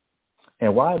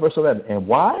 And why? Verse 11. And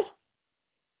why?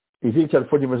 Ezekiel chapter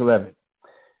 14, verse 11.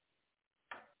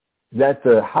 That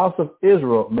the house of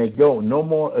Israel may go no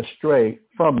more astray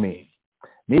from me,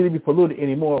 neither be polluted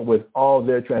anymore with all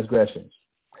their transgressions,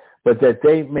 but that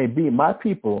they may be my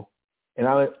people, and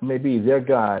I may be their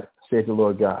God, saith the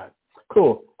Lord God.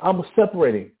 Cool. I'm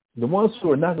separating the ones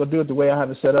who are not going to do it the way I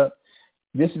have it set up.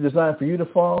 This is designed for you to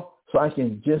fall, so I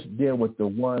can just deal with the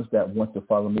ones that want to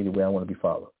follow me the way I want to be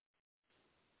followed.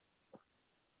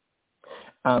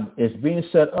 It's being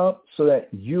set up so that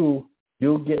you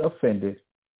get offended.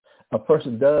 A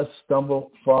person does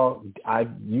stumble, fall.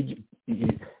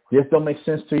 This don't make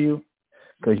sense to you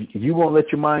because you won't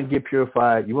let your mind get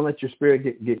purified. You won't let your spirit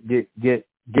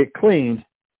get cleaned.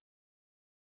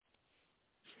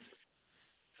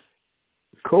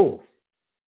 Cool.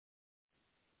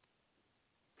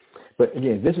 But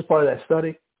again, this is part of that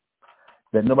study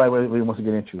that nobody really wants to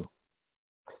get into.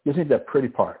 This ain't that pretty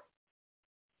part.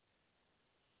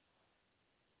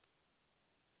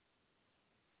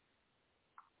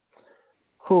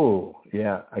 Oh,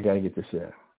 yeah, I got to get this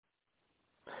here.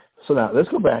 So now let's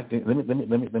go back. Let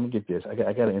me get this. I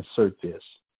got to insert this.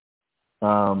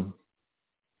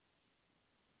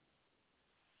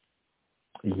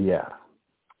 Yeah.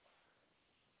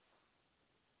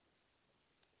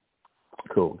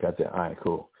 Cool. Got that. All right,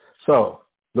 cool. So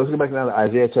let's go back now to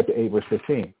Isaiah chapter 8, verse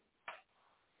 15.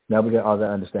 Now we got all that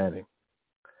understanding.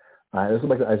 All right, let's go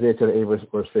back to Isaiah chapter 8,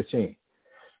 verse 15.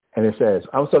 And it says,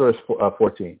 I'm starting at verse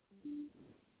 14.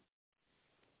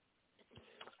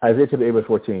 Isaiah chapter 8, verse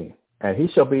 14. And he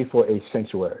shall be for a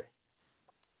sanctuary,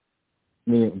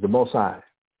 meaning the Most High.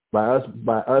 By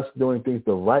us doing things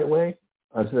the right way,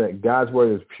 understand that God's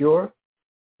word is pure,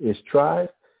 is tried.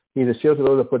 He's a shield to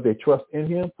those that put their trust in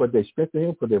him, put their strength in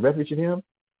him, put their refuge in him.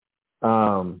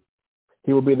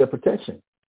 He will be their protection.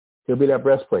 He'll be their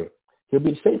breastplate. He'll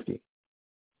be safety.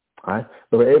 All right?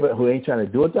 But for everybody who ain't trying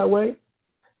to do it that way,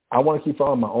 I want to keep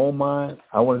following my own mind.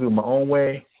 I want to do it my own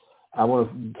way. I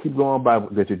want to keep going by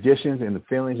the traditions and the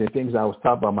feelings and things I was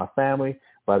taught by my family,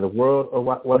 by the world, or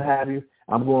what have you.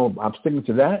 I'm sticking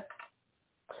to that.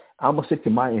 I'm going to stick to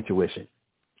my intuition.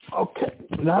 Okay.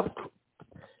 Now,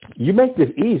 you make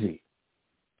this easy.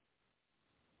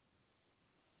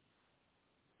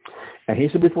 And he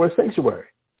should be for a sanctuary.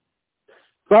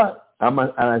 But, I'm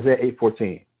on Isaiah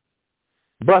 8:14.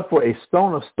 But for a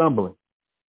stone of stumbling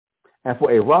and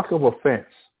for a rock of offense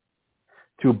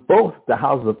to both the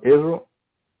houses of Israel,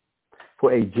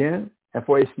 for a gin and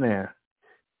for a snare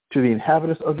to the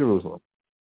inhabitants of Jerusalem.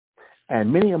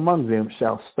 And many among them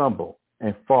shall stumble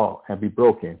and fall and be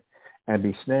broken and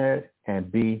be snared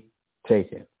and be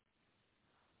taken.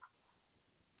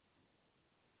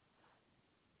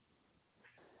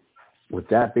 With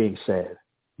that being said,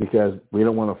 because we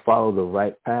don't want to follow the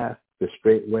right path, the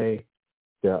straight way,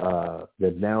 the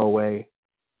narrow way,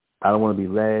 I don't want to be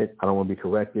led. I don't want to be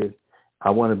corrected. I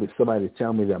want to be somebody to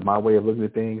tell me that my way of looking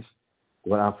at things,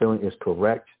 what I'm feeling is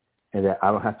correct, and that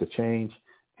I don't have to change,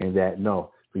 and that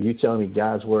no, but you telling me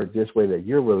God's word this way that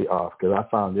you're really off because I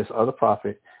found this other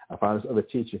prophet, I found this other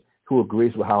teacher who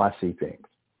agrees with how I see things.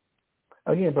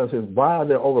 Again, brother says, why are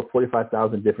there over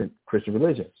 45,000 different Christian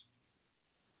religions?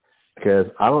 Because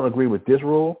I don't agree with this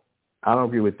rule. I don't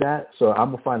agree with that. So I'm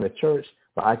going to find a church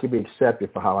where I can be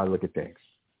accepted for how I look at things.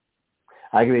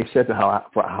 I can be accepted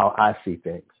for how I see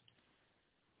things.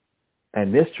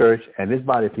 And this church and this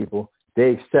body of people,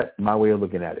 they accept my way of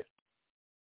looking at it.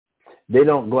 They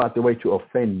don't go out their way to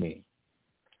offend me.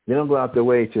 They don't go out their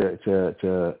way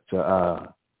to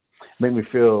make me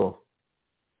feel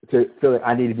like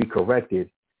I need to be corrected.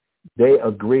 They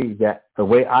agree that the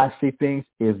way I see things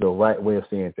is the right way of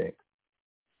seeing things.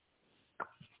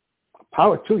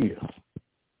 Power to you.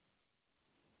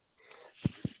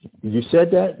 You said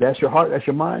that. That's your heart. That's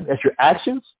your mind. That's your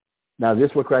actions. Now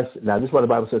this is what the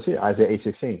Bible says here, Isaiah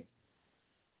 8:16.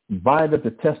 Bind up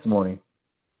the testimony,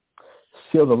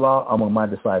 seal the law among my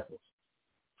disciples.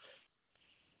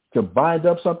 To bind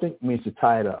up something means to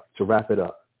tie it up, to wrap it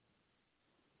up.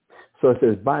 So it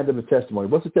says bind up the testimony.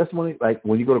 What's the testimony? Like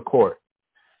when you go to court,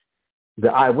 the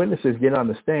eyewitnesses get on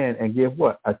the stand and give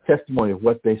what? A testimony of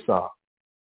what they saw.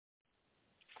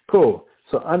 Cool.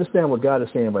 So understand what God is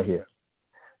saying right here.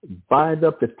 Bind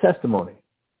up the testimony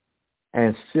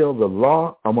and seal the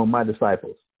law among my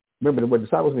disciples. Remember, the word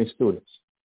disciples means students.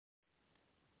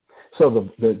 So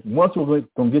the once we're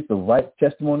going to get the right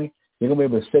testimony, you're going to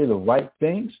be able to say the right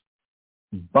things.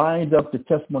 Bind up the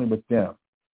testimony with them.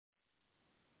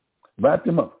 Wrap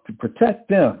them up to protect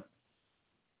them.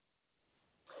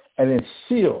 And then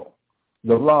seal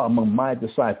the law among my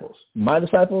disciples. My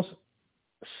disciples,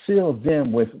 seal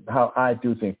them with how I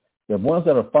do things. The ones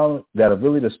that are following, that are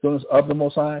really the students of the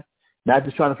Most High, not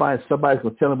just trying to find somebody who's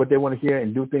going to tell them what they want to hear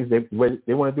and do things they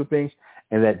want to do things,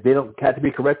 and that they don't have to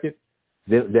be corrected.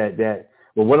 Well,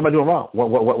 what am I doing wrong?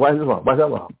 Why is this wrong? Why is that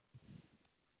wrong?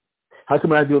 How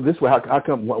come I do it this way? How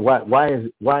come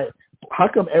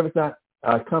every time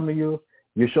I come to you,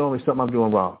 you're showing me something I'm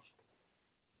doing wrong?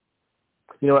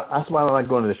 You know, that's why I don't like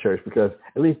going to this church, because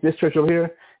at least this church over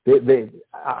here,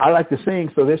 I like to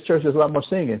sing, so this church is a lot more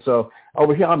singing. So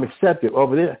over here, I'm accepted.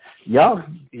 Over there, y'all,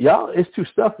 it's too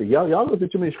stuffy. Y'all go through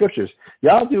too many scriptures.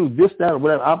 Y'all do this, that, or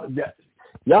whatever.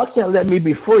 Y'all can't let me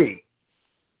be free.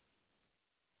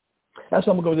 That's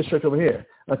why I'm going to go to this church over here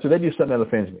until they do something that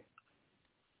offends me.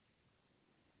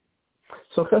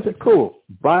 So I said, cool.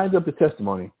 Bind up the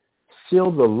testimony.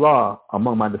 Seal the law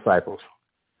among my disciples.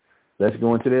 Let's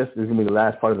go into this. This is going to be the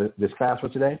last part of this class for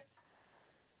today.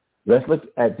 Let's look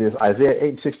at this Isaiah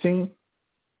 8:16.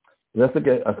 Let's look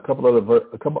at a couple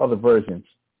other versions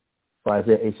for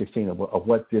Isaiah 8:16 of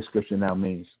what this scripture now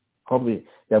means. Hopefully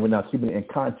that we're now keeping it in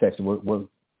context. Because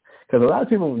a lot of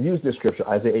people use this scripture,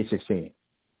 Isaiah 8:16.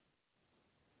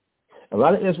 A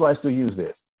lot of Israelites still use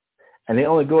this, and they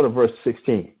only go to verse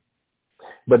 16.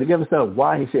 But they understand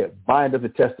why he said, bind up the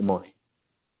testimony,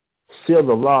 seal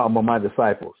the law among my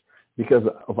disciples, because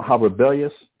of how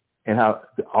rebellious and how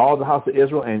all the house of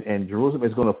Israel and Jerusalem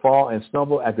is going to fall and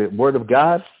stumble at the word of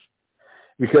God,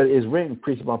 because it's written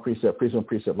precept upon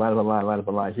precept, line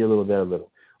upon line, here a little, there a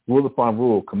little, rule upon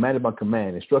rule, command upon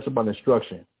command, instruction upon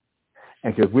instruction.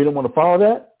 And because we don't want to follow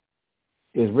that,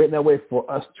 it's written that way for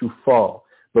us to fall.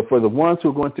 But for the ones who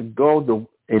are going to go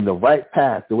in the right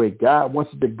path, the way God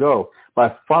wants it to go,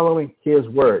 by following his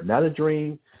word, not a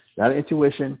dream, not an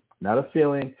intuition, not a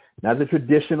feeling, not the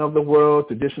tradition of the world,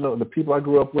 tradition of the people I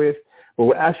grew up with, but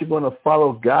we're actually going to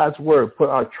follow God's word, put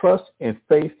our trust and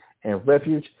faith and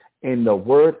refuge in the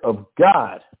word of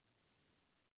God.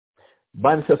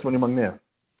 Bind the testimony among them.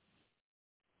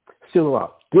 Seal it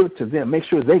out. Give it to them. Make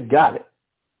sure they got it.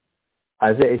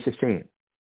 Isaiah 8:16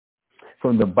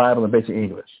 from the Bible in Basic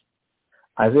English.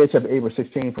 Isaiah chapter 8 verse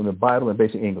 16 from the Bible in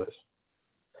Basic English.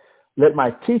 Let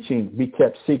my teaching be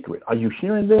kept secret. Are you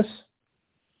hearing this?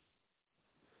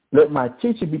 Let my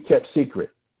teaching be kept secret,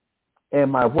 and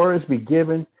my words be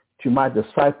given to my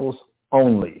disciples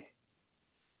only.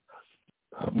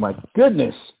 Oh, my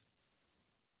goodness.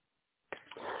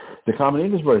 The Common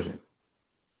English Version.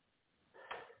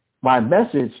 My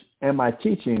message and my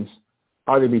teachings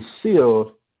are to be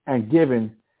sealed and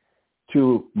given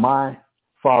to my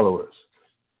followers.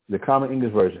 The Common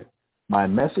English Version. My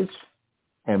message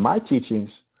and my teachings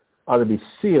are to be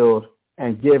sealed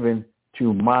and given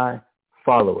to my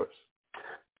followers.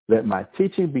 Let my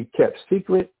teaching be kept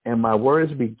secret and my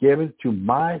words be given to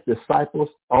my disciples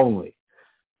only.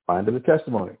 Bind up the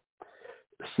testimony.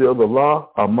 Seal the law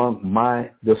among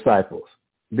my disciples.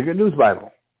 The Good News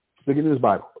Bible. The Good News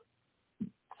Bible.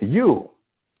 You,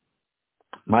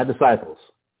 my disciples,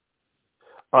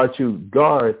 are to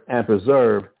guard and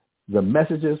preserve the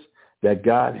messages that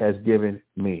God has given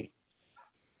me.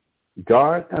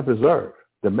 Guard and preserve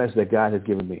the message that God has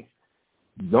given me.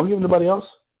 Don't give it to nobody else.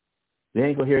 They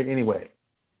ain't going to hear it anyway.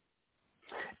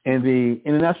 In the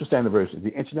International Standard Version,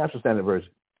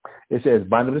 it says,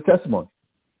 bind up the testimony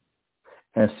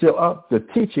and seal up the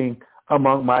teaching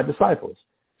among my disciples.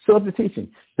 Seal up the teaching.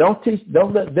 No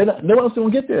one else will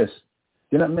get this.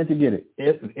 They're not meant to get it.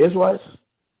 Israelites,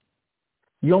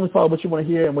 you only follow what you want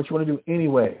to hear and what you want to do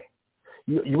anyway.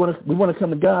 We want to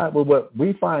come to God with what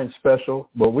we find special,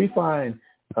 what we find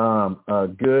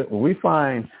good, what we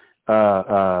find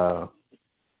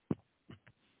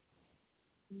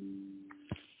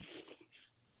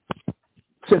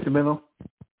sentimental.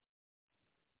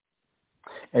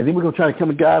 And then we're going to try to come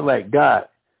to God like, God,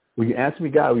 will you answer me,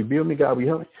 God? Will you build me, God? Will you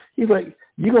help me? He's like,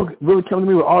 you going to really come to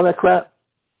me with all that crap?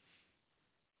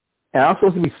 And I'm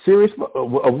supposed to be serious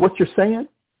of what you're saying?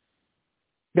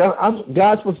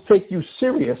 God's supposed to take you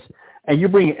serious, and you're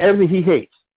bringing everything he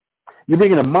hates. You're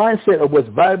bringing a mindset of what's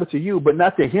valuable to you, but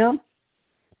not to him.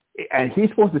 and he's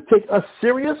supposed to take us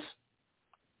serious?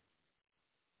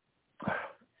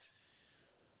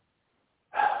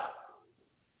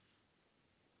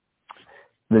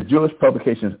 The Jewish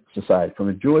Publication Society, from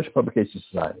the Jewish Publication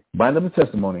Society, bind up the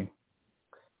testimony,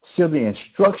 seal the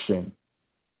instruction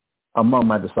among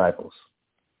my disciples.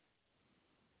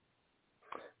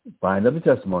 Bind up the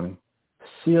testimony,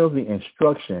 seal the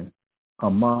instruction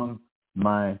among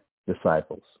my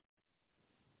disciples.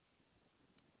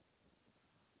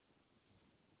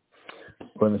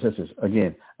 Brothers and sisters,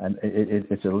 again, and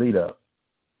it's a lead up.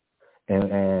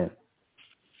 And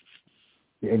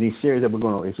in these series that we're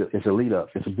going on, it's a lead up,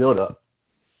 it's a build up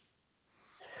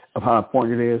of how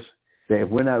important it is that if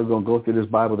we're not going to go through this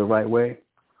Bible the right way,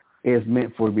 it's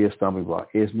meant for it to be a stumbling block.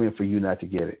 It's meant for you not to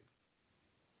get it.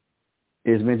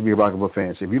 It's meant to be a rock of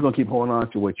offense. If you're going to keep holding on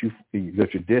to the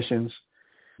traditions,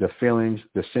 the feelings,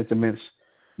 the sentiments,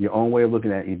 your own way of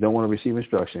looking at it, you don't want to receive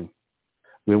instruction.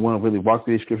 We want to really walk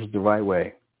through these scriptures the right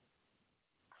way.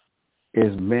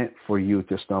 It's meant for you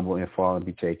to stumble and fall and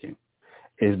be taken.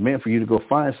 It's meant for you to go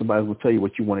find somebody who will tell you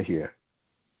what you want to hear.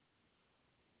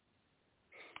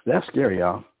 That's scary,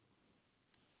 y'all.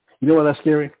 You know what that's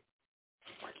scary?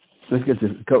 Let's get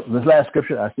this last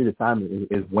scripture. I see the time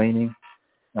is waning.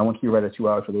 I want to keep right at 2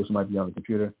 hours for those who might be on the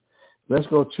computer. Let's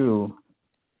go to,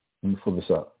 let me pull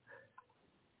this up.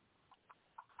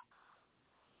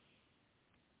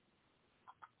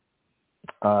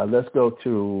 Let's go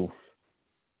to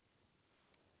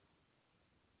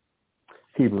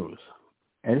Hebrews.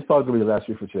 And it's probably going to be the last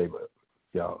scripture for today, but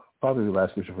y'all, probably the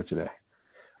last scripture for today.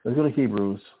 Let's go to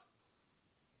Hebrews.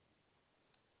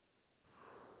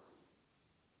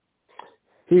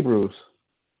 Hebrews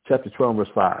chapter 12, verse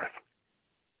 5.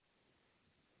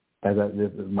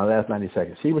 My last 90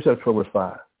 seconds. Hebrews chapter 12, verse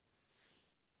 5.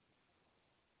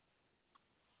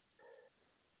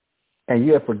 And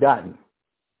you have forgotten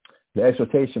the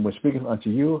exhortation which speaketh unto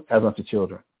you as unto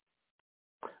children.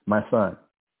 My son,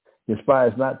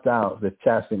 despise not thou the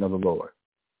chastening of the Lord,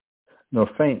 nor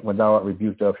faint when thou art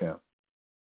rebuked of him.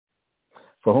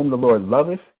 For whom the Lord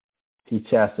loveth, he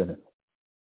chasteneth,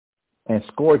 and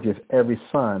scourgeth every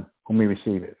son whom he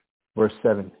receiveth. Verse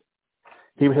 7.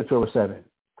 Hebrews 12, verse 7.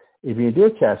 If you endure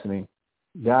chastening,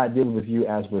 God dealeth with you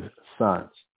as with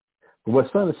sons. But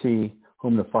what son is he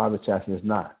whom the Father chasteneth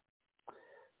not?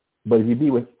 But if you be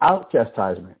without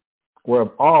chastisement,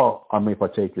 whereof all are made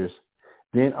partakers,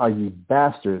 then are ye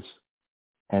bastards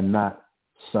and not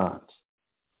sons.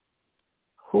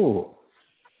 Who?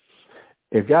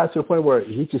 If God's to the point where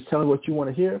he's just telling what you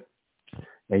want to hear,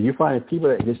 and you find people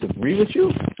that disagree with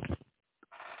you,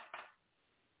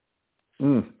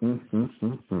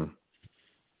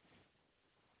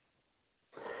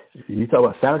 If you talk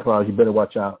about Santa Claus, you better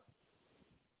watch out.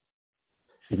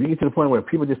 If you get to the point where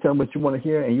people just tell them what you want to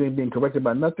hear and you ain't being corrected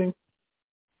by nothing,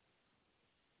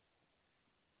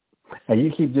 and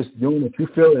you keep just doing what you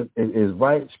feel is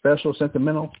right, special,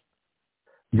 sentimental,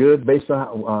 good, based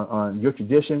on your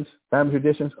traditions, family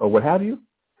traditions, or what have you,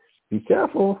 be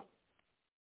careful.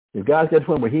 If God's got to the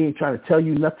point where he ain't trying to tell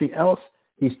you nothing else,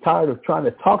 he's tired of trying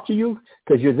to talk to you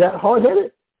because you're that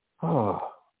hard-headed,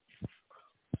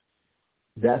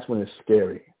 that's when it's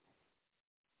scary.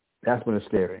 That's when it's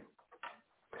scary.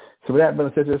 So with that,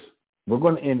 brothers and sisters, we're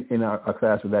going to end in our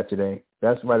class with that today.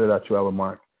 That's right at our 2-hour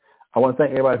mark. I want to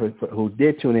thank everybody who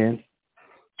did tune in.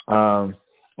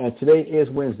 And today is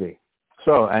Wednesday.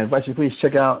 So I invite you to please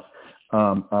check out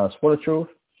Sport of Truth,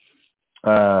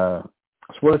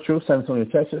 San Antonio,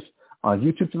 Texas, on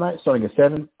YouTube tonight, starting at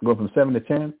 7, going from 7 to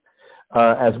 10.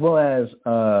 As well as,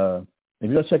 if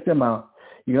you don't check them out,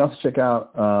 you can also check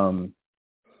out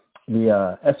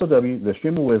the SOW, the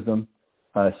Stream of Wisdom,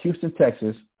 Houston,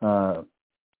 Texas, Stream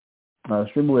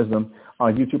of Wisdom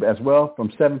on YouTube as well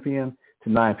from 7 p.m. to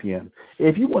 9 p.m.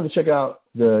 If you want to check out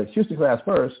the Houston class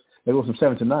first, it goes from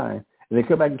 7 to 9, and then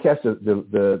come back and catch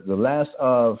the last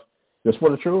of the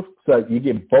Sport of Truth, so you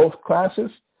get both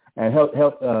classes and help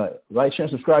like, share,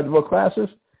 and subscribe to both classes.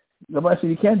 Nobody said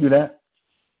you can't do that.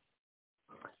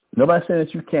 Nobody said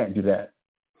that you can't do that.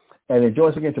 And then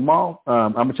join us again tomorrow.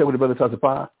 I'm going to check with the brother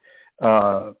Tasapah.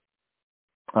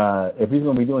 If he's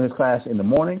going to be doing his class in the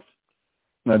morning,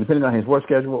 depending on his work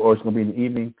schedule, or it's going to be in the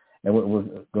evening, and we're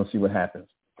going to see what happens.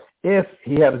 If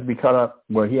he happens to be caught up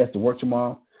where he has to work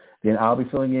tomorrow, then I'll be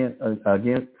filling in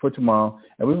again for tomorrow,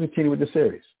 and we're going to continue with the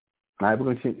series. All right,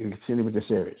 we're going to continue with the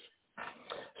series.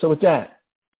 So with that,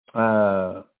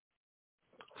 for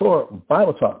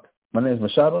Bible Talk, my name is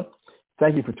Mashaba.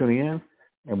 Thank you for tuning in.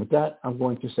 And with that, I'm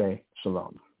going to say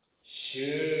shalom.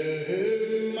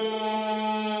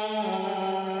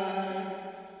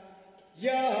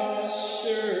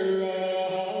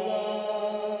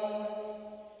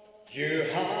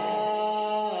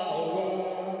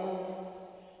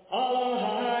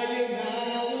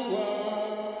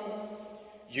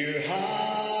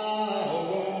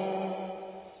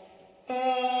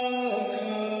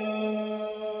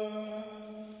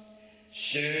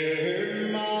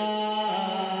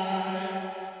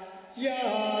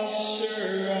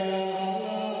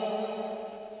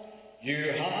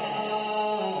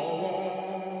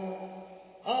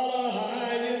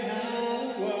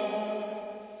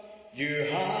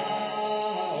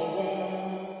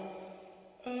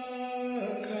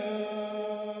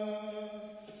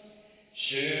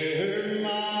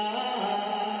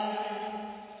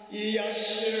 Yes,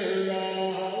 sir.